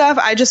kind of stuff,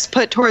 I just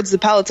put towards the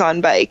Peloton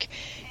bike.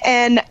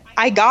 And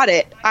I got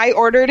it. I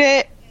ordered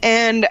it,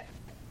 and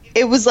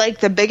it was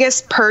like the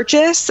biggest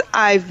purchase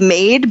I've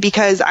made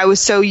because I was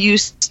so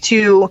used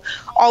to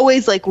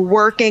always like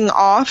working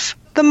off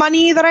the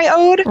money that I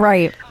owed.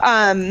 Right.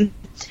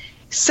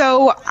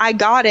 So I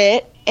got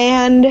it,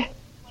 and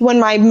when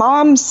my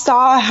mom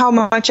saw how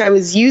much I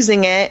was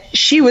using it,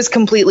 she was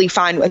completely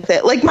fine with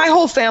it. Like my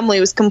whole family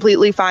was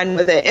completely fine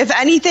with it. If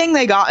anything,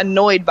 they got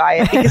annoyed by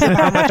it because of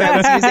how much I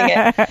was using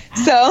it.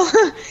 So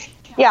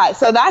yeah,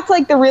 so that's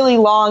like the really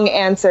long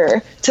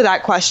answer to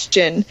that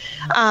question.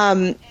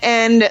 And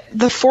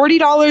the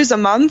 $40 a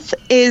month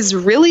is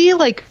really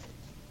like,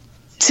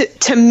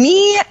 to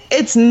me,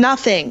 it's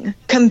nothing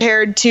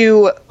compared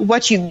to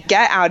what you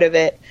get out of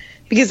it.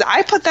 Because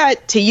I put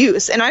that to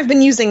use, and I've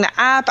been using the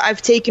app.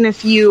 I've taken a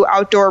few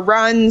outdoor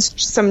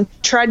runs, some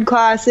tread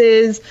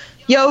classes,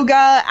 yoga,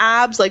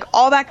 abs, like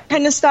all that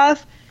kind of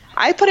stuff.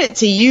 I put it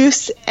to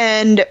use,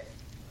 and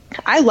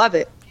I love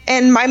it.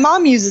 And my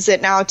mom uses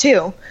it now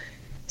too.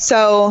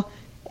 So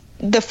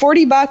the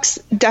 $40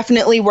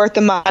 definitely worth the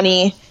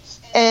money,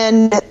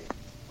 and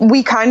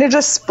we kind of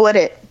just split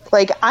it.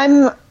 Like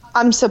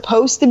I'm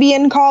supposed to be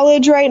in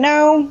college right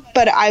now,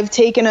 but I've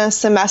taken a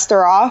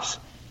semester off.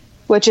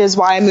 which is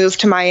why I moved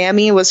to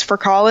Miami, was for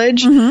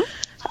college.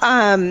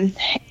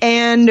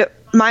 And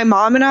my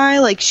mom and I,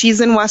 like,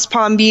 she's in West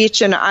Palm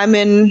Beach and I'm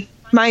in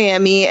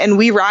Miami, and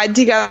we ride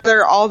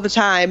together all the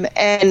time.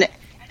 And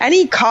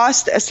any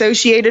cost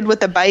associated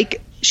with the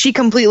bike, she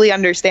completely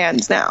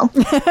understands now.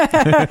 So,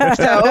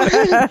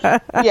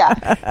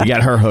 yeah. You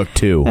got her hooked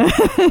too.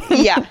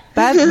 Yeah.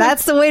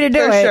 That's the way to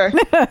do For it. sure.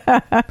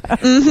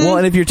 Well,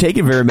 and if you're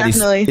taking very many,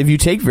 Definitely. if you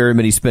take very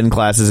many spin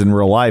classes in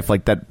real life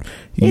like that,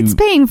 It's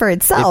paying for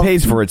itself. It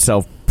pays for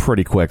itself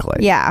pretty quickly.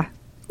 Yeah.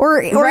 Or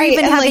Right,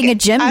 even and, having like, a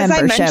gym as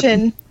membership. I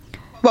mentioned,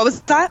 what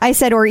was that? I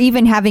said, or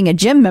even having a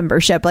gym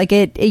membership. Like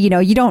you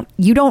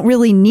don't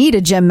really need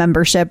a gym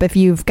membership if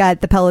you've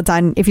got the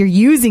Peloton, if you're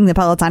using the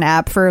Peloton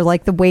app for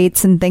like the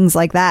weights and things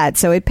like that.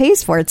 So it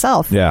pays for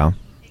itself. Yeah.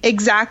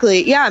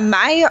 Exactly. Yeah.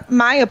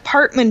 My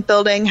apartment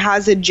building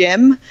has a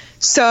gym.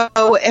 So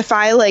if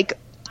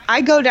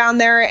I go down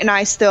there and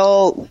I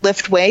still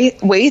lift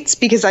weights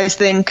because I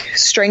think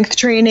strength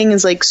training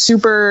is like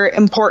super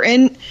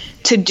important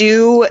to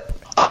do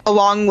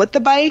along with the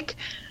bike.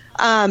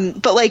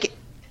 But like,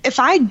 if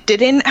I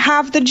didn't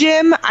have the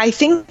gym, I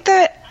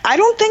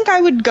don't think I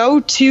would go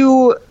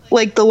to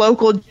like the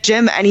local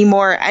gym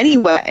anymore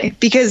anyway,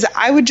 because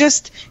I would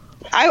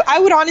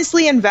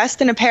honestly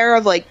invest in a pair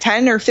of like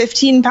 10 or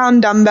 15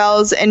 pound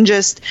dumbbells and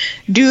just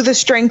do the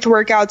strength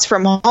workouts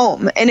from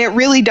home. And it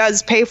really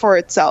does pay for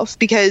itself,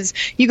 because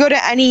you go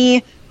to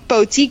any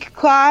boutique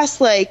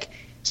class like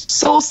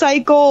Soul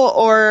Cycle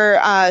or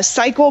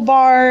Cycle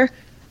Bar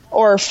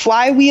or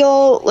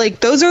Flywheel, like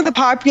those are the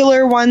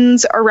popular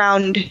ones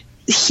around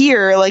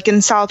here, like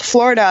in South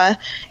Florida.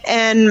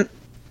 And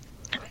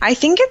I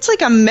think it's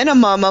like a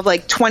minimum of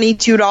like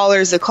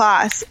 $22 a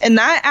class, and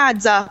that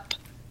adds up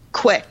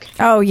quick.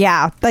 Oh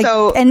yeah.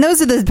 And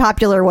those are the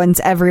popular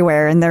ones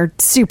everywhere, and they're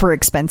super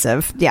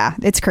expensive. Yeah,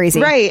 it's crazy.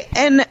 Right.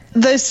 And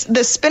the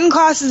spin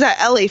classes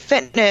at LA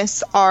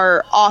Fitness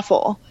are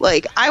awful.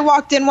 Like, I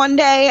walked in one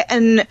day,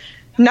 and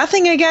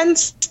nothing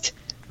against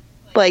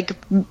like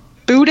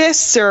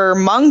Buddhists or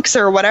monks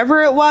or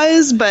whatever it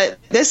was, but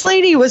this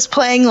lady was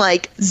playing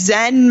like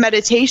Zen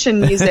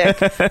meditation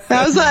music. And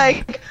I was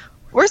like,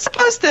 we're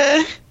supposed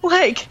to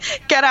like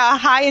get a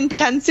high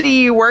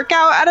intensity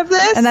workout out of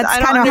this, and that's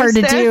kind of hard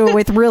to do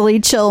with really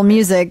chill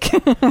music.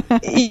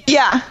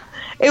 Yeah.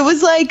 It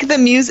was like the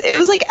music, it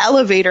was like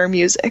elevator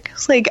music.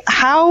 It's like,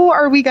 how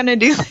are we going to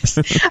do this?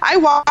 I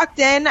walked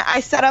in,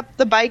 I set up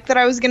the bike that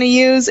I was going to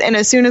use, and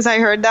as soon as I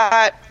heard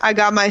that, I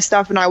got my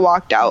stuff and I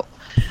walked out.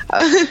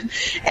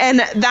 And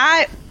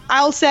that,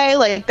 I'll say,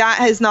 like, that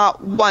has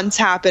not once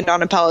happened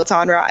on a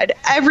Peloton ride.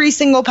 Every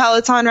single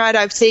Peloton ride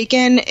I've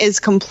taken is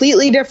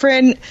completely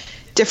different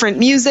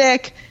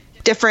music,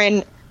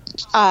 different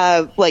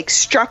like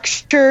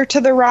structure to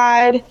the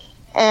ride,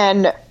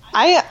 and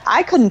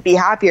I couldn't be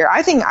happier.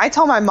 I think I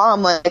told my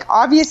mom, like,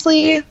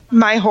 obviously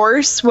my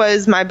horse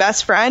was my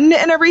best friend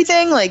and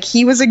everything. Like,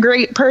 he was a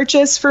great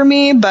purchase for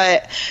me,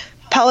 but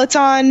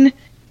Peloton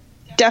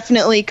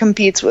definitely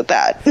competes with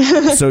that.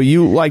 So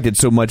you liked it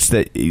so much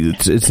that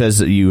it says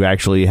that you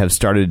actually have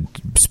started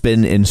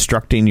spin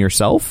instructing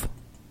yourself?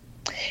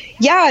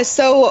 Yeah.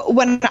 So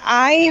when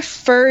I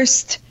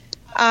first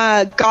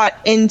got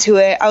into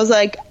it, I was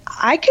like,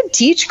 I could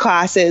teach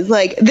classes.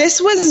 Like,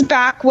 this was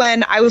back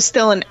when I was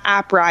still an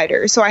app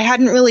rider, so I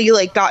hadn't really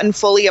like gotten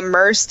fully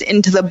immersed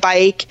into the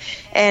bike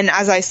and,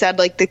 as I said,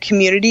 like the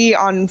community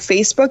on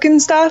Facebook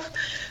and stuff.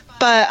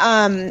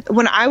 But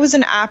when I was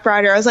an app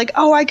rider, I was like,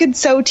 oh, I could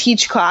so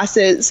teach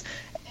classes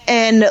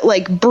and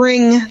like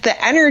bring the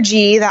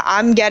energy that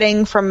I'm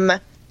getting from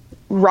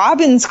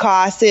Robin's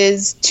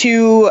classes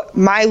to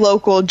my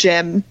local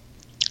gym.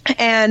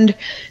 And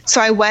so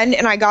I went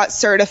and I got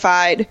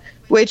certified,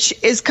 which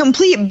is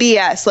complete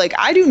BS. Like,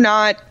 I do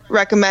not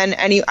recommend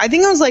any. I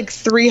think it was like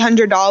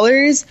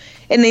 $300,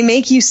 and they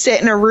make you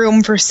sit in a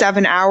room for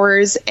 7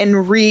 hours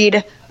and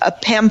read a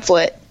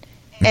pamphlet.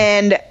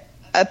 And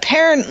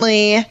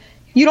apparently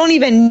you don't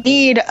even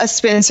need a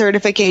spin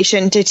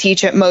certification to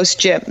teach at most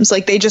gyms.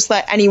 Like, they just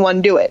let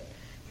anyone do it,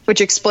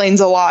 which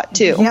explains a lot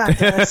too.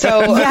 Yeah.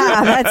 So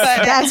yeah,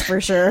 that's for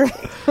sure.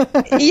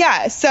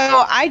 Yeah. So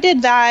I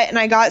did that and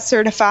I got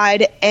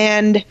certified,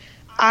 and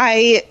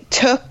I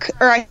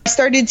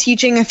started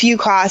teaching a few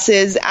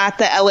classes at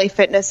the LA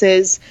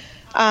Fitnesses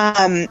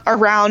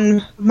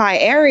around my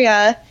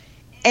area,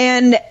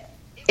 and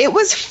it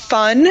was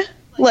fun,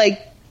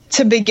 like,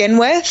 to begin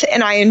with,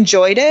 and I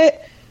enjoyed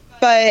it.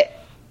 But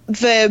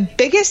the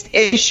biggest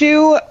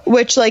issue,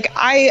 which, like,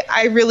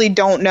 I really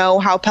don't know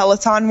how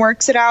Peloton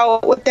works it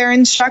out with their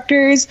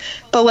instructors,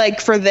 but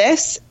like for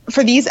these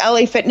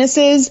LA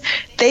Fitnesses,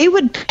 they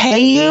would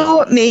pay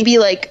you maybe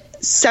like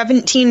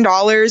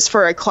 $17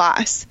 for a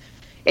class,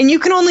 and you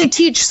can only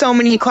teach so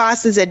many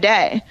classes a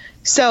day.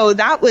 So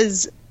that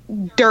was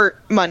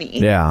dirt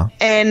money. Yeah.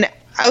 And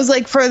I was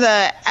like, for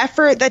the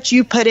effort that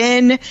you put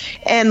in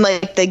and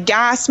like the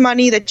gas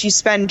money that you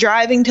spend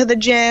driving to the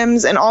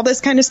gyms and all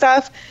this kind of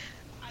stuff,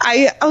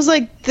 I was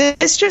like,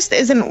 this just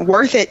isn't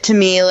worth it to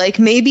me. Like,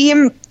 maybe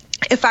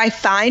if I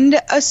find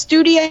a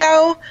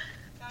studio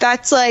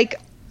that's like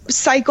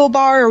cycle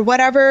bar or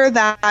whatever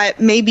that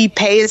maybe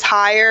pays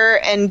higher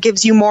and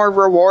gives you more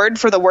reward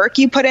for the work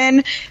you put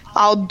in,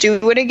 I'll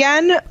do it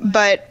again.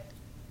 But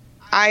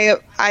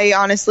I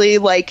honestly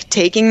like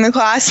taking the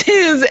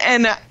classes,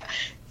 and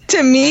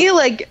to me,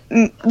 like,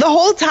 the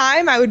whole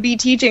time I would be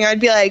teaching, I'd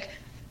be like,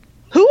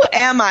 who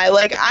am I?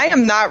 Like, I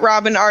am not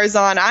Robin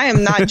Arzon. I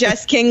am not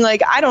Jess King.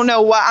 Like, I don't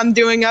know what I'm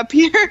doing up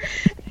here.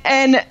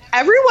 And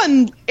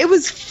it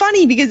was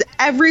funny because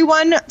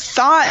everyone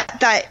thought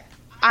that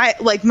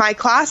my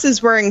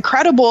classes were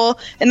incredible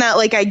and that,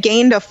 like, I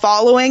gained a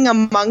following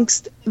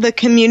amongst the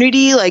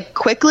community, like,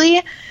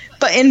 quickly.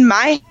 But in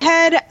my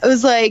head, it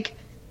was like,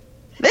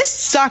 this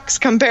sucks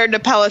compared to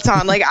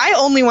Peloton. Like, I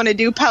only want to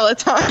do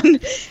Peloton.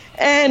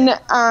 And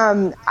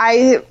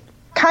I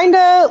kind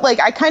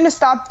of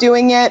stopped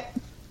doing it.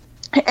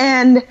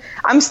 And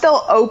I'm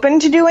still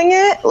open to doing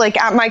it.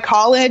 Like, at my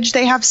college,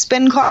 they have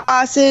spin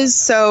classes.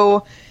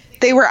 So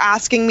they were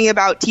asking me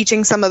about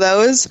teaching some of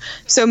those.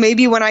 So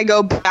maybe when I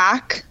go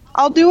back,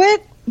 I'll do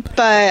it.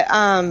 But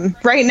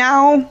right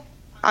now,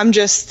 I'm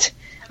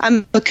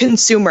a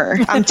consumer.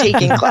 I'm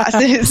taking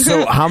classes.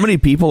 So how many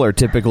people are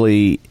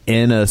typically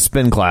in a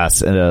spin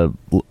class at a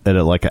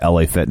like a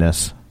LA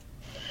Fitness?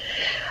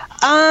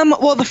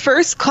 Well, the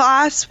first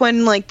class,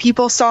 when like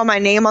people saw my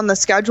name on the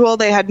schedule,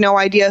 they had no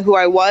idea who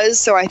I was.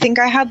 So I think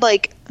I had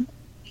like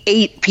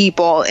 8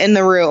 people in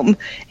the room.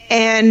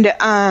 And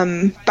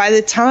by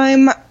the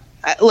time,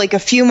 like a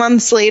few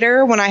months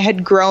later, when I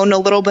had grown a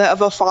little bit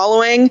of a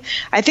following,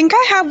 I think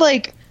I had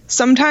like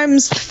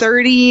sometimes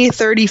 30,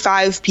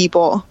 35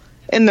 people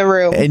in the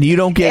room. And you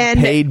don't get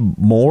paid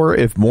more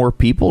if more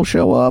people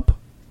show up?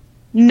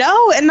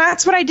 No, and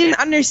that's what I didn't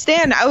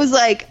understand. I was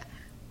like,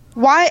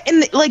 why?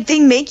 And like,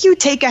 they make you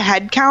take a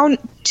head count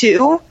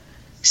too.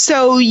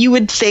 So you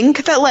would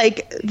think that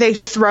like they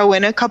throw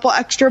in a couple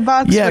extra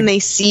bucks when they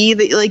see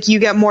that like you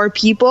get more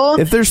people.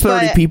 If there's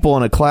 30 people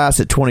in a class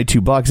at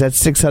 $22,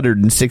 that's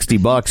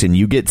 $660, and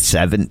you get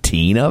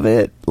 17 of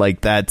it.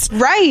 Like, that's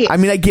right. I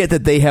mean, I get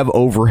that they have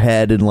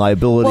overhead and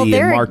liability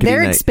and marketing.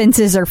 Their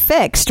expenses are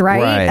fixed,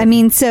 right? I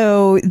mean,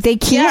 so they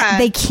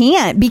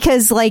can't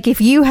because like if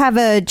you have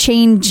a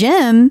chain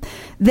gym,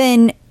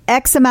 then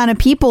X amount of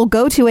people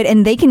go to it,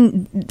 and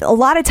a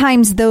lot of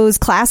times those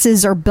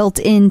classes are built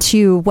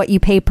into what you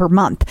pay per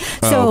month.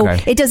 So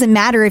it doesn't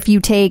matter if you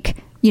take,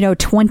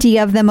 20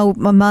 of them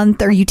a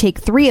month or you take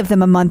 3 of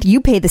them a month, you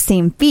pay the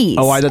same fees.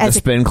 Oh, I thought the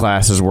spin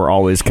classes were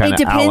always kind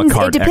of a la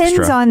carte. It depends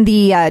extra. on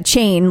the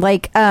chain.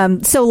 Like,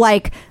 so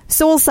like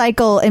Soul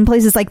Cycle and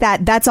places like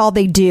that, that's all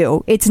they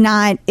do. It's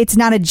not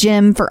a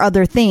gym for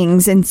other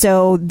things. And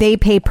so they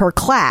pay per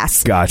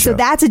class. Gotcha. So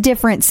that's a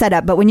different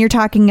setup. But when you're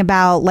talking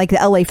about like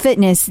the LA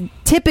Fitness,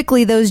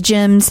 typically those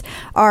gyms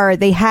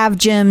they have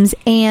gyms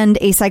and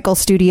a cycle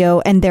studio,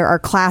 and there are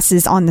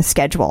classes on the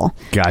schedule.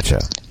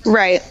 Gotcha.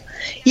 Right.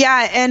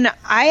 Yeah, and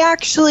I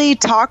actually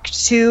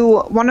talked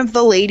to one of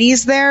the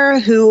ladies there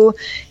who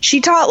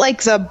she taught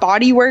like the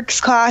Bodyworks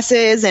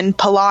classes and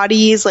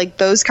Pilates, like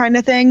those kind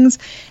of things.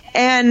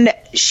 And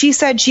she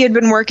said she had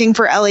been working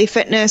for LA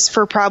Fitness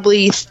for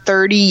probably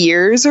 30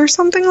 years or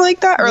something like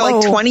that, or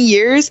like 20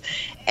 years.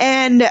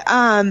 And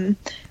I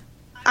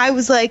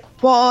was like,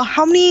 well,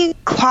 how many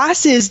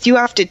classes do you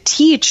have to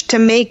teach to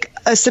make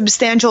a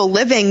substantial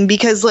living?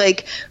 Because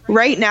like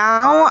right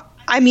now,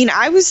 I mean,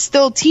 I was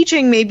still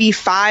teaching maybe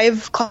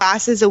 5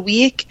 classes a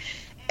week.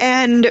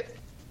 And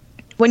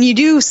when you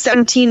do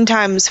 17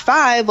 times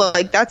 5,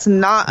 like that's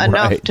not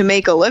enough to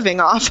make a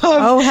living off of.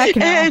 Oh, heck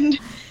no. And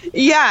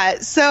yeah,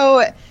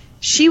 so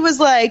she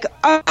was like,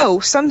 oh,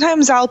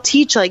 sometimes I'll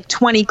teach like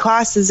 20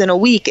 classes in a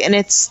week and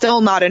it's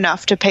still not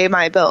enough to pay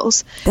my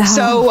bills. Oh.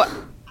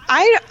 So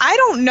I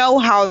don't know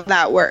how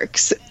that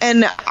works.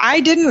 And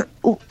I didn't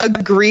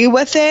agree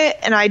with it,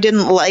 and I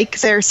didn't like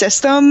their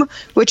system,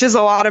 which is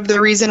a lot of the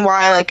reason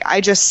why like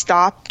I just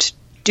stopped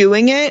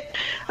doing it.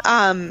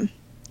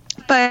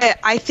 But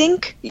I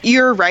think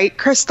you're right,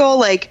 Crystal.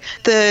 Like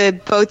the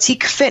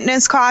boutique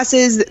fitness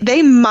classes,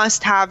 they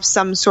must have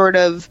some sort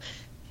of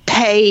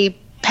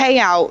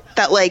payout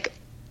that like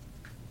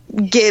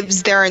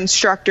gives their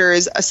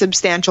instructors a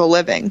substantial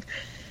living.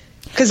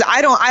 Because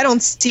I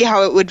don't see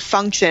how it would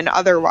function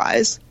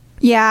otherwise.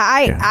 Yeah,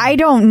 I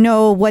don't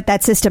know what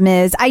that system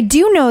is. I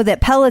do know that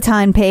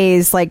Peloton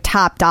pays like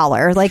top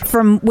dollar. Like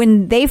from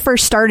when they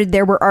first started,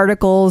 there were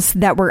articles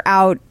that were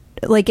out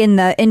like in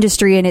the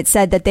industry, and it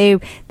said that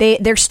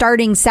their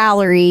starting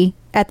salary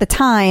at the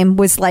time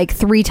was like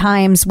 3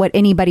 times what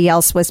anybody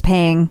else was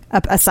paying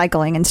a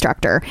cycling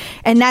instructor,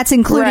 and that's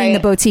including the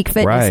boutique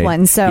fitness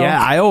one. So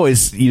yeah, I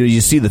always you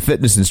see the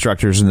fitness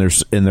instructors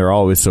and they're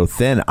always so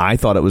thin. I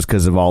thought it was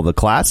because of all the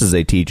classes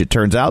they teach. It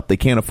turns out they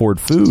can't afford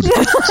food. Well,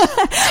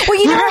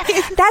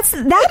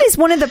 that is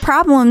one of the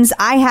problems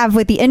I have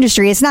with the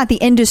industry. It's not the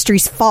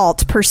industry's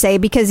fault per se,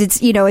 because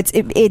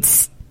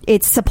it's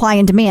it's supply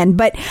and demand.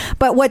 But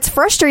what's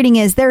frustrating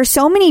is there are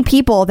so many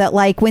people that,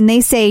 like, when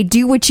they say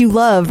do what you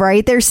love,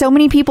 right? There's so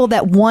many people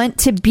that want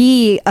to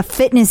be a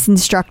fitness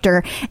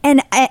instructor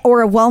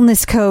or a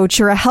wellness coach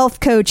or a health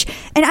coach.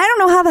 And I don't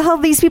know how the hell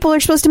these people are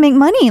supposed to make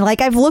money.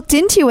 Like, I've looked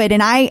into it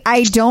and I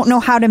don't know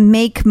how to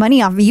make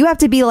money off of it. You have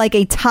to be like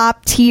a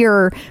top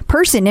tier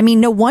person. I mean,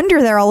 no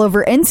wonder they're all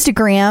over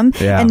Instagram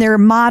and they're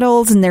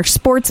models and they're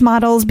sports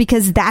models,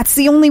 because that's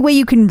the only way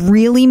you can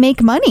really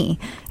make money.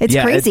 It's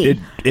crazy.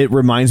 It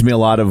reminds me a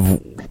lot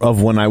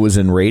of when I was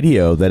in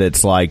radio, that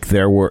it's like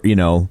there were,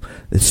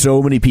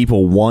 so many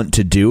people want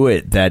to do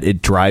it that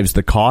it drives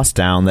the cost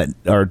down,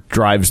 or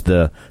drives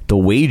the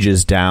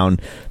wages down,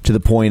 to the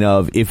point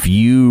of, if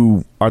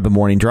you are the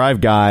morning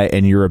drive guy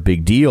and you're a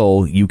big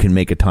deal, you can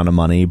make a ton of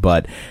money,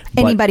 but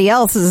anybody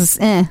else is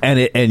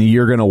and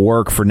you're going to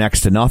work for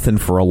next to nothing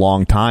for a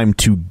long time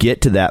to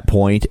get to that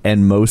point,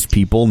 and most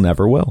people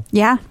never will.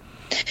 Yeah,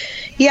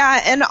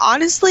 and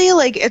honestly,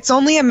 like, it's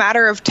only a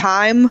matter of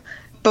time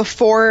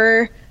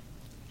before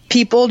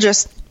people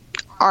just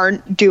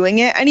aren't doing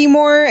it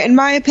anymore, in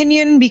my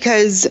opinion,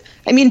 because,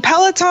 I mean,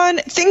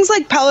 things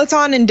like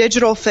Peloton and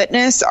digital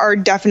fitness are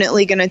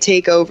definitely going to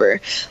take over.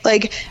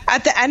 Like,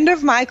 at the end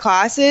of my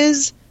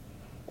classes,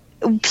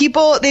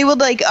 people, they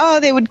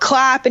would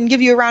clap and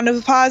give you a round of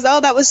applause.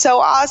 Oh, that was so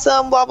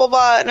awesome, blah, blah,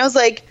 blah. And I was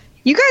like,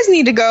 you guys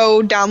need to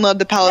go download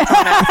the Peloton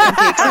app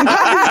and take some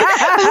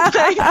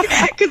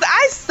classes. Because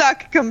I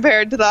suck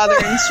compared to the other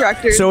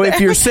instructors. So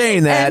if you're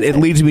saying that, it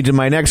leads me to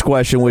my next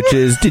question, which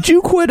is, did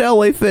you quit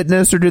LA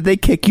Fitness or did they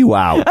kick you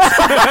out?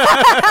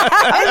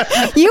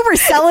 You were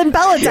selling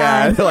Peloton.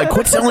 Yeah, they're like,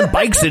 quit selling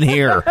bikes in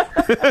here.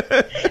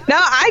 No,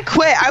 I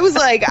quit. I was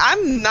like,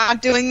 I'm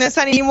not doing this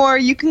anymore.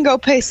 You can go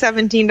pay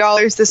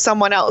 $17 to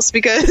someone else,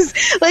 because,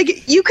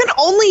 like, you can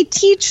only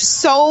teach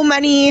so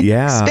many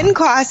spin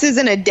classes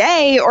in a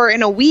day or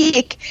in a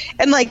week.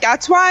 And, like,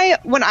 that's why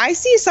when I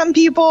see some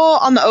people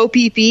on the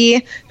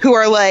OPP who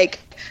are like,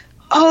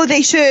 oh,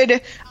 they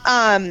should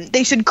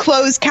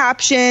close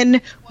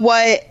caption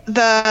what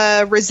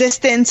the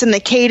resistance and the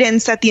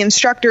cadence that the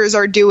instructors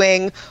are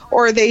doing,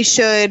 or they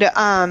should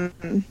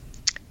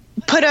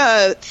put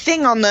a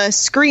thing on the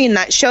screen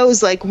that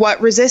shows, like, what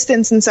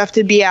resistance and stuff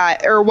to be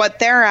at, or what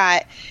they're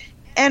at.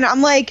 And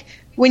I'm like,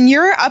 when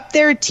you're up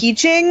there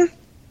teaching,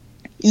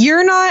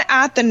 you're not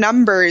at the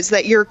numbers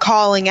that you're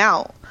calling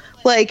out.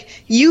 Like,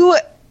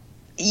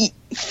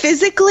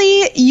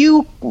 physically,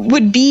 you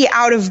would be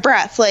out of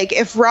breath. Like,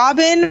 if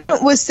Robin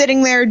was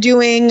sitting there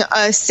doing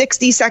a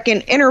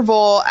 60-second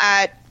interval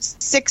at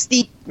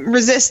 60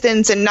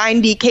 resistance and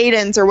 90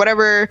 cadence, or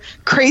whatever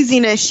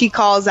craziness she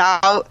calls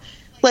out,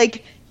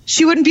 like,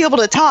 she wouldn't be able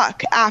to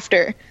talk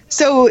after.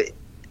 So,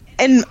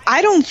 and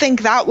I don't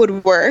think that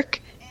would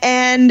work.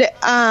 And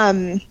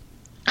I'm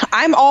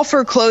all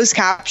for closed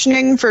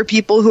captioning for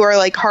people who are,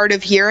 like, hard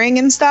of hearing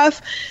and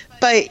stuff.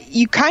 But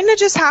you kind of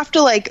just have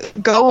to,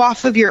 like, go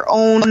off of your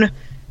own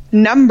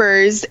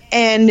numbers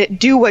and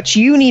do what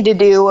you need to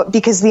do,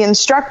 because the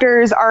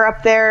instructors are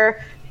up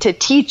there to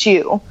teach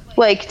you.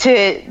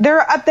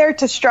 They're up there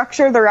to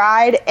structure the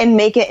ride and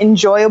make it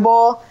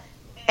enjoyable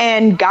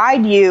and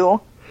guide you.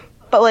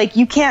 But, like,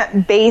 you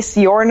can't base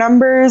your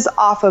numbers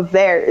off of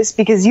theirs,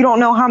 because you don't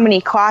know how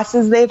many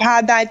classes they've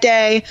had that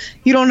day.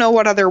 You don't know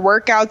what other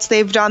workouts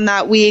they've done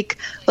that week.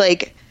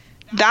 Like,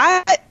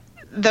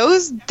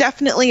 those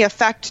definitely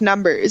affect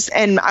numbers,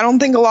 and I don't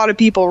think a lot of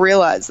people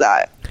realize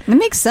that. That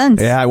makes sense.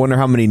 Yeah, I wonder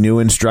how many new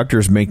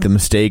instructors make the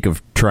mistake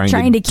of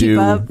trying to do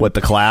what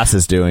the class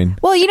is doing.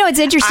 Well, it's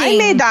interesting. I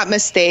made that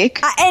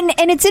mistake. And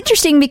it's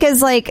interesting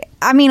because, like,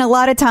 I mean, a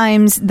lot of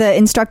times the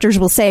instructors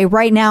will say,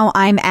 right now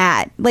I'm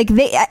at. Like,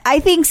 I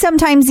think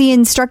sometimes the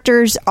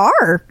instructors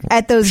are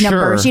at those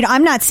numbers.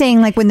 I'm not saying,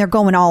 like, when they're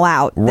going all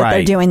out that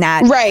they're doing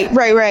that.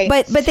 Right.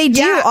 But they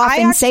do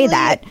often say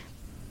that.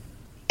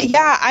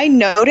 Yeah, I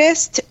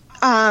noticed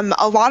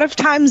a lot of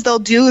times they'll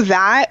do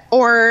that,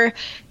 or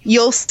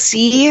you'll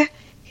see,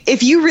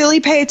 if you really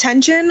pay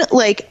attention,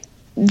 like,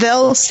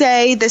 they'll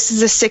say this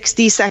is a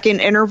 60-second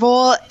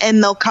interval,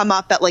 and they'll come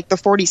up at, like, the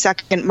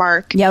 40-second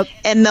mark. Yep.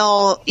 And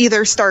they'll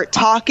either start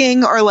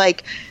talking, or,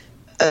 like,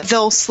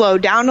 they'll slow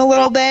down a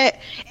little bit,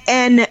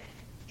 and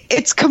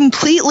it's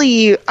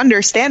completely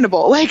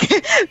understandable. Like,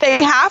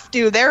 they have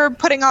to. They're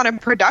putting on a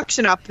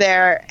production up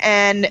there,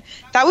 and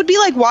that would be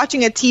like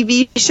watching a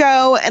TV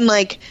show and,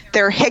 like,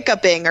 they're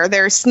hiccuping or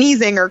they're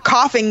sneezing or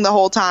coughing the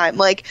whole time.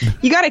 Like,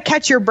 you got to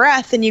catch your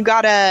breath, and you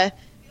got to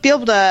be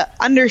able to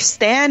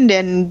understand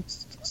and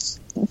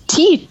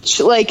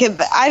teach. Like,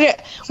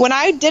 when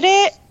I did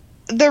it,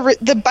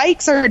 the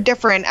bikes are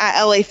different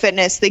at LA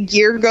Fitness. The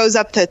gear goes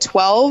up to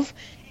 12,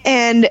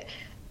 and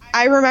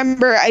I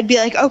remember I'd be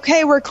like,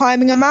 okay, we're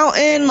climbing a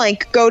mountain,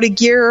 like, go to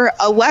gear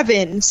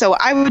 11. So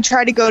I would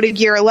try to go to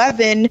gear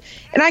 11,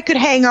 and I could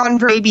hang on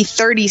for maybe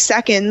 30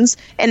 seconds.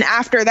 And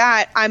after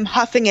that, I'm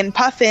huffing and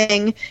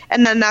puffing,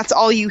 and then that's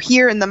all you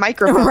hear in the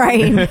microphone.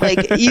 Right.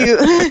 Like,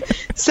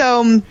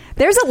 so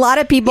There's a lot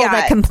of people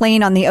that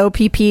complain on the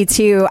OPP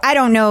too. I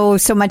don't know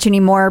so much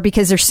anymore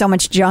because there's so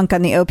much junk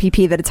on the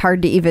OPP that it's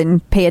hard to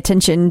even pay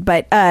attention.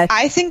 But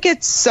I think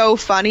it's so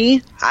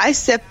funny. I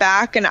sit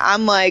back and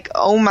I'm like,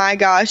 oh my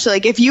gosh,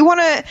 like if you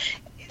want to,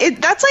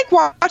 that's like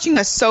watching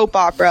a soap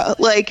opera,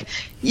 like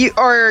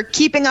or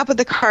keeping up with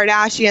the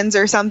Kardashians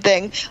or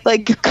something.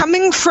 Like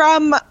coming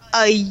from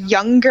a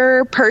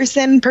younger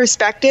person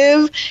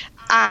perspective,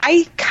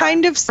 I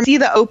kind of see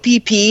the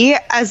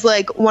OPP as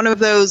like one of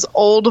those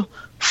old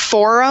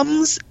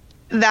forums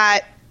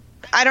that,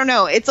 I don't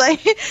know, it's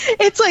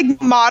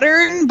like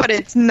modern, but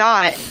it's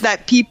not,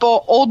 that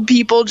old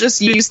people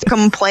just used to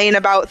complain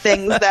about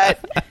things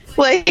that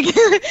like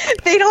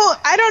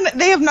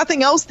they have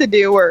nothing else to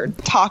do or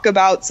talk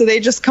about, so they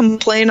just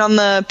complain on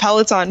the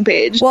Peloton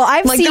page. Well,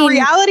 the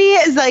reality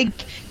is like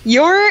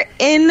you're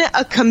in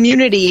a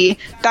community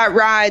that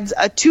rides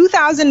a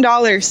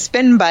 $2,000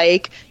 spin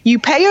bike. You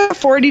pay a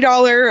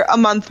 $40 a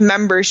month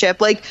membership.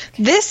 Like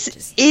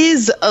this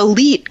is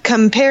elite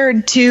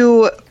compared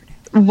to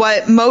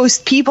what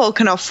most people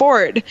can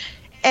afford.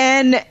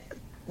 And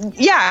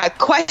yeah,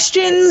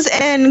 questions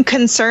and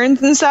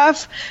concerns and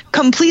stuff,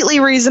 completely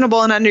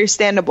reasonable and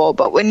understandable.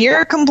 But when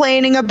you're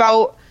complaining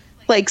about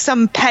like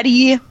some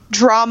petty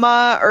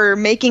drama or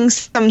making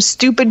some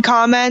stupid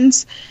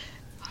comments,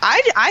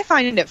 I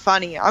find it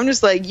funny. I'm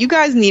just like, you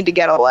guys need to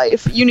get a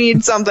life. You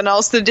need something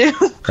else to do.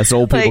 That's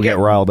old people like, get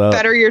riled up.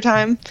 Better your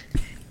time.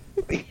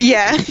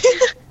 Yeah.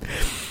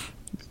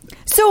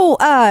 So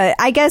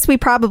I guess we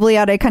probably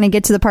ought to kind of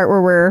get to the part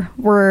where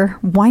we're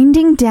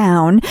winding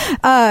down.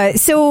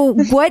 So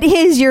what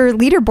is your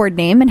leaderboard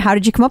name and how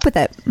did you come up with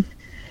it?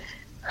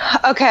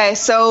 Okay,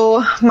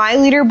 so my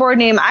leaderboard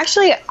name,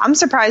 actually, I'm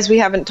surprised we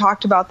haven't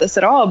talked about this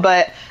at all,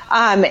 but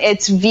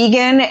it's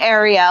Vegan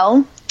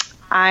Ariel.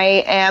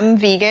 I am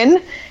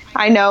vegan.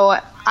 I know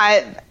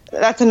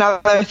that's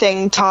another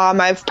thing, Tom.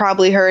 I've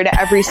probably heard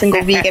every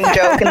single vegan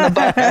joke in the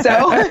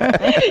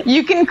book. So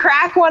you can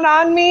crack one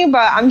on me,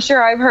 but I'm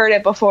sure I've heard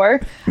it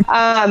before.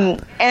 And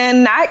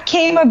that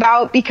came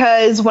about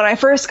because when I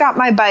first got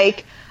my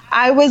bike,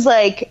 I was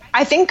like,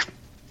 I think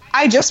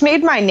I just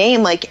made my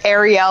name like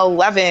Ariel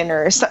Levin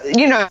or,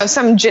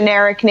 some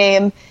generic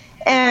name.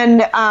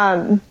 And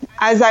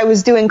as I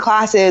was doing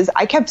classes,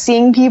 I kept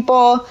seeing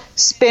people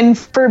spin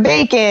for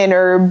bacon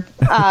or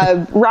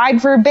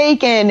ride for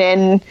bacon.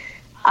 And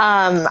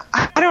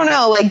I don't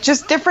know, like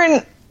just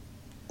different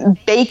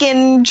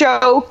bacon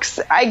jokes,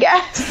 I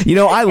guess.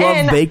 I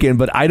love bacon,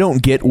 but I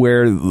don't get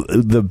where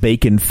the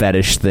bacon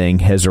fetish thing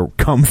has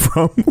come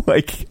from.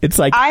 Like, it's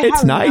like,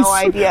 it's nice, no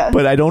idea.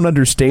 But I don't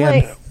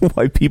understand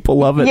why people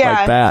love it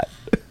like that.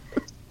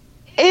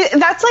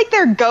 That's like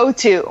their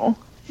go-to.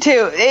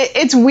 Too.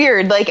 It's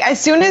weird. Like, as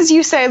soon as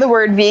you say the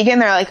word vegan,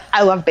 they're like,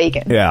 I love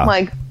bacon. Yeah. I'm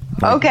like,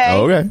 okay.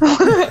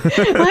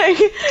 Like,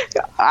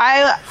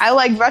 I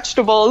like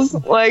vegetables.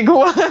 Like,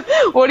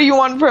 what do you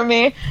want from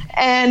me?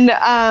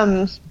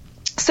 And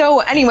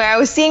so anyway, I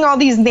was seeing all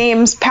these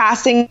names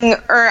passing,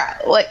 or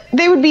like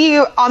they would be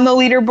on the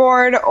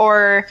leaderboard,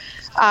 or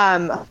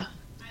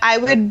I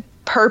would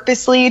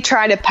purposely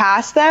try to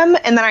pass them,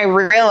 and then I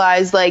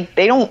realized like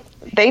they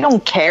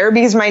don't care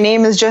because my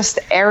name is just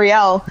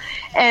Ariel.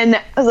 And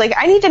I was like,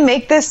 I need to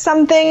make this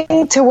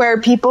something to where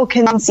people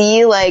can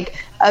see like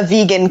a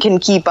vegan can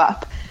keep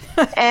up.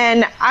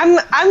 And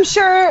I'm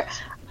sure,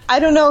 I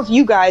don't know if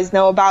you guys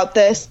know about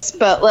this,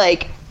 but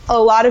like a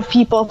lot of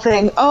people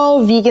think,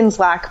 oh, vegans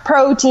lack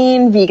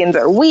protein, vegans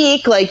are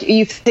weak. Like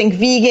you think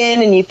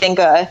vegan and you think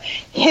a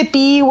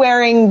hippie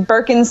wearing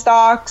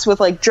Birkenstocks with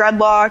like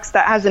dreadlocks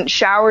that hasn't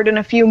showered in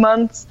a few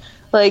months,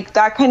 like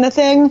that kind of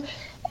thing.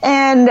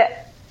 And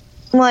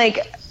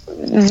like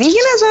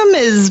veganism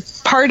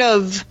is part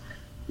of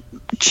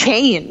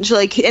change.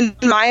 Like in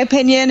my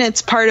opinion,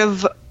 it's part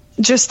of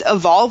just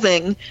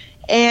evolving.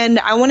 And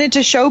I wanted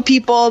to show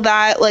people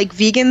that like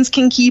vegans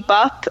can keep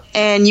up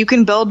and you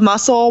can build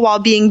muscle while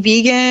being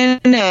vegan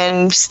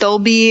and still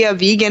be a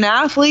vegan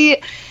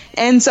athlete.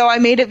 And so I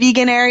made it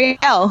Vegan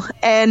Ariel,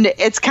 and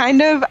it's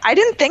kind of, I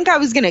didn't think I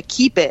was going to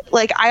keep it.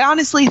 Like I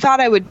honestly thought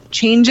I would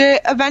change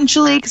it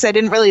eventually because I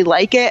didn't really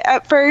like it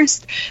at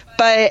first,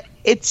 but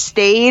it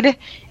stayed.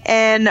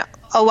 And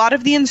a lot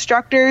of the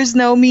instructors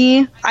know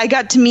me. I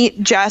got to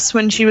meet Jess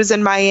when she was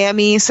in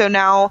Miami, so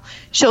now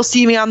she'll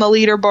see me on the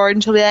leaderboard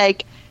and she'll be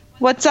like,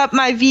 what's up,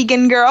 my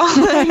vegan girl?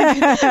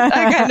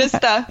 That kind of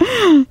stuff.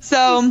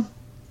 So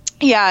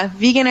yeah,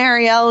 Vegan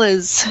Ariel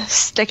is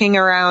sticking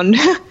around.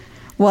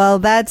 Well,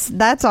 that's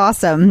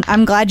awesome.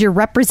 I'm glad you're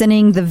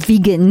representing the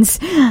vegans.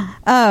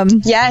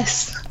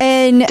 Yes.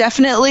 And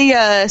definitely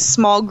a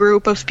small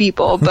group of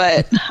people,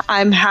 but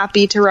I'm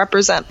happy to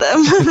represent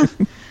them.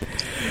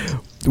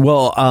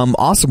 Well,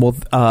 awesome.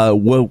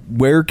 Well,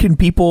 where can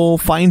people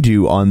find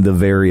you on the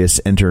various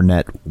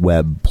internet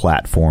web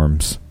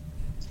platforms?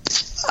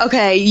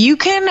 Okay, you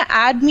can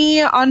add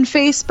me on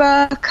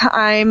Facebook.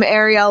 I'm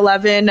Ariel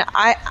Levin.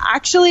 I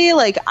actually,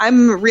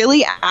 I'm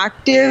really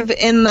active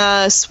in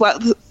the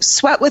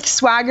Sweat with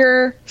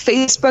Swagger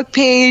Facebook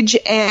page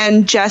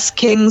and Jess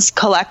King's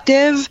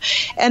Collective.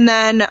 And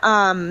then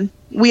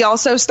we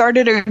also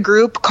started a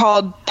group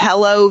called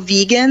Pelo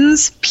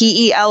Vegans,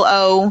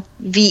 PELOVEGANS.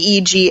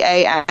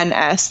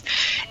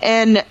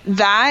 And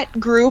that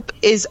group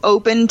is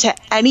open to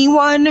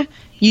anyone.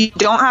 You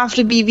don't have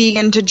to be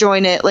vegan to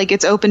join it. Like,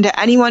 it's open to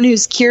anyone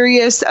who's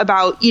curious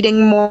about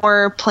eating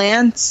more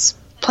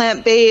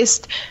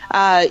plant-based,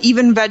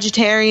 even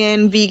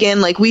vegetarian, vegan.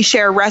 Like, we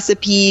share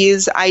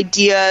recipes,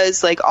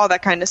 ideas, like all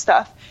that kind of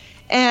stuff.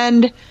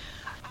 And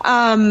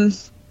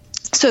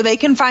so they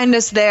can find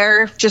us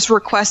there. Just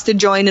request to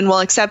join and we'll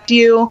accept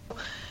you.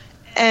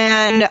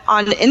 And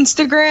on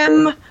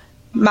Instagram,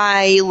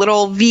 my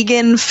little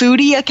vegan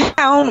foodie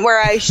account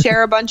where I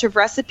share a bunch of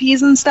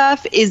recipes and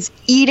stuff is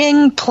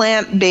Eating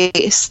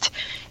Plant-Based.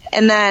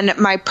 And then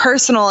my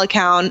personal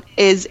account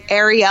is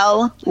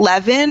Ariel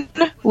Levin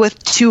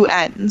with 2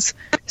 N's.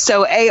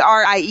 So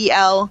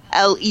ArielLevinn.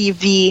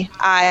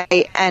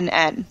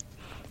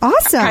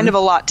 Awesome. Kind of a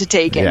lot to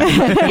take in.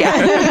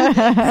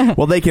 Yeah.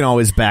 Well, they can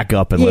always back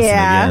up and listen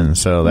again.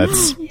 So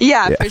that's...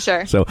 Yeah, for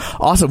sure. So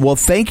awesome. Well,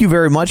 thank you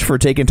very much for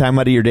taking time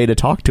out of your day to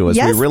talk to us.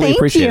 Yes, we really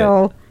appreciate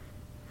it.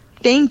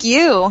 Thank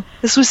you.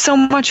 This was so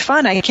much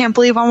fun. I can't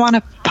believe I'm on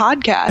a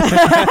podcast.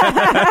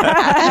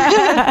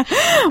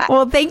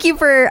 Well, thank you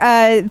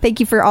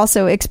for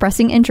also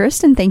expressing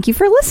interest, and thank you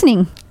for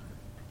listening.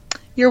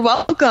 You're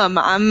welcome.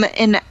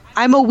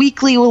 I'm a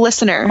weekly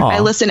listener. Aww. I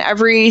listen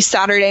every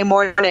Saturday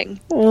morning.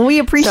 We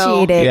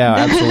appreciate it. Yeah,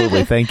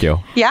 absolutely. Thank you.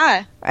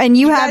 Yeah. And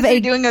you guys are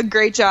doing a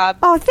great job.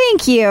 Oh,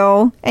 thank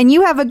you. And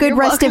you have a good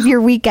rest of your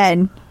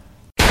weekend.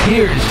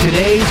 Here's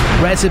today's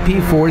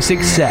recipe for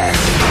success.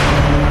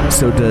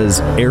 So does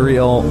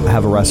Ariel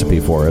have a recipe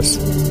for us?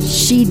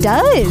 She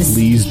does.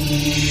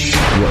 Please.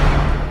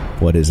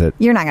 What is it?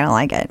 You're not going to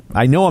like it.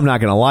 I know I'm not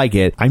going to like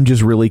it. I'm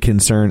just really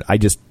concerned. I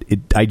just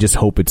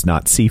hope it's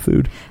not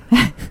seafood.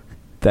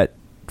 That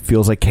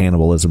feels like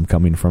cannibalism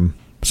coming from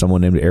someone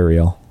named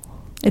Ariel.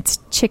 It's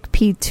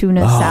chickpea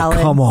tuna salad.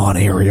 Oh, come on,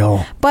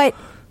 Ariel.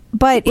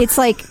 But it's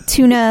like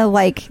tuna,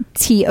 like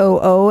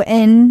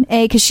Toona,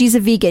 because she's a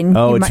vegan.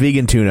 Oh, it's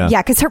vegan tuna.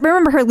 Yeah, because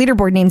remember her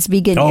leaderboard name's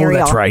vegan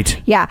Ariel. Oh, that's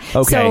right. Yeah.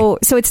 Okay.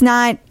 So it's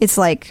not. It's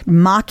like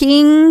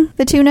mocking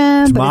the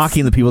tuna. It's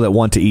mocking the people that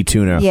want to eat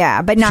tuna.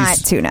 Yeah, but not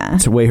tuna.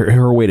 It's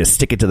her way to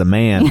stick it to the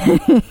man.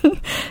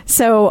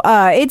 So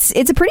it's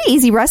a pretty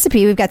easy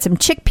recipe. We've got some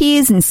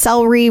chickpeas and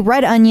celery,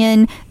 red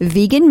onion,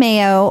 vegan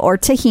mayo or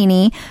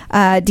tahini,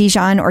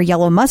 Dijon or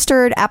yellow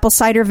mustard, apple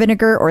cider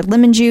vinegar or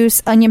lemon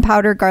juice, onion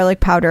powder, garlic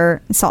powder,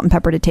 salt and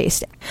pepper to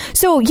taste.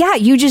 So yeah,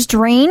 you just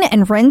drain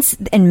and rinse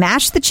and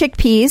mash the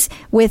chickpeas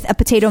with a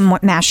potato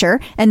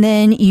masher, and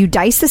then you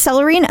dice the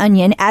celery and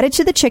onion, add it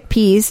to the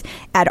chickpeas,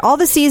 add all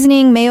the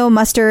seasoning, mayo,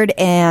 mustard,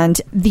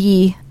 and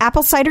the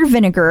apple cider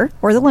vinegar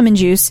or the lemon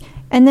juice,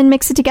 and then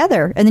mix it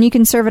together. And then you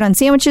can serve it on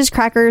sandwiches,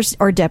 crackers,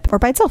 or dip, or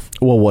by itself.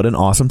 Well, what an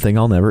awesome thing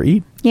I'll never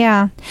eat.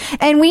 Yeah.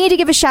 And we need to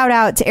give a shout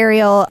out to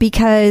Ariel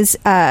because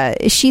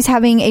she's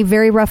having a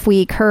very rough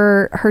week.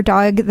 Her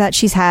dog that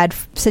she's had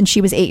since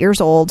she was 8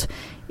 years old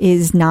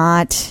is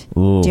not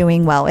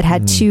doing well. It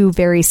had 2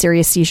 very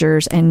serious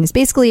seizures and is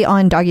basically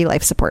on doggy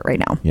life support right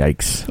now.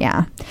 Yikes.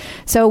 Yeah.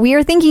 So we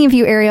are thinking of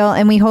you, Ariel,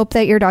 and we hope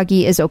that your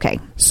doggy is okay.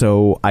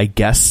 So I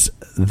guess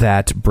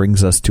that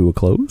brings us to a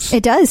close.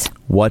 It does.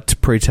 What,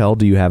 pray tell,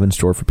 do you have in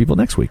store for people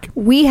next week?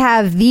 We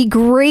have the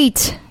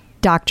great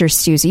Dr.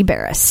 Susie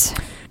Barris.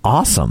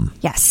 Awesome.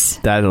 Yes.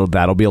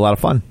 That'll be a lot of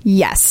fun.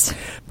 Yes.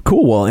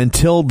 Cool. Well,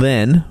 until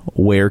then,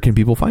 where can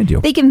people find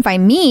you? They can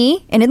find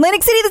me in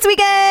Atlantic City this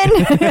weekend.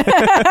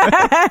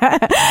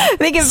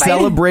 They can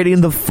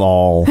celebrating the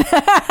fall.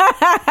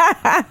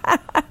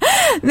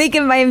 They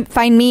can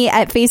find me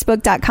at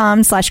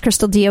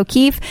facebook.com/Crystal D.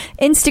 O'Keefe,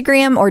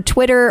 Instagram or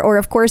Twitter, or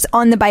of course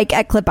on the bike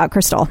at Clip Out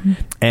Crystal.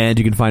 And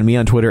you can find me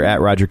on Twitter at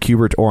Roger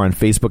Kubert or on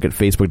Facebook at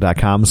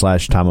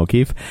facebook.com/Tom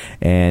O'Keefe.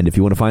 And if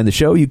you want to find the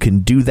show, you can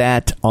do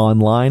that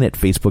online at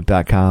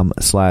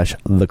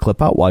facebook.com/The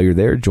Clip Out. While you're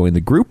there, join the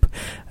group.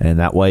 And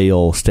that way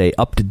you'll stay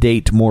up to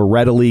date more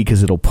readily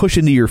because it'll push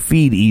into your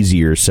feed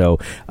easier. So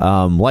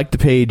like the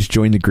page,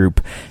 join the group,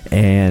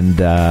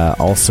 and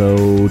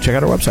also check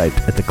out our website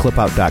at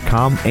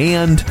theclipout.com.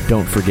 And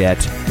don't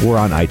forget, we're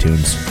on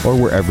iTunes or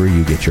wherever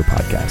you get your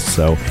podcasts.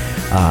 So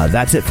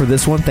that's it for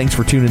this one. Thanks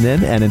for tuning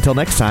in. And until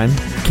next time,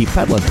 keep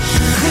pedaling.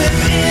 Clip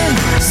in,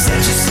 set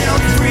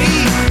yourself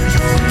free.